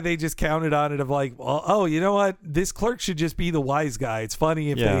see why they just counted on it of well, you know what? This clerk should just be the wise guy. It's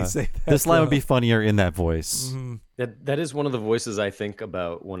funny if they say that. This line would be funnier in that voice. Mm-hmm. That is one of the voices I think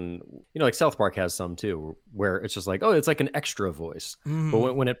about when, South Park has some too, where it's just it's like an extra voice. Mm-hmm.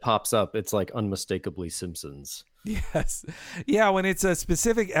 But when it pops up, it's unmistakably Simpsons. Yes. Yeah, when it's a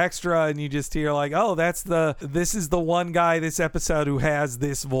specific extra and you just hear this is the one guy this episode who has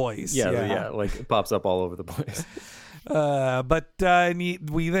this voice. Yeah, it pops up all over the place. But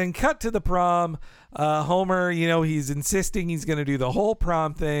we then cut to the prom. Homer, he's insisting he's going to do the whole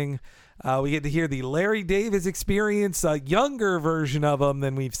prom thing. We get to hear the Larry Davis Experience, a younger version of them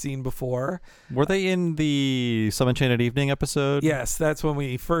than we've seen before. Were they in the Some Enchanted Evening episode? Yes, that's when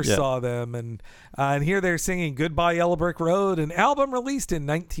we first saw them. And here they're singing Goodbye Yellow Brick Road, an album released in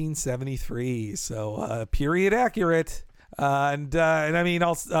 1973. So period accurate. And I mean,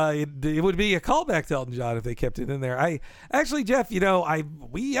 also, it would be a callback to Elton John if they kept it in there. Actually, Jeff,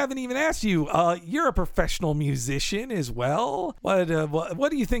 we haven't even asked you. You're a professional musician as well. What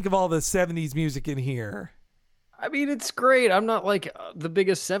do you think of all the 70s music in here? I mean, it's great. I'm not like the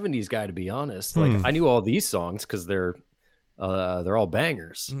biggest 70s guy, to be honest. Like, I knew all these songs because they're all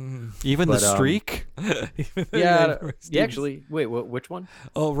bangers. Even The Streak? Yeah, actually, wait, which one?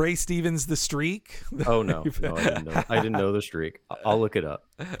 Oh, Ray Stevens' The Streak? Oh, no, I didn't know The Streak. I'll look it up.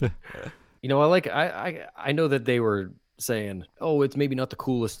 I know that they were saying, oh, it's maybe not the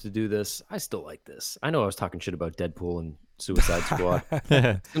coolest to do this. I still like this. I know I was talking shit about Deadpool and Suicide Squad.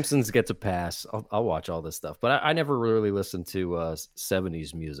 Simpsons gets a pass. I'll watch all this stuff, but I never really listened to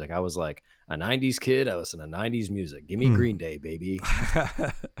 70s music. I was like a 90s kid. I listened to 90s music. Give me Green Day, baby.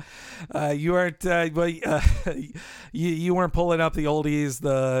 You weren't you weren't pulling up the oldies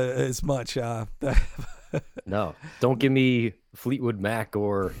as much. No, don't give me Fleetwood Mac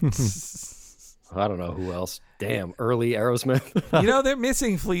or I don't know who else. Damn, early Aerosmith. They're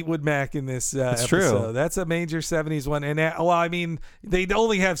missing Fleetwood Mac in this episode. True. That's a major 70s one. And, I mean, they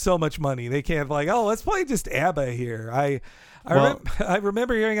only have so much money. They can't let's play just ABBA here. I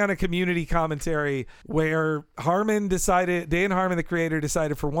remember hearing on a Community commentary where Dan Harmon, the creator,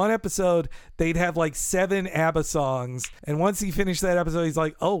 decided for one episode they'd have like 7 ABBA songs. And once he finished that episode, he's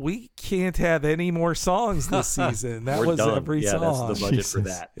like, oh, we can't have any more songs this season. That was done. Every song. That's the budget for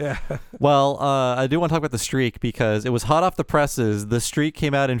that. Yeah. Well, I do want to talk about The Streak because it was hot off the presses. The Streak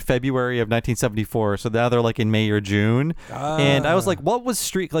came out in February of 1974, so now they're like in May or June. And I was like, what was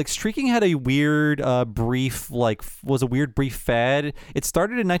Streak? Like, streaking had a weird brief fad. It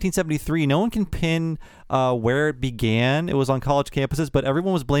started in 1973. No one can pin where it began. It was on college campuses, but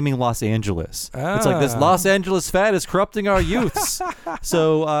everyone was blaming Los Angeles. It's like this Los Angeles fad is corrupting our youths.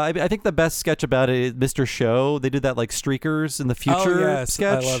 So I think the best sketch about it is Mr. Show. They did that like Streakers in the Future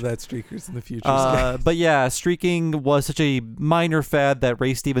sketch. I love that Streakers in the Future sketch. But yeah, streaking was such a minor fad that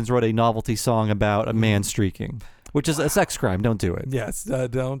Ray Stevens wrote a novelty song about a man streaking. Which is a sex crime. Don't do it. Yes,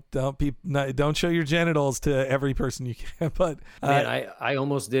 don't show your genitals to every person you can. But man, I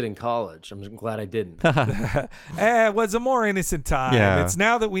almost did in college. I'm glad I didn't. It was a more innocent time. Yeah. It's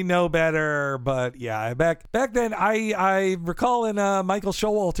now that we know better. But yeah, back then, I recall in Michael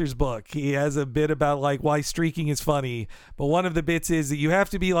Showalter's book, he has a bit about like why streaking is funny. But one of the bits is that you have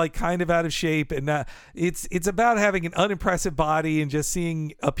to be like kind of out of shape, and it's about having an unimpressive body and just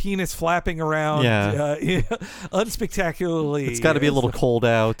seeing a penis flapping around. Yeah. Unspectacularly. It's got to be a little cold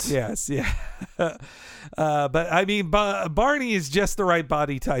out. Yes, yeah. But I mean, Barney is just the right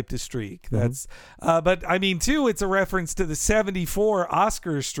body type to streak. That's, but I mean, too, it's a reference to the '74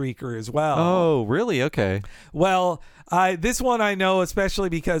 Oscar streaker as well. Oh, really? Okay. Well, this one I know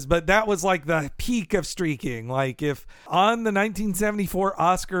especially but that was like the peak of streaking. Like if on the 1974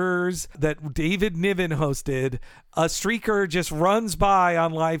 Oscars that David Niven hosted, a streaker just runs by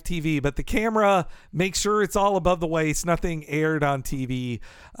on live TV, but the camera makes sure it's all above the waist, nothing aired on TV.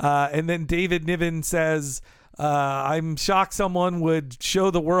 And then David Niven says, I'm shocked someone would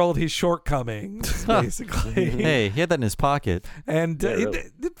show the world his shortcomings, basically. Hey, he had that in his pocket. And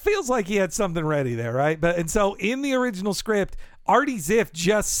it feels like he had something ready there, right? And so in the original script, Artie Ziff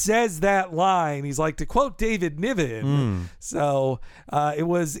just says that line. He's like, to quote David Niven. So it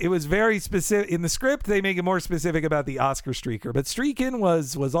was very specific. In the script, they make it more specific about the Oscar streaker. But streaking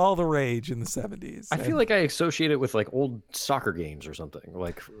was all the rage in the 70s. I feel like I associate it with like old soccer games or something.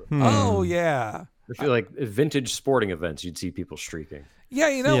 Like, oh, yeah. I feel like at vintage sporting events, you'd see people streaking.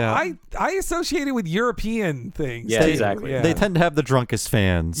 Yeah, I associate it with European things. Yeah, exactly. They tend to have the drunkest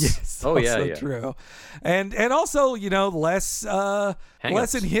fans. Yes. Oh, yeah. True. And also, less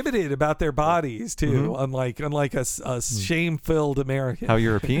inhibited about their bodies too, unlike a shame-filled American. How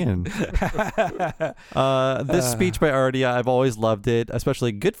European. This speech by Artie, I've always loved it,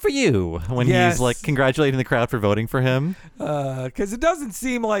 especially good for you when he's like congratulating the crowd for voting for him. Because it doesn't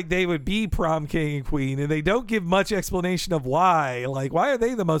seem like they would be prom king and queen, and they don't give much explanation of why. Like, why are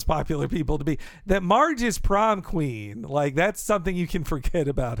they the most popular people to be? That Marge is prom queen. Like, that's something you can forget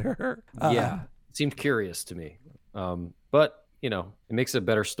about her. Yeah, it seemed curious to me. But it makes a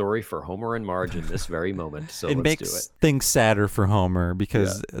better story for Homer and Marge in this very moment. So it let's makes do it. Things sadder for Homer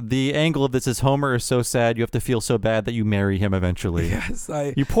because the angle of this is Homer is so sad you have to feel so bad that you marry him eventually. Yes,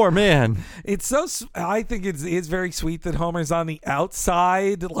 you poor man. It's so. I think it's very sweet that Homer's on the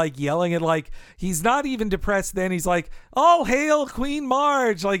outside, like yelling at, like he's not even depressed. Then he's like, "All hail Queen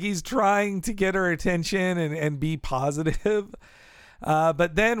Marge!" Like he's trying to get her attention and be positive.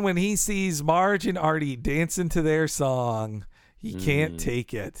 But then when he sees Marge and Artie dancing to their song, he can't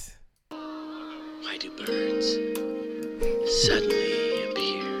take it. Why do birds suddenly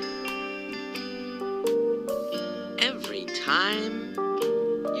appear. Every time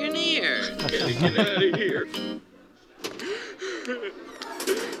you're near. Get out of here.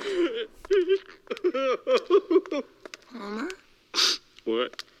 Homer?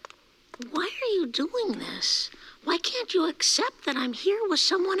 What? Why are you doing this? Why can't you accept that I'm here with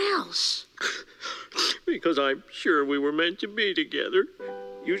someone else? Because I'm sure we were meant to be together.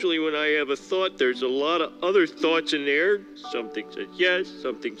 Usually when I have a thought, there's a lot of other thoughts in there. Something says yes,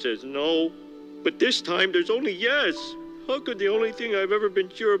 something says no. But this time, there's only yes. How could the only thing I've ever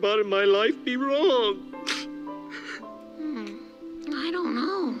been sure about in my life be wrong? I don't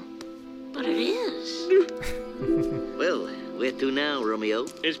know. But it is. Well, where to now, Romeo?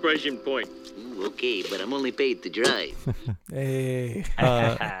 Inspiration Point. Ooh, okay, but I'm only paid to drive. Hey.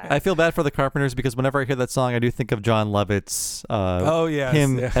 I feel bad for the Carpenters because whenever I hear that song, I do think of John Lovett's.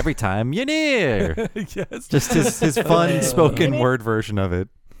 Him yeah. every time you're near. Yes. Just his fun spoken word version of it.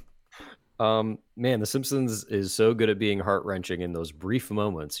 Man, The Simpsons is so good at being heart-wrenching in those brief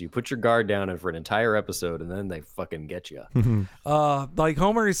moments. You put your guard down and for an entire episode, and then they fucking get you. Like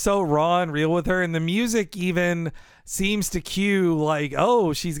Homer is so raw and real with her, and the music even seems to cue like,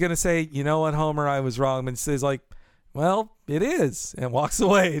 oh, she's gonna say, you know what, Homer, I was wrong, and says like, well, it is, and walks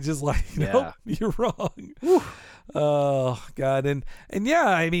away, just like, nope, you're wrong. Oh God, and yeah,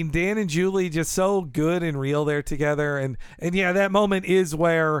 I mean Dan and Julie just so good and real there together, and yeah, that moment is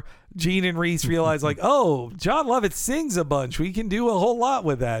where Gene and Reese realize like, oh, John Lovett sings a bunch. We can do a whole lot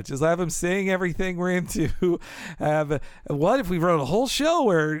with that. Just have him sing everything we're into. What if we wrote a whole show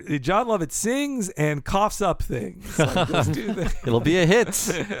where John Lovett sings and coughs up things? Like, let's do that. It'll be a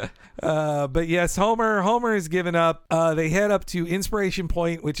hit. But yes, Homer is given up. They head up to Inspiration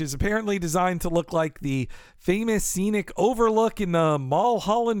Point, which is apparently designed to look like the famous scenic overlook in the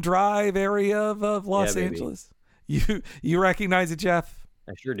Mulholland Drive area of Los Angeles. You recognize it, Jeff?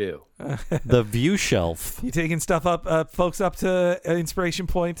 I sure do. The view shelf. You taking stuff up, folks, up to Inspiration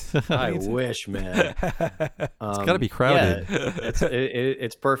Point? I wish, man. It's got to be crowded. Yeah,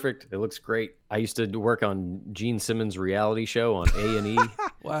 it's perfect. It looks great. I used to work on Gene Simmons' reality show on A&E.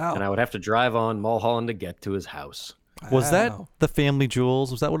 Wow. And I would have to drive on Mulholland to get to his house. Was that the Family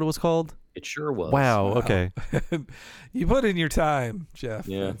Jewels? Was that what it was called? It sure was. Wow. Okay. You put in your time, Jeff.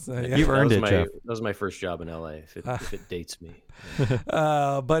 Yeah. You've earned it, Jeff. That was my first job in LA, if it dates me.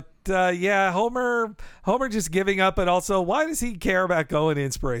 Yeah, Homer just giving up, and also, why does he care about going to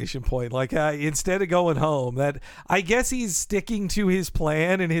Inspiration Point? Like, instead of going home, that I guess he's sticking to his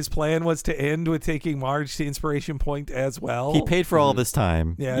plan, and his plan was to end with taking Marge to Inspiration Point as well. He paid for all this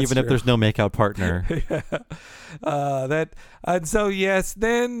time, even if there's no makeout partner. And so yes,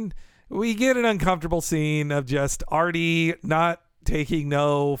 then we get an uncomfortable scene of just Artie not taking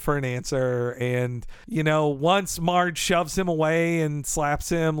no for an answer, and once Marge shoves him away and slaps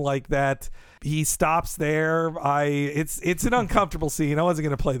him like that, he stops there. It's an uncomfortable scene. I wasn't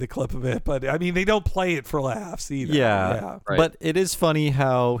going to play the clip of it, but I mean, they don't play it for laughs either. Yeah. Right. But it is funny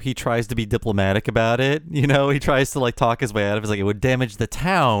how he tries to be diplomatic about it. He tries to like talk his way out of it. It's like, it would damage the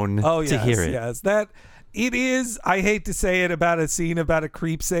town to hear it. Yes, that it is. I hate to say it about a scene about a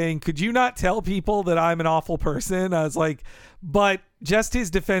creep saying, could you not tell people that I'm an awful person? I was like, but just his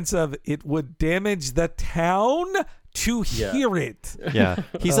defense of it would damage the town to hear it. Yeah.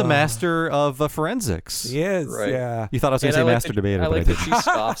 He's a master of forensics. He is. Right. Yeah. You thought I was going to say master debater. I like but that she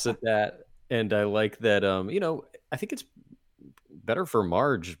scoffs at that. And I like that, I think it's better for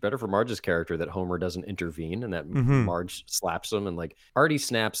Marge's character that Homer doesn't intervene and that Marge slaps him, and like Artie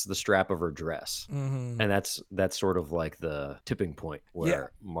snaps the strap of her dress. And that's sort of like the tipping point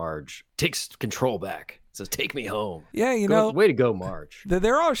where Marge takes control back. Says, take me home. Yeah, way to go, Marge.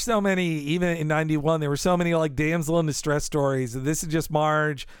 There are so many, even in 91, there were so many like damsel in distress stories. This is just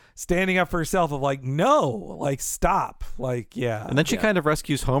Marge standing up for herself of like, no, like stop. Like, yeah. And then she kind of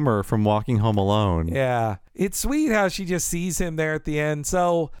rescues Homer from walking home alone. Yeah. It's sweet how she just sees him there at the end.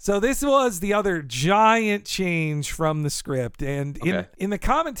 So this was the other giant change from the script. And in the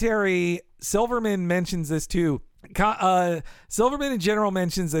commentary, Silverman mentions this too. Silverman in general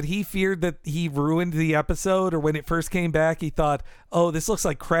mentions that he feared that he ruined the episode, or when it first came back, he thought, oh, this looks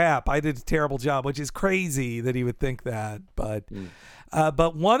like crap. I did a terrible job, which is crazy that he would think that. But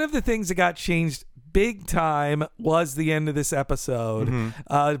one of the things that got changed big time was the end of this episode.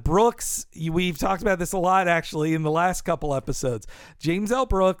 Brooks, we've talked about this a lot actually in the last couple episodes. James L.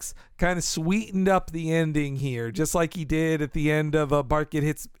 Brooks kind of sweetened up the ending here, just like he did at the end of Bart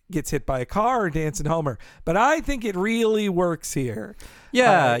gets hit by a car or Dancing Homer. But I think it really works here.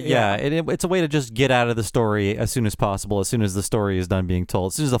 Yeah. It's a way to just get out of the story as soon as possible, as soon as the story is done being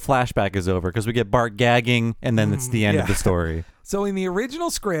told, as soon as the flashback is over, because we get Bart gagging, and then it's the end of the story. So in the original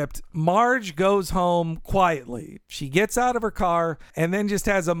script, Marge goes home quietly. She gets out of her car and then just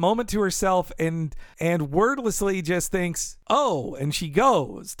has a moment to herself and wordlessly just thinks, "Oh," and she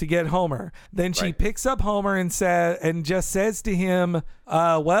goes to get Homer. Then she picks up Homer and just says to him,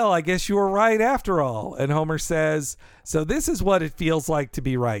 "Well, I guess you were right after all." And Homer says, "So this is what it feels like to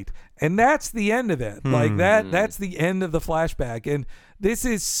be right." And that's the end of it. Like that's the end of the flashback. And this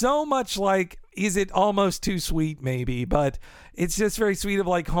is so much like, is it almost too sweet maybe, but it's just very sweet of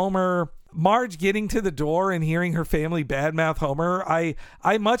like Marge getting to the door and hearing her family badmouth Homer.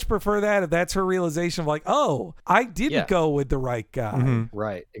 I much prefer that if that's her realization of like, oh, I didn't go with the right guy. Mm-hmm.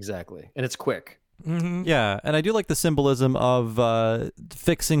 Right, exactly. And it's quick. Mm-hmm. Yeah, and I do like the symbolism of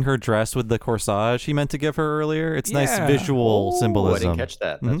fixing her dress with the corsage he meant to give her earlier. It's nice visual symbolism. I didn't catch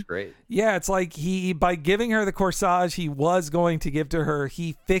that. That's great. Yeah, it's like by giving her the corsage he was going to give to her,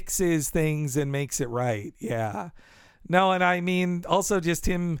 he fixes things and makes it right. Yeah. No, and I mean, also just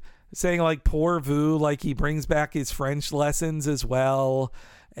him saying like "pour vous," like he brings back his French lessons as well.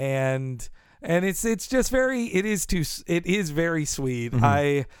 And it's just it is very sweet.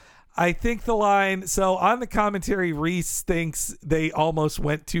 Mm-hmm. I think the line, so on the commentary, Reese thinks they almost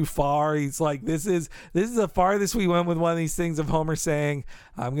went too far. He's like, this is the farthest we went with one of these things of Homer saying,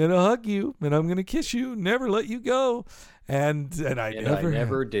 "I'm going to hug you and I'm going to kiss you, never let you go." And I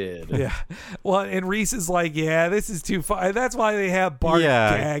never did. Yeah. Well, and Reese is like, "Yeah, this is too far." That's why they have Bart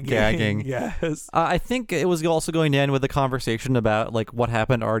gagging. Yes. I think it was also going to end with a conversation about like what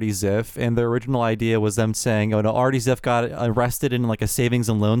happened to Artie Ziff, and the original idea was them saying, "Oh no, Artie Ziff got arrested in like a savings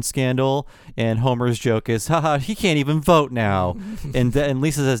and loan scandal," and Homer's joke is, "Haha, he can't even vote now." and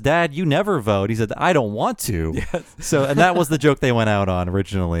Lisa says, "Dad, you never vote." He said, "I don't want to." Yes. So, and that was the joke they went out on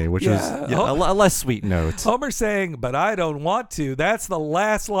originally, which was a less sweet note. Homer saying, "But I don't want to." That's the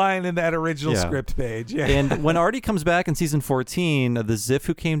last line in that original script page. Yeah. And when Artie comes back in season 14, the Ziff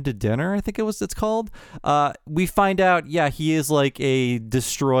Who Came to Dinner, I think it's called, we find out, he is like a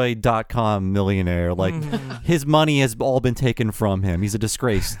destroyed.com millionaire. Like his money has all been taken from him. He's a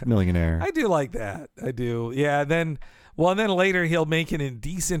disgraced millionaire. I do like that. I do. Yeah. Then later he'll make an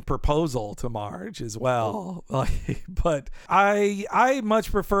indecent proposal to Marge as well. But I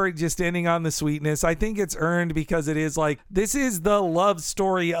much prefer just ending on the sweetness. I think it's earned because it is like, this is the love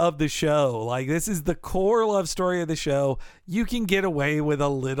story of the show. Like, this is the core love story of the show. You can get away with a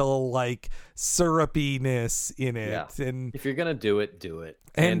little like syrupiness in it. Yeah. And if you're going to do it, do it.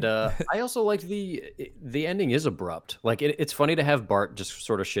 And I also like the ending is abrupt. Like it's funny to have Bart just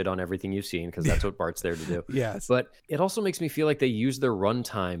sort of shit on everything you've seen because that's what Bart's there to do. Yes. But it also makes me feel like they use their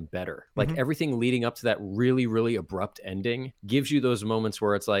runtime better. Like everything leading up to that really, really abrupt ending gives you those moments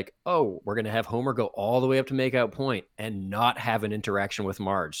where it's like, oh, we're going to have Homer go all the way up to Makeout Point and not have an interaction with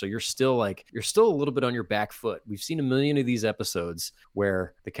Marge. So you're still a little bit on your back foot. We've seen a million of these episodes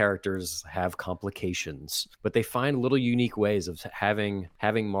where the characters have complications, but they find little unique ways of having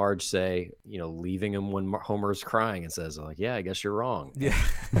Marge say, leaving him when Homer's crying and says, like, "Yeah, I guess you're wrong." Yeah.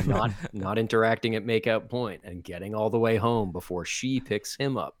 not interacting at Makeout Point and getting all the way home before she picks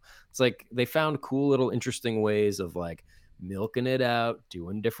him up. It's like they found cool little interesting ways of like milking it out,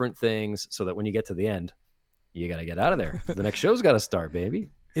 doing different things so that when you get to the end, you got to get out of there. The next show's got to start, baby.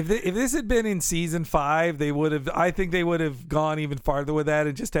 If this had been in season 5, I think they would have gone even farther with that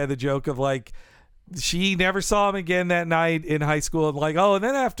and just had the joke of like, she never saw him again that night in high school, and like, and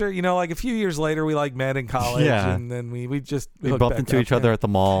then after, like a few years later, we like met in college, and then we bumped into each other at the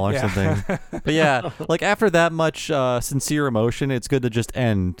mall or something. But like after that much sincere emotion, it's good to just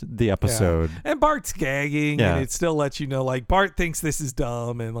end the episode. Yeah. And Bart's gagging, and it still lets you know, like, Bart thinks this is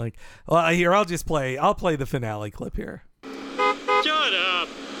dumb, and like, well, here I'll play the finale clip here. Shut up!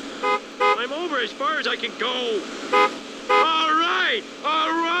 I'm over as far as I can go. All right,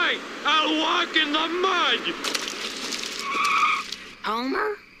 I'll walk in the mud.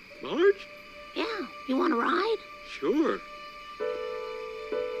 Homer? Marge? Yeah, you want to ride? Sure.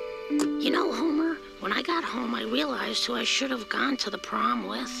 Homer, when I got home, I realized who I should have gone to the prom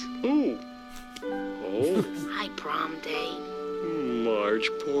with. Who? Oh. Hi, prom day. Marge,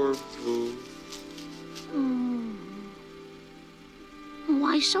 poor Boo.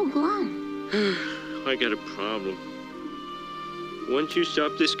 Why so glum? I got a problem. Once you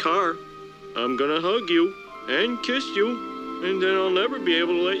stop this car, I'm gonna hug you and kiss you, and then I'll never be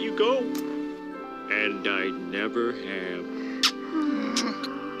able to let you go. And I never have.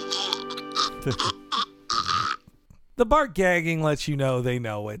 The Bart gagging lets you know they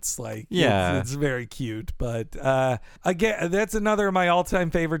know it's like, it's very cute. But again, that's another of my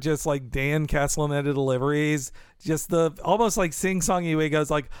all-time favorite, just like Dan Castellaneta deliveries. Just the almost like sing-songy way he goes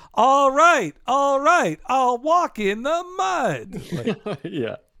like, all right, I'll walk in the mud. Like,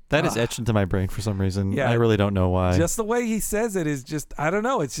 yeah. That is etched into my brain for some reason. Yeah, I really don't know why. Just the way he says it is just, I don't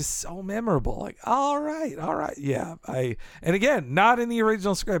know. It's just so memorable. Like, all right. Yeah. And again, not in the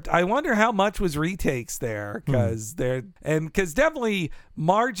original script. I wonder how much was retakes there, because definitely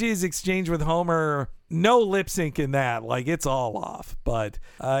Marge's exchange with Homer, no lip sync in that. Like, it's all off. But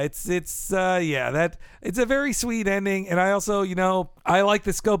it's a very sweet ending. And I also, I like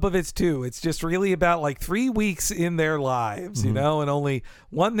the scope of it too. It's just really about like 3 weeks in their lives, and only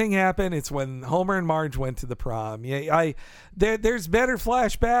one thing happened. It's when Homer and Marge went to the prom. Yeah, there's better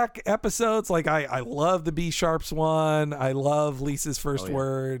flashback episodes. Like I love the B Sharps one. I love Lisa's first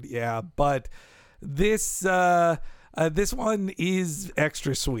word. Yeah, but this one is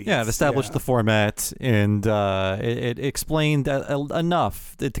extra sweet. Yeah, it established the format, and it explained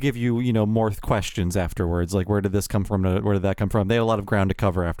enough to give you, more questions afterwards. Like, where did this come from? Where did that come from? They had a lot of ground to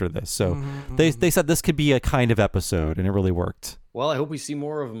cover after this. So they said this could be a kind of episode, and it really worked. Well, I hope we see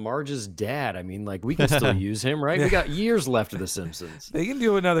more of Marge's dad. I mean, like, we can still use him, right? We got years left of The Simpsons. They can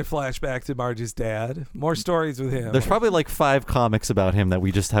do another flashback to Marge's dad. More stories with him. There's probably like 5 comics about him that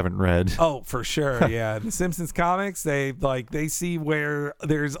we just haven't read. Oh, for sure. Yeah. The Simpsons comics, they see where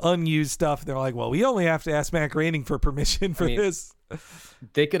there's unused stuff. They're like, well, we only have to ask Matt Groening for permission for this.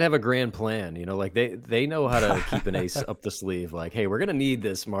 They could have a grand plan, like they know how to keep an ace up the sleeve. Like, hey, we're going to need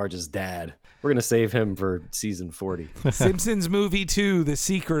this Marge's dad. We're going to save him for season 40. Simpsons movie 2, The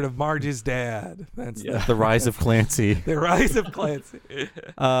Secret of Marge's Dad. That's The Rise of Clancy. The Rise of Clancy.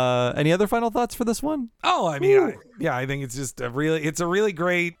 Any other final thoughts for this one? Oh, I mean, I think it's just a really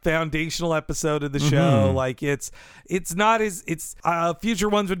great foundational episode of the show. Like it's future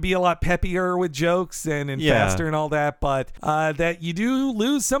ones would be a lot peppier with jokes and faster and all that, but that you do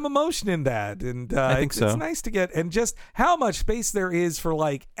lose some emotion in that, and I think so. It's nice to get, and just how much space there is for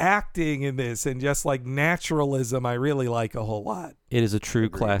like acting in this and just like naturalism. I really like a whole lot. It is a true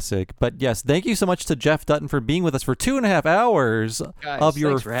classic. But yes, thank you so much to Jeff Dutton for being with us for 2.5 hours of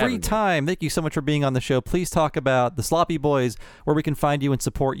your free time. Thank you so much for being on the show. Please talk about the Sloppy Boys, where we can find you and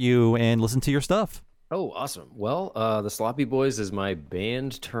support you and listen to your stuff. Oh, awesome. Well, the Sloppy Boys is my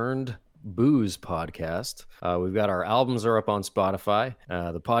band turned booze podcast. We've got our albums are up on Spotify.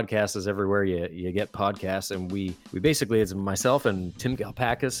 The podcast is everywhere you get podcasts, and we basically, it's myself and Tim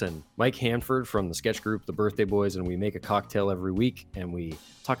Galpakis and Mike Hanford from the sketch group The Birthday Boys, and we make a cocktail every week, and we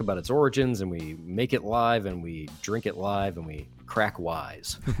talk about its origins, and we make it live, and we drink it live, and we crack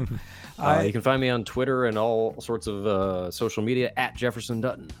wise. You can find me on Twitter and all sorts of social media at Jefferson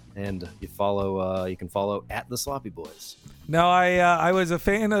Dutton, and you can follow at the Sloppy Boys. No, I was a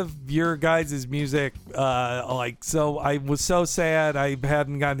fan of your guys' music. So I was so sad I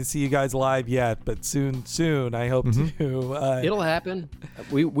hadn't gotten to see you guys live yet, but soon I hope to. It'll happen.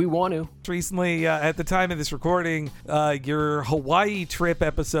 We want to. Recently, at the time of this recording, your Hawaii trip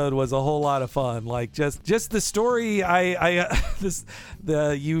episode was a whole lot of fun. Like just the story. I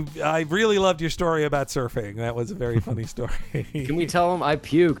really loved your story about surfing. That was a very funny story. Can we tell them I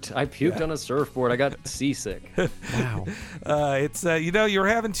puked? I puked on a surfboard. I got seasick. Wow. It's you're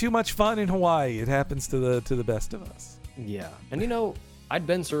having too much fun in Hawaii. It happens to the best of us. Yeah, and I'd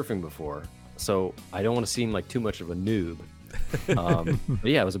been surfing before, so I don't want to seem like too much of a noob. But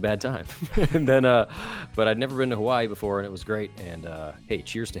yeah, it was a bad time. And then, but I'd never been to Hawaii before, and it was great. And hey,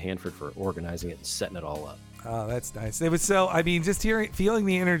 cheers to Hanford for organizing it and setting it all up. Oh, that's nice. It was so. I mean, just feeling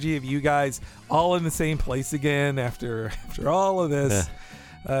the energy of you guys all in the same place again after all of this,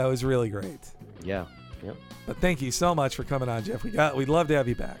 it was really great. Yeah. Yep. But thank you so much for coming on, Jeff. We'd love to have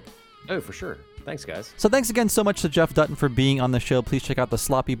you back. Oh, for sure. Thanks, guys. So thanks again so much to Jeff Dutton for being on the show. Please check out the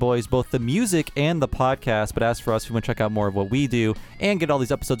Sloppy Boys, both the music and the podcast. But as for us, if you want to check out more of what we do and get all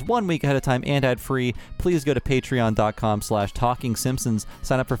these episodes 1 week ahead of time and ad-free, please go to patreon.com/TalkingSimpsons.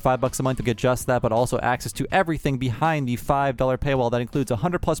 Sign up for $5 a month to get just that, but also access to everything behind the $5 paywall. That includes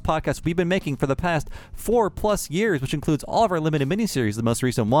 100-plus podcasts we've been making for the past 4+ years, which includes all of our limited miniseries. The most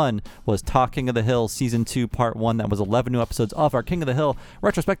recent one was Talking of the Hill Season 2, Part 1. That was 11 new episodes of our King of the Hill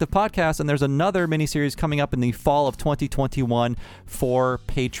retrospective podcast, and there's another miniseries coming up in the fall of 2021 for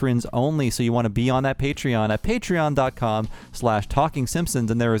patrons only. So you want to be on that Patreon at patreon.com/TalkingSimpsons,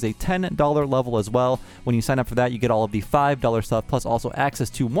 and there is a $10 level as well. When you sign up for that, you get all of the $5 stuff, plus also access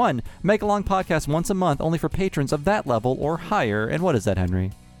to one mega-long podcast once a month, only for patrons of that level or higher. And what is that,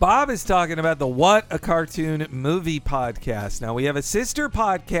 Henry? Bob is talking about the What a Cartoon Movie podcast. Now, we have a sister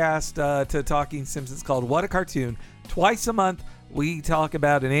podcast to Talking Simpsons called What a Cartoon. Twice a month, we talk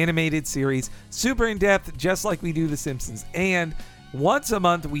about an animated series, super in-depth, just like we do The Simpsons. And once a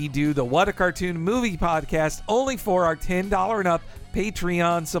month, we do the What a Cartoon Movie podcast, only for our $10 and up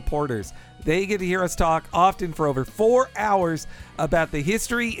Patreon supporters. They get to hear us talk often for over 4 hours about the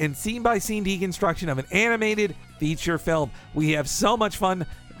history and scene-by-scene deconstruction of an animated feature film. We have so much fun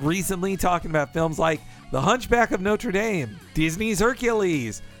recently talking about films like The Hunchback of Notre Dame, Disney's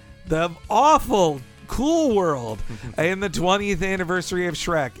Hercules, the awful Cool World, and the 20th anniversary of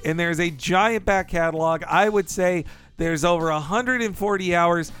Shrek. And there's a giant back catalog. I would say there's over 140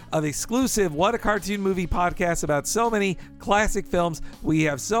 hours of exclusive What a Cartoon Movie podcasts about so many classic films. We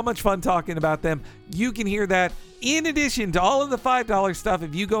have so much fun talking about them. You can hear that in addition to all of the $5 stuff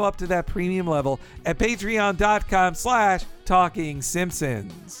if you go up to that premium level at patreon.com/Talking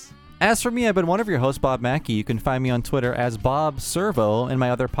Simpsons. As for me, I've been one of your hosts, Bob Mackey. You can find me on Twitter as Bob Servo, and my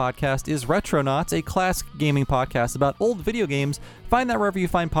other podcast is Retronauts, a classic gaming podcast about old video games. Find that wherever you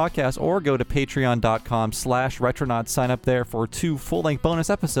find podcasts, or go to patreon.com/Retronauts. Sign up there for 2 full-length bonus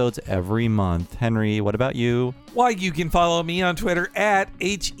episodes every month. Henry, what about you? Why, you can follow me on Twitter at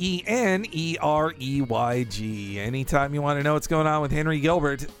HENEREYG. Anytime you want to know what's going on with Henry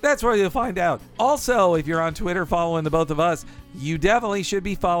Gilbert, that's where you'll find out. Also, if you're on Twitter following the both of us, you definitely should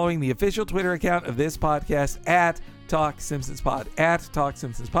be following the official Twitter account of this podcast at Talk Simpsons Pod. At Talk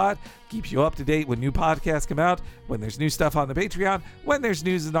Simpsons Pod keeps you up to date when new podcasts come out, when there's new stuff on the Patreon, when there's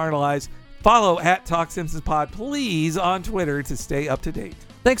news in our lives. Follow at Talk Simpsons Pod, please, on Twitter to stay up to date.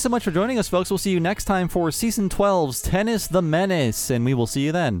 Thanks so much for joining us, folks. We'll see you next time for Season 12's Tennis the Menace, and we will see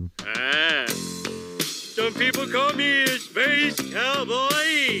you then. Some people call me a space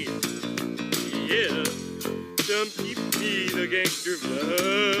cowboy. Yeah. Some people me the gangster of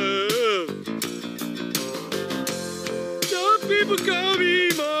love. Some people call me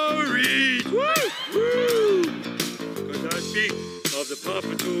Maurice. Woo! Woo! 'Cause I speak of the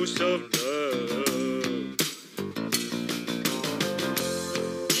pompadours of love.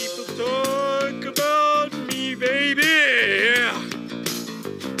 People talk about me, baby.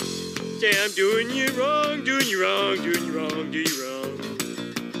 Say I'm doing you wrong, doing you wrong, doing you wrong, doing you wrong.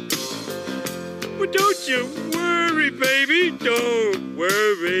 But don't you worry, baby, don't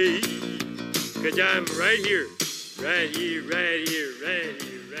worry. 'Cause I'm right here, right here, right here, right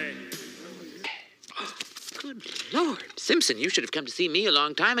here, right here. Good Lord. Simpson, you should have come to see me a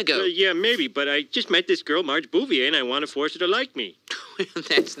long time ago. Yeah, maybe, but I just met this girl, Marge Bouvier, and I want to force her to like me.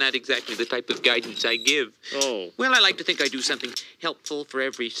 That's not exactly the type of guidance I give. Oh. Well, I like to think I do something helpful for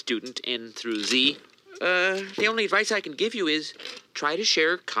every student, N through Z. The only advice I can give you is try to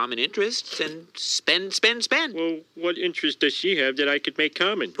share common interests and spend. Well, what interest does she have that I could make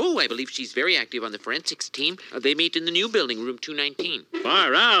common? Oh, I believe she's very active on the forensics team. They meet in the new building, room 219.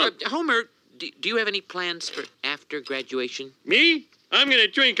 Far out. Homer, do you have any plans for after graduation? Me? I'm going to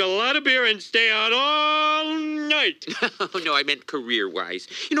drink a lot of beer and stay out all night. Oh, no, I meant career-wise.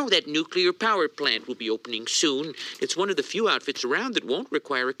 You know, that nuclear power plant will be opening soon. It's one of the few outfits around that won't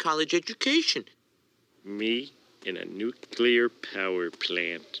require a college education. Me in a nuclear power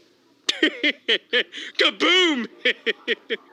plant. Kaboom!